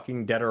this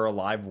fucking Dead or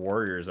Alive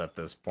Warriors at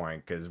this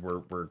point, because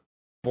we're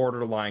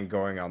borderline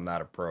going on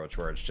that approach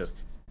where it's just,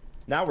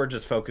 now we're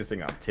just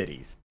focusing on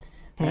titties.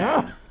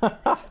 Yeah.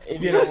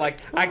 You know, like,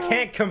 I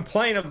can't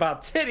complain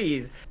about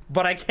titties,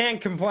 but I can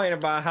complain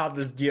about how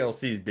this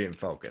DLC is being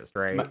focused,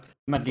 right?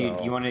 My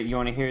dude, you want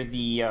to hear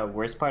the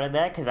worst part of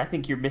that? Because I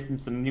think you're missing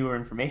some newer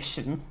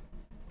information.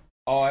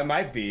 Oh, I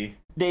might be.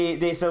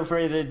 They so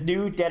for the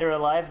new Dead or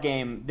Alive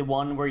game, the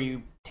one where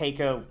you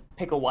pick a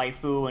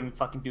waifu and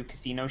fucking do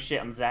casino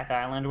shit on Zack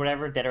Island or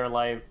whatever, Dead or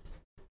Alive.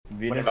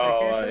 Venus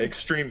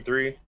Extreme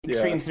 3.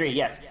 Extreme 3,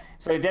 yes.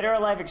 So Dead or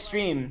Alive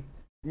Extreme.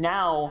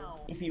 Now,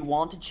 if you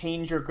want to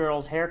change your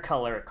girl's hair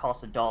color, it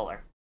costs $1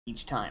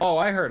 each time. Oh,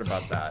 I heard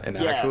about that. An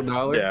actual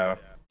dollar? Yeah.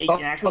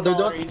 An actual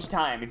dollar each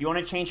time. If you want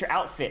to change your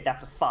outfit,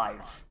 that's a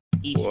 $5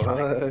 each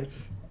time.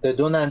 They're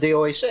doing that in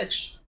DOA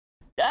 6.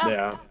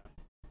 Yeah.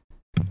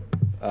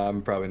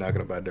 I'm probably not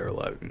gonna buy Dead or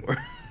Alive anymore.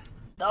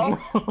 No.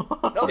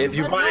 If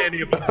you buy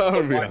any of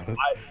them,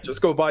 just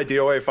go buy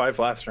DOA 5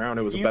 last round.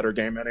 It was a better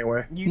game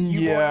anyway.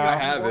 I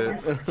have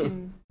it.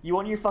 You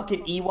want your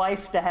fucking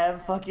e-wife to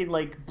have fucking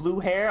like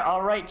blue hair?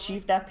 All right,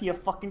 chief, that'd be a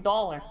fucking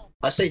 $1.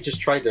 I say just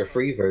try their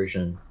free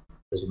version.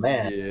 Because,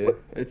 man, Yeah,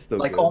 it's still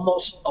like good.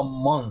 almost a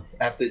month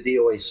after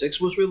DOA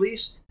 6 was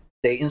released,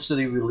 they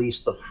instantly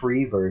released the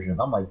free version.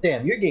 I'm like,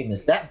 damn, your game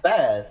is that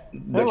bad. The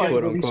Why quote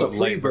not release a unquote free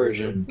light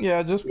version?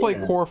 Yeah, just play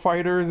Yeah. Core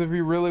Fighters if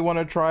you really want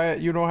to try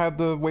it. You don't have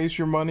to waste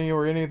your money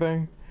or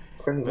anything.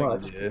 Pretty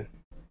much. Yeah.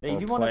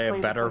 If you Or want to play a the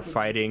better fucking-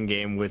 fighting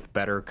game with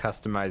better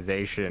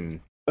customization.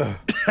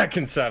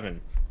 Tekken 7.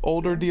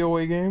 Older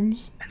DOA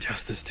games.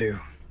 Justice 2.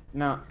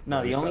 No,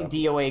 Nice the only stuff.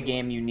 DOA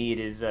game you need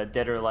is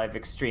Dead or Alive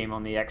Extreme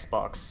on the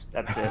Xbox.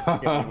 That's it.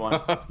 That's the only one.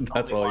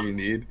 That's all you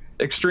need.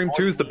 Extreme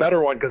 2 is the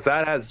better one because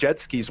that has jet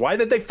skis. Why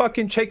did they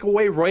fucking take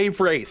away Rave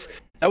Race?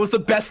 That was the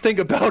best thing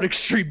about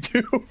Extreme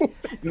 2.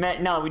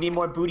 No, we need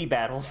more booty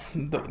battles.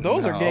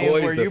 Those are No, games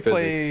always where the you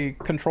play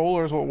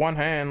controllers with one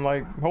hand.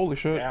 Like, holy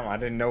shit. Damn, I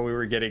didn't know we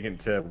were getting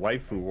into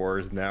waifu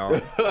wars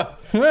now.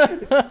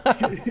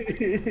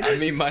 I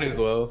mean, might as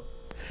well.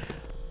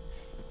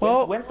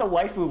 Well, When's the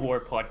Waifu War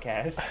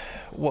podcast?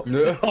 well,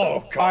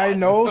 Oh, God. I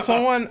know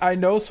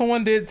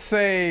someone did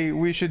say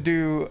we should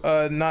do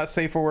not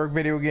safe for work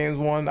video games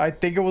one. I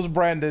think it was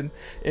Brandon.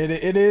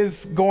 It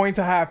is going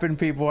to happen,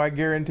 people. I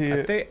guarantee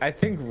it. I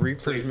think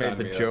Reapers Please made sign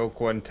the me up. joke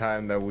one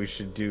time that we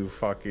should do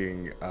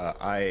fucking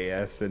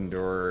IAS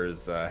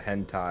endures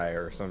hentai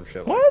or some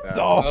shit What like that.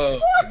 the Oh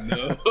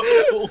no.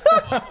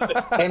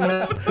 Hey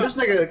man, this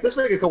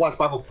nigga could watch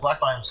Bible Black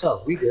by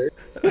himself. We good.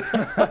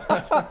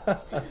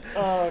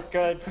 Oh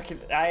god, fucking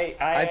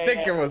I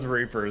think it was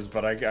Reapers,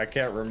 but I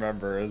can't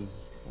remember. It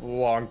was a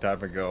long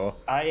time ago.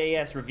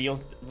 IAS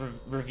reviews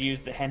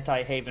the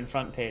Hentai Haven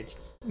front page.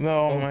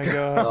 Oh my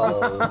god.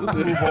 Oh. Let's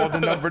move on to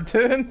number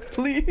 10,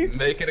 please.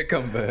 Making a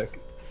comeback.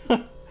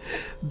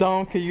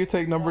 Dom, can you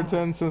take number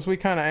 10 since we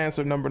kind of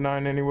answered number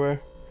 9 anyway?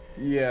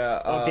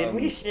 Yeah. Oh, did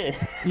we?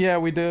 Shit. Yeah,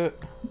 we did.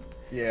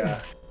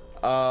 Yeah.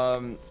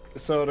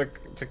 So to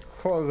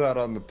close out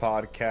on the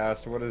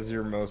podcast, what is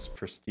your most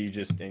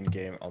prestigious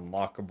in-game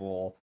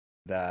unlockable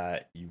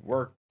that you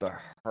worked the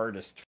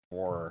hardest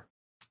for?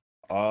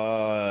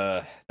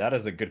 That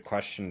is a good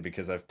question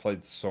because I've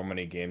played so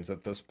many games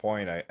at this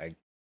point.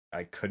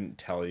 I couldn't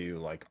tell you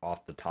like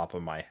off the top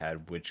of my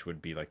head which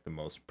would be like the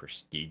most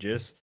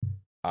prestigious.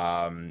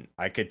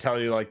 I could tell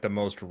you like the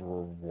most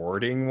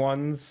rewarding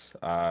ones.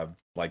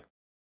 Like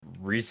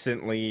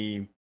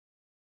recently,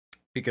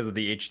 because of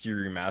the HD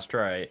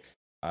remaster,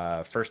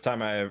 first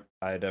time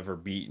I'd ever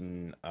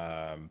beaten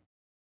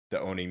the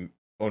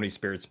Oni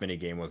Spirits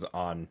minigame was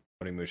on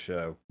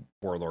Onimusha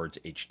Warlords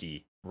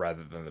HD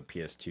rather than the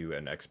PS2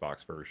 and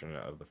Xbox version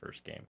of the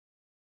first game.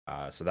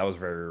 So that was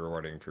very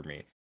rewarding for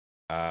me.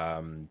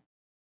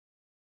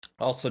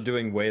 Also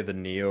doing Way of the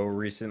Neo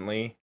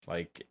recently,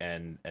 like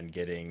and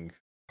getting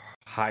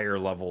higher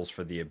levels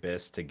for the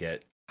Abyss to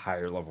get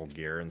higher level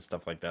gear and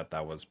stuff like that.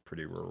 That was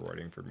pretty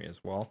rewarding for me as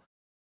well.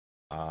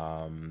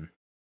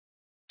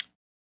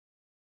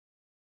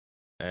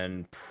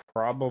 and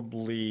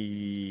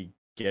probably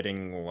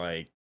getting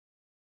like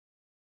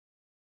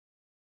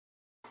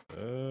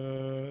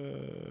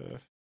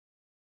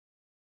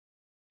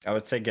I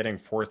would say getting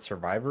Fourth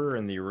Survivor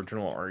in the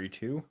original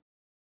RE2.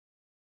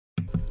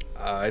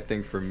 I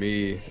think for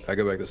me, I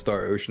go back to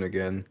Star Ocean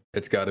again.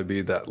 It's got to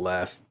be that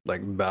last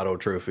like battle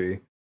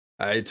trophy.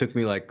 It took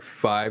me like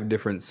 5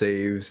 different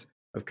saves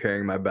of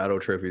carrying my battle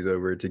trophies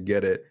over to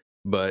get it,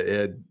 but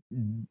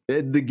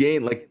the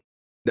game, like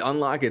the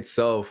unlock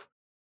itself,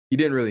 you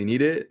didn't really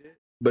need it,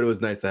 but it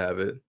was nice to have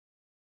it.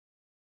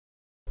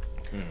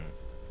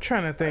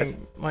 Trying to think,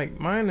 like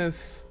mine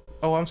is.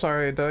 Oh, I'm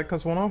sorry. Did I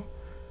cut one off?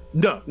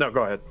 No,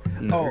 go ahead.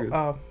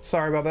 No,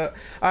 Sorry about that.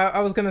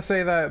 I was gonna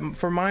say that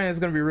for mine, it's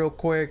gonna be real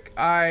quick.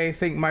 I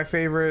think my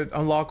favorite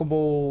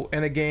unlockable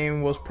in a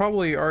game was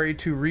probably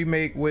RE2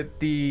 Remake with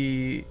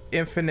the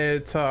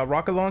infinite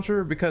rocket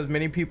launcher, because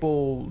many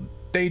people,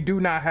 they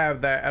do not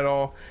have that at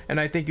all, and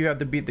I think you have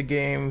to beat the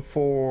game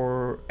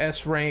for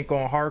S rank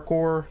on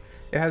hardcore.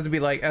 It has to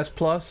be like S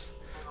plus,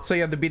 so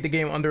you have to beat the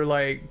game under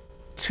like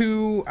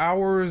 2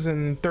 hours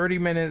and 30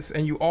 minutes,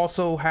 and you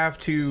also have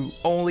to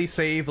only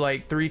save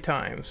like 3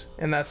 times,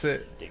 and that's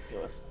it.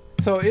 Ridiculous.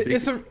 So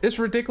it's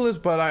ridiculous,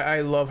 but I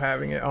love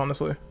having it,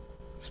 honestly.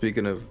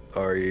 Speaking of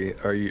RE,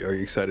 are you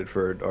excited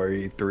for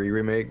RE3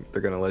 remake?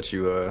 They're gonna let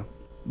you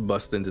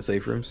bust into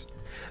safe rooms.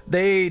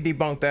 They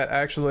debunked that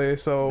actually,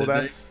 so Did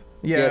that's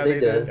Yeah, they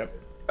did. Yep.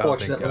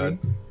 Fortunately. Oh,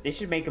 thank God. They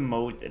should make a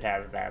mode that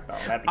has that though.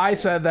 That'd be I cool.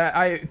 said that.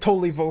 I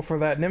totally vote for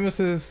that.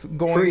 Nemesis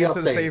going Free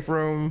into the update. safe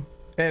room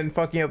and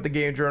fucking up the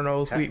game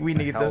journals. We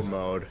need Hell this.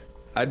 mode.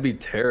 I'd be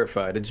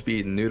terrified. I'd just be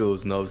eating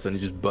noodles and all of a sudden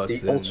you just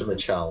bust The in. ultimate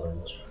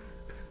challenge.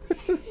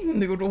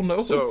 Noodle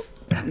nose. So-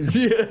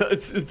 Yeah,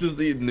 it's just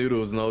eating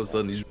noodles and all of a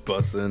sudden you just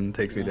bust in,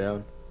 takes me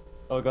down.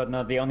 Oh god,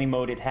 no! The only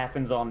mode it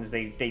happens on is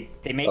they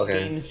make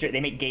Okay.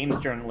 games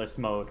journalist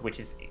mode, which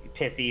is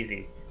piss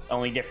easy.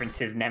 Only difference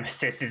is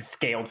Nemesis is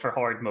scaled for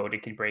hard mode.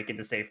 It can break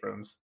into safe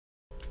rooms.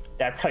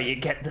 That's how you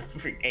get the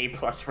A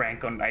plus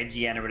rank on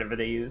IGN or whatever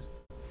they use.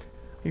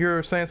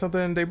 You're saying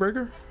something,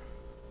 Daybreaker?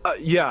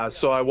 Yeah,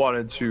 so I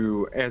wanted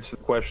to answer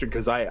the question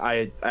because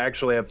I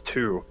actually have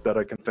 2 that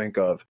I can think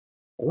of.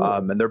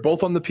 And they're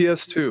both on the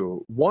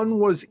PS2. One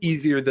was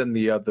easier than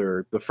the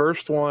other. The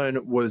first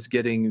one was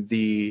getting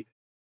the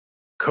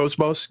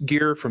Cosmos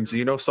gear from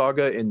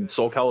Xenosaga in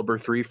Soul Calibur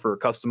 3 for a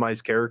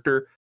customized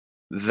character.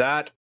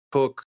 That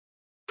took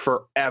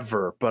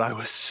forever, but I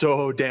was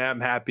so damn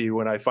happy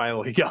when I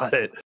finally got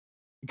it.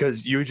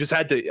 Because you just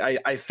had to,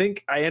 I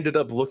think I ended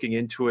up looking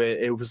into it.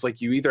 It was like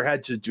you either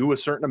had to do a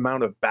certain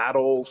amount of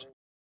battles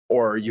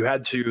or you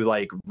had to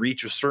like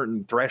reach a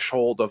certain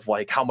threshold of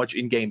like how much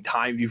in-game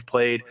time you've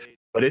played.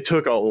 But it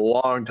took a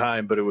long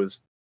time, but it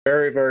was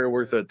very, very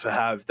worth it to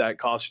have that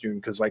costume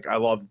because like I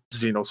love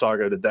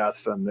Xenosaga to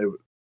death and it was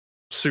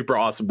super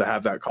awesome to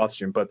have that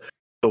costume. But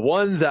the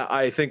one that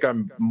I think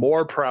I'm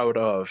more proud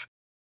of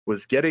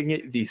was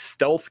getting the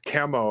stealth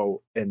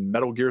camo in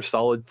Metal Gear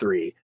Solid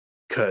 3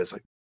 because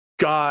like,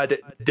 god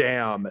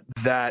damn,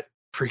 that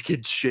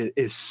freaking shit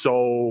is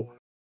so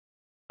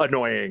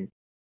annoying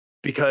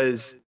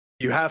because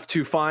you have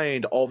to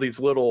find all these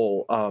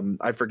little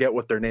I forget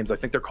what their names, I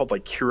think they're called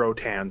like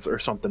Kurotans or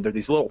something. They're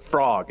these little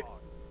frog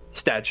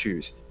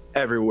statues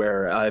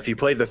everywhere. If you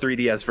play the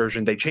 3DS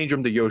version, they change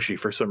them to Yoshi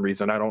for some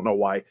reason. I don't know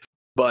why,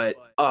 but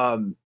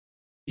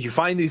you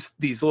find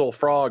these little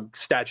frog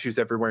statues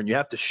everywhere and you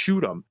have to shoot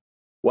them.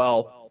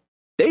 Well,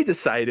 they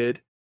decided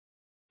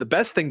the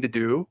best thing to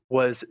do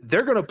was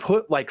they're going to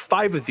put like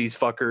 5 of these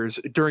fuckers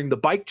during the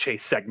bike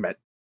chase segment.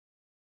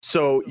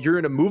 So you're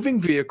in a moving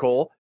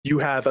vehicle, you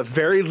have a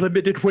very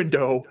limited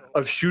window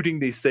of shooting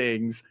these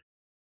things,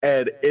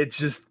 and it's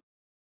just,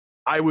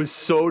 I was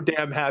so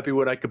damn happy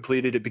when I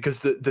completed it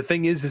because the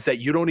thing is that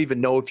you don't even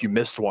know if you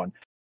missed one.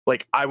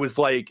 I was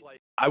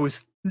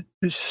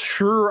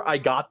sure I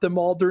got them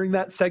all during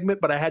that segment,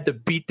 but I had to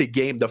beat the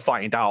game to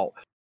find out.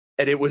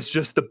 And it was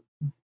just the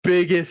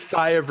biggest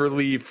sigh of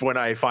relief when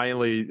I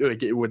finally,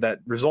 when that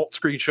result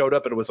screen showed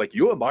up and it was like,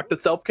 you unlocked the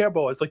self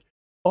camo. I was like,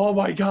 oh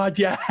my god,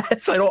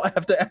 yes, I don't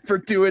have to ever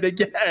do it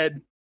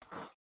again.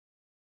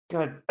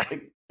 God,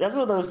 that's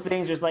one of those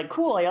things where it's like,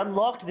 cool, I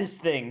unlocked this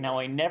thing. Now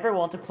I never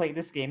want to play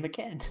this game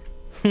again.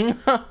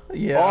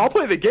 Yeah. Oh, I'll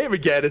play the game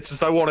again. It's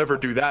just I won't ever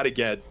do that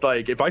again.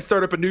 Like if I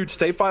start up a new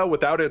save file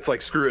without it, it's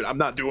like screw it. I'm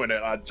not doing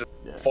it. I just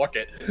fuck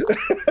it.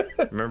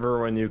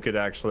 Remember when you could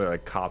actually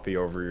like copy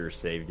over your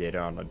save data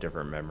on a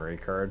different memory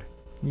card?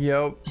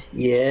 Yep.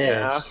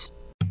 Yes.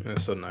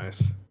 That's so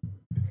nice.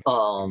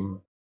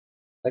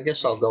 I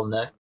guess I'll go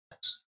next.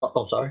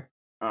 Oh, sorry.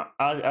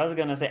 I was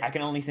gonna say I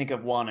can only think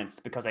of one. It's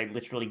because I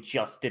literally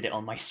just did it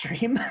on my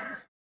stream.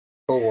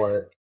 For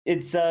what?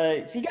 It's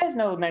so you guys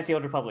know Knights of the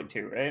Old Republic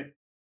 2, right?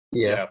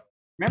 Yeah.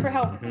 Remember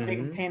how big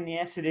a Mhm. pain in the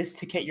ass it is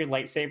to get your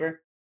lightsaber?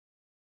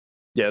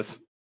 Yes.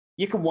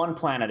 You can one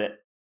planet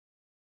it.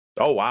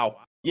 Oh wow.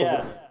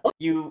 Yeah,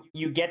 you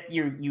get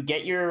your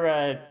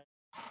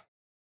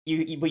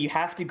but you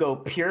have to go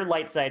pure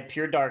light side,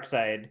 pure dark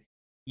side,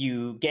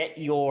 You get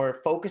your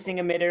focusing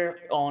emitter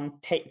on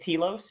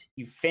Telos.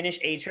 You finish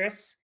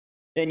Atris.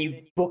 Then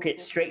you book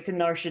it straight to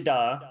Nar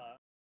Shaddaa.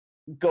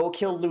 Go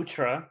kill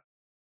Lutra.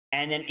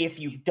 And then if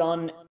you've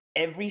done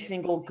every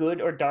single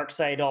good or dark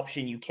side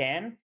option you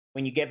can,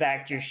 when you get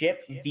back to your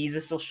ship,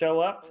 Visas will show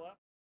up.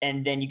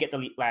 And then you get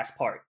the last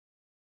part.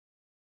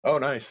 Oh,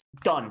 nice.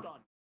 Done.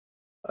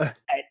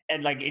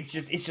 And like it's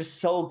just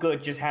so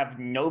good. Just have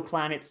no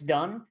planets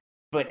done,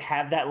 but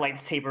have that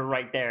lightsaber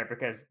right there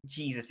because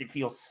Jesus, it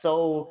feels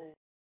so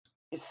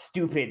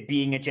stupid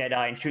being a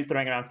Jedi and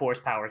throwing around force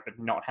powers, but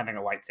not having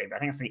a lightsaber. I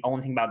think that's the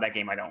only thing about that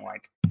game I don't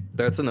like.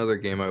 That's another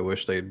game I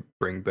wish they'd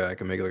bring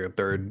back and make like a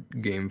third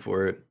game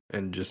for it,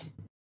 and just.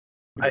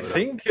 I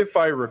think if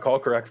I recall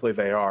correctly,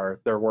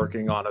 they're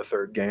working on a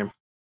third game.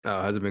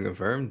 Oh, has it been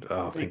confirmed?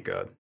 Oh, thank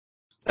God.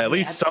 At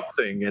least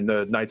something in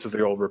the Knights of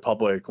the Old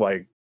Republic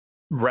like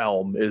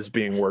realm is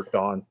being worked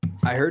on.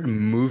 I heard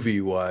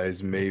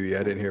movie-wise, maybe.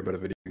 I didn't hear about a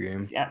video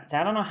game. Yeah,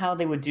 I don't know how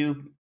they would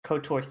do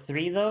KOTOR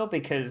 3 though,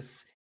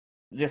 because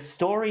the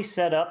story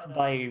set up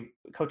by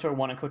KOTOR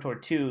 1 and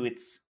KOTOR 2,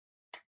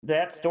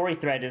 that story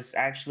thread is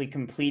actually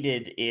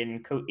completed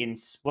in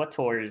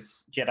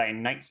SWTOR's Jedi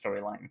Knight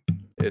storyline.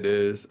 It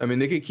is. I mean,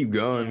 they could keep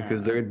going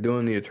because they're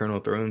doing the Eternal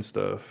Throne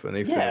stuff, and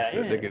they finished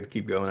it. They could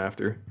keep going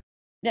after.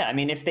 Yeah, I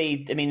mean, if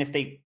they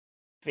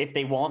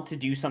want to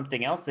do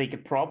something else, they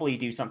could probably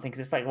do something because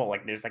it's like, well,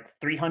 like there's like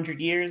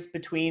 300 years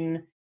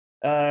between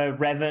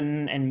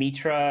Revan and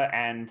Mitra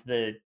and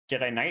the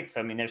Jedi Knights. So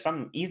I mean, there's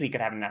some easily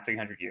could happen in that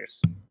 300 years.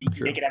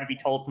 They could have it be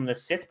told from the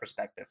Sith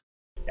perspective.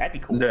 That'd be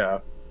cool. Yeah.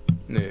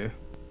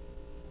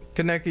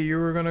 Kaneki, you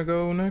were gonna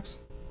go next?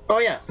 Oh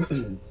yeah.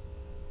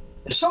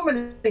 There's so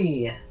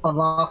many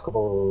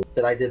unlockable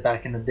that I did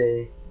back in the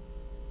day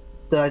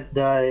that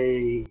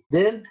I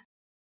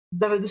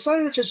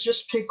decided to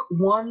just pick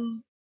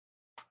one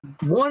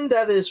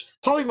that is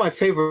probably my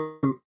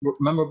favorite,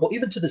 memorable,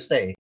 even to this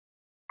day,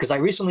 because I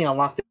recently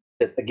unlocked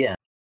it again.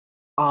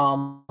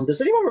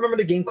 Does anyone remember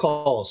the game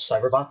called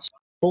Cyberbots?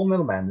 Full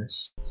Metal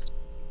Madness.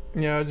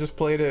 Yeah, I just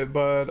played it,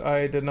 but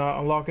I did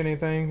not unlock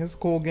anything. It's a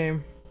cool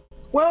game.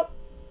 Well,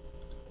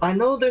 I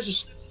know there's a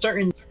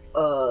certain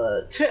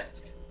tip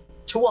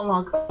to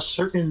unlock a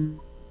certain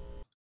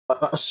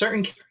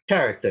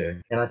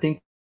character, and I think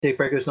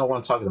Daybreakers know what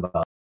I'm talking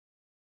about.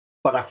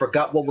 But I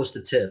forgot what was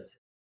the tip.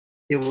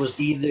 It was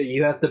either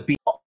you have to beat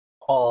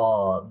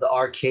the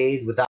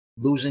arcade without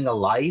losing a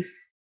life,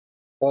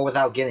 or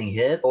without getting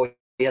hit, or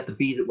you have to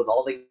beat it with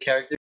all the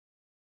characters.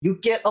 You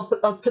get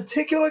a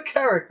particular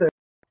character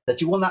that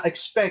you will not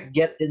expect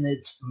get in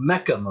its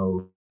mecha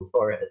mode,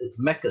 or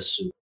its mecha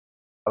suit,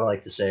 I would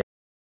like to say.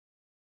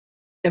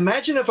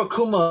 Imagine if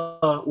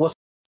Akuma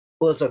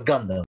was a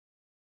Gundam.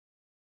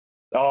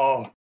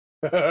 Oh.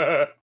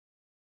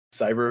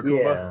 Cyber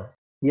Akuma?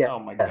 Yeah. Oh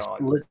my god.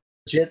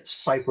 Legit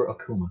Cyber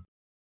Akuma.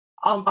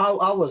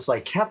 I was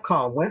like,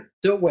 Capcom went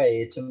their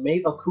way to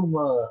make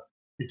Akuma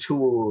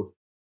into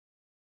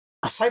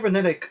a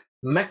cybernetic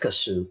mecha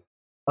suit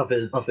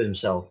of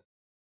himself.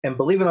 And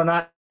believe it or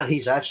not,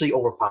 he's actually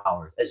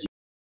overpowered.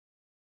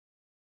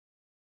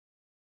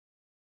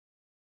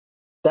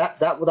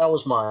 That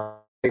was my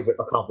favorite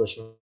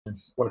accomplishment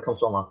when it comes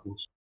to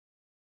unlockables.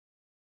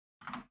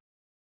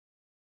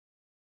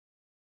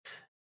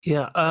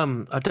 Yeah,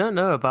 I don't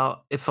know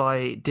about if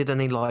I did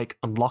any like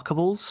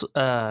unlockables,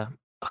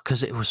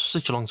 because it was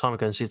such a long time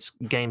ago since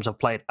games I've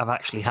played, I've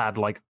actually had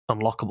like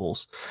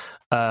unlockables.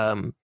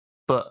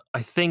 But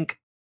I think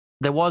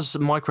there was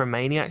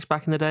Micromaniacs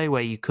back in the day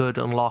where you could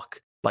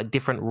unlock like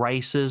different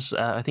races.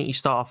 I think you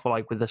start off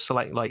like with a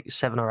select like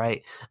 7 or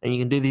 8, and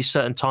you can do these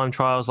certain time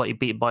trials, like you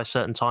beat it by a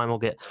certain time, or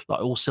get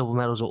like all silver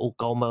medals or all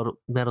gold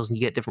medals, and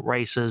you get different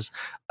races.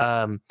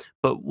 But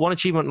one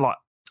achievement, like,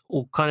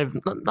 or kind of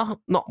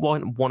not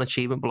one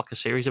achievement, but like a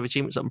series of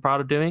achievements that I'm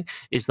proud of doing,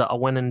 is that I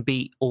went and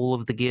beat all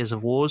of the Gears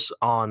of Wars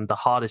on the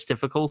hardest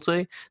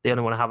difficulty. The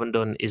only one I haven't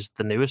done is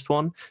the newest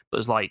one, but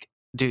it's like,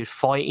 dude,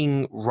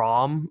 fighting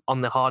Ram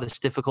on the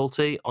hardest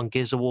difficulty on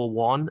Gears of War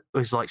 1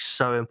 was like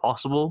so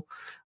impossible.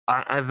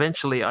 I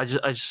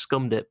just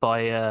scummed it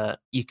by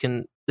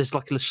there's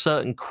like a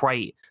certain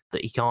crate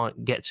that you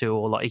can't get to,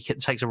 or like it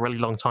takes a really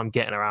long time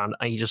getting around,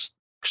 and you just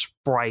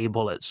spray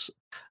bullets.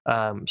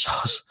 So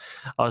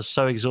I was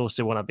so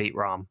exhausted when I beat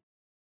Ram.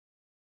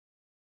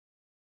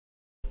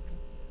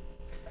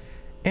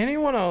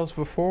 Anyone else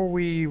before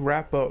we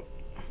wrap up?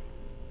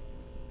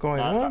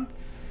 Going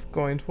once,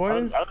 going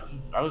twice.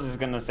 I was just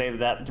gonna say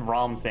that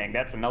ROM thing.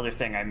 That's another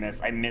thing I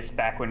miss. I miss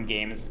back when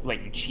games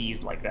let you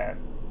cheese like that.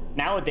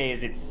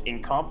 Nowadays it's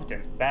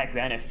incompetence. Back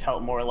then it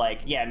felt more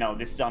like, yeah, no,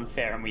 this is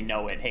unfair and we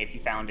know it. Hey, if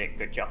you found it,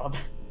 good job.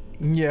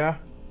 Yeah.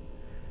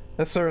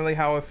 That's certainly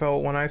how it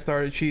felt when I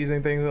started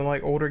cheesing things in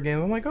like older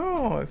games. I'm like,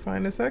 oh, I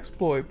find this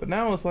exploit, but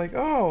now it's like,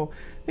 oh,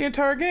 the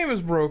entire game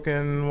is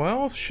broken.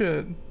 Well,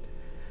 shit.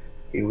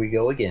 Here we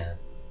go again.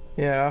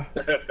 Yeah.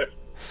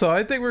 So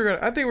I think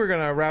we're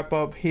gonna wrap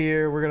up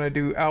here. We're gonna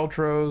do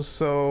outros.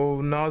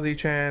 So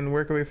Nazi-chan,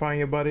 where can we find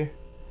you, buddy?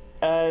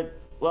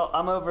 Well,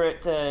 I'm over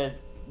at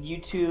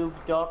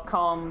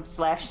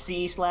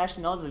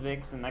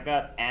youtube.com/c/Nozovics, and I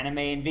got anime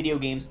and video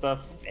game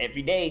stuff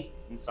every day,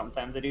 and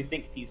sometimes I do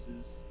think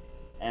pieces,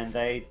 and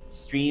I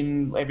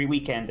stream every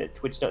weekend at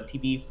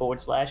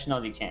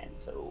twitch.tv/NozyChan,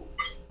 so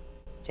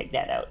check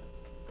that out.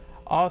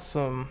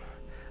 Awesome.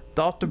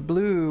 Dr.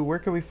 Blue, where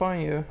can we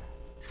find you?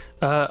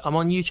 I'm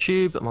on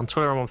YouTube, I'm on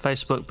Twitter, I'm on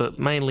Facebook, but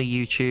mainly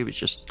YouTube. It's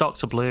just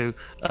Dr. Blue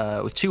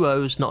with 2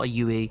 O's, not a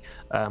UE.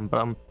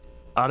 But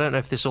I don't know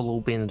if this will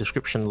all be in the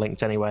description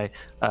linked anyway.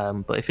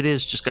 But if it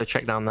is, just go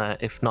check down there.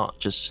 If not,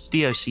 just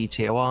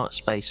DOCTOR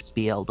space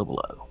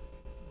BLOO.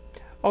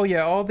 Oh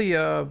yeah, all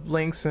the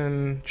links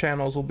and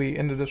channels will be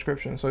in the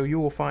description, so you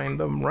will find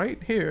them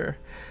right here.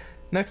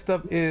 Next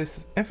up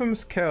is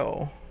Infamous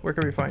Kel. Where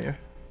can we find you?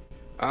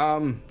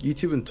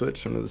 YouTube and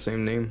Twitch under the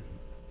same name.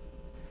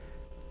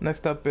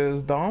 Next up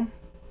is Dom.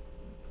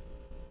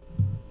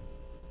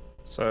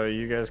 So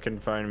you guys can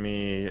find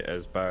me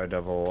as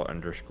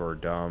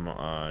biodevil_dumb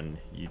on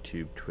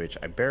YouTube, Twitch.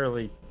 I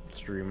barely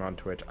stream on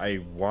Twitch. I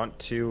want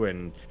to,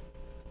 and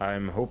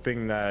I'm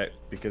hoping that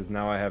because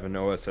now I have an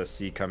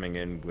OSSC coming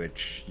in,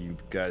 which you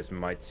guys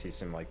might see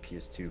some like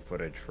PS2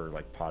 footage for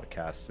like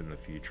podcasts in the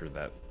future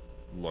that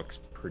looks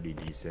pretty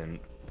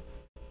decent.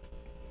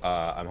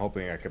 I'm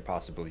hoping I could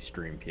possibly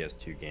stream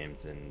PS2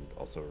 games and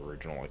also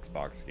original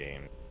Xbox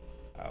games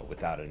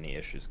without any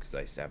issues, because I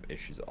used to have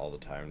issues all the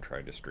time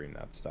trying to stream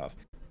that stuff.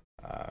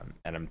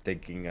 And I'm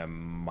thinking I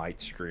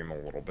might stream a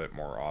little bit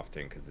more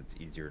often because it's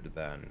easier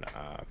than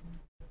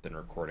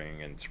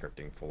recording and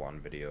scripting full-on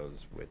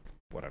videos with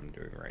what I'm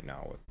doing right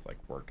now with like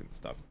work and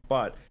stuff.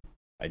 But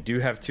I do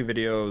have 2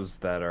 videos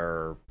that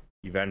are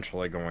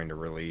eventually going to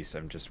release.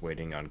 I'm just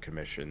waiting on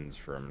commissions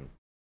from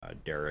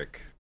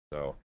Derek.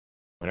 So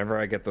whenever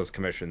I get those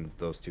commissions,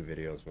 those 2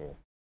 videos will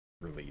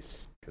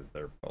release because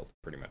they're both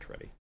pretty much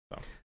ready. So.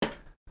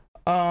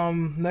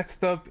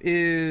 Next up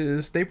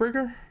is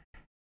Daybreaker.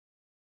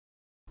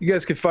 You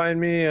guys can find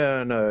me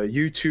on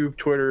YouTube,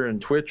 Twitter, and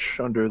Twitch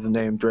under the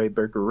name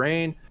Daybreaker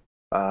Rain.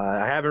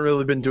 I haven't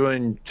really been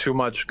doing too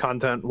much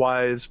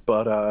content-wise,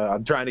 but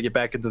I'm trying to get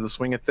back into the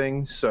swing of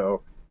things,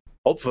 so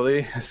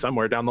hopefully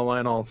somewhere down the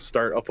line I'll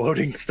start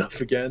uploading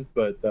stuff again,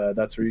 but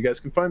that's where you guys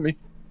can find me.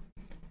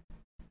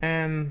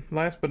 And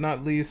last but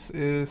not least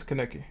is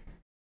Kaneki.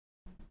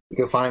 You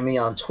can find me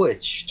on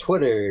Twitch,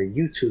 Twitter,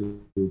 YouTube,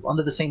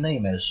 under the same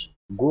name as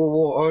Ghoul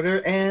War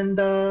Order, and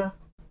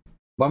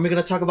when are we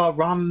going to talk about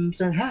ROMs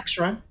and hacks,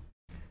 Ren?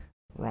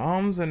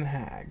 ROMs and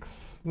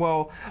hacks.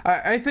 Well,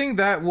 I think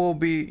that will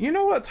be... You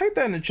know what? Type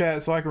that in the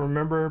chat so I can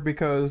remember,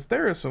 because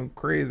there are some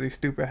crazy,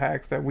 stupid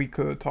hacks that we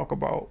could talk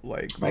about,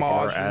 like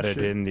mods or and added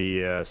shit. in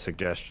the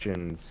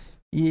suggestions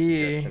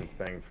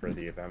thing for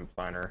the event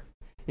planner.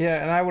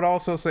 Yeah, and I would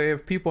also say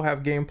if people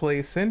have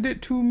gameplay, send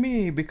it to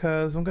me,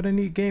 because I'm gonna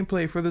need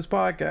gameplay for this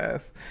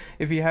podcast.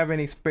 If you have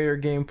any spare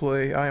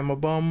gameplay, I am a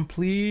bum,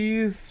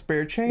 please.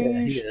 Spare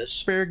change,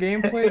 spare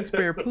gameplay,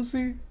 spare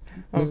pussy.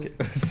 Okay.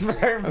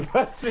 Spare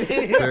pussy.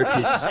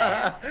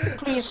 Spare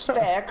Please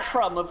spare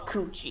crumb of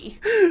coochie.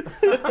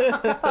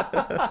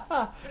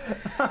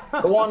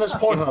 Go on this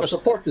Pornhub,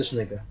 support this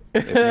nigga.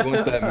 If you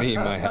want that meme,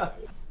 I have.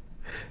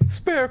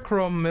 Spare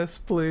crumb, miss,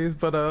 please.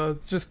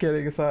 But just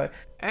kidding aside.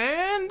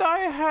 And I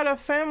had a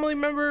family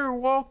member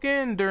walk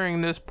in during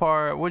this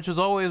part, which is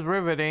always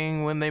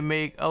riveting when they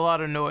make a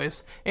lot of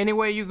noise.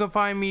 Anyway, you can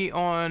find me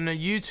on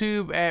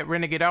YouTube at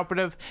Renegade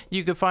Operative.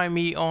 You can find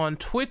me on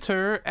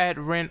Twitter at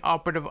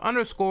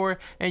RenOperative_,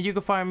 and you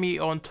can find me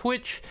on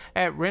Twitch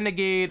at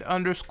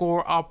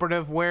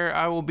Renegade_Operative, where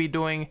I will be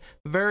doing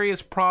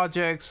various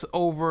projects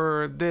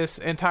over this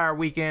entire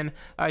weekend.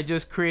 I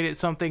just created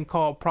something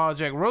called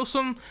Project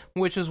Rosum,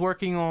 which is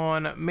working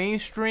on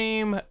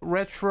mainstream,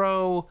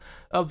 retro,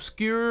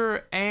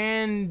 obscure,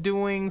 and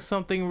doing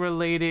something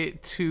related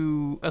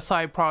to a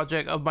side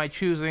project of my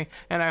choosing,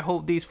 and I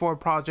hope these 4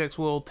 projects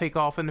will take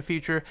off in the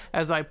future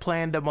as I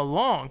plan them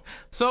along.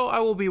 So I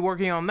will be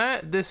working on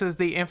that. This is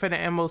the Infinite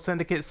Ammo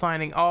Syndicate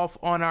signing off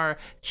on our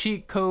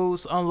cheat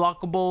codes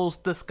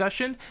unlockables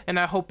discussion, and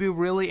I hope you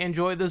really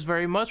enjoyed this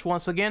very much.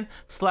 Once again,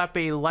 slap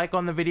a like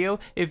on the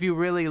video if you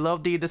really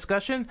love the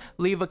discussion.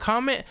 Leave a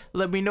comment,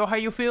 let me know how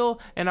you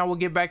feel, and I will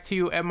get back to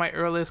you at my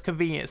earliest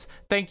convenience.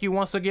 Thank you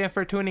once again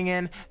for tuning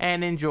in,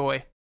 and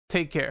enjoy.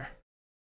 Take care.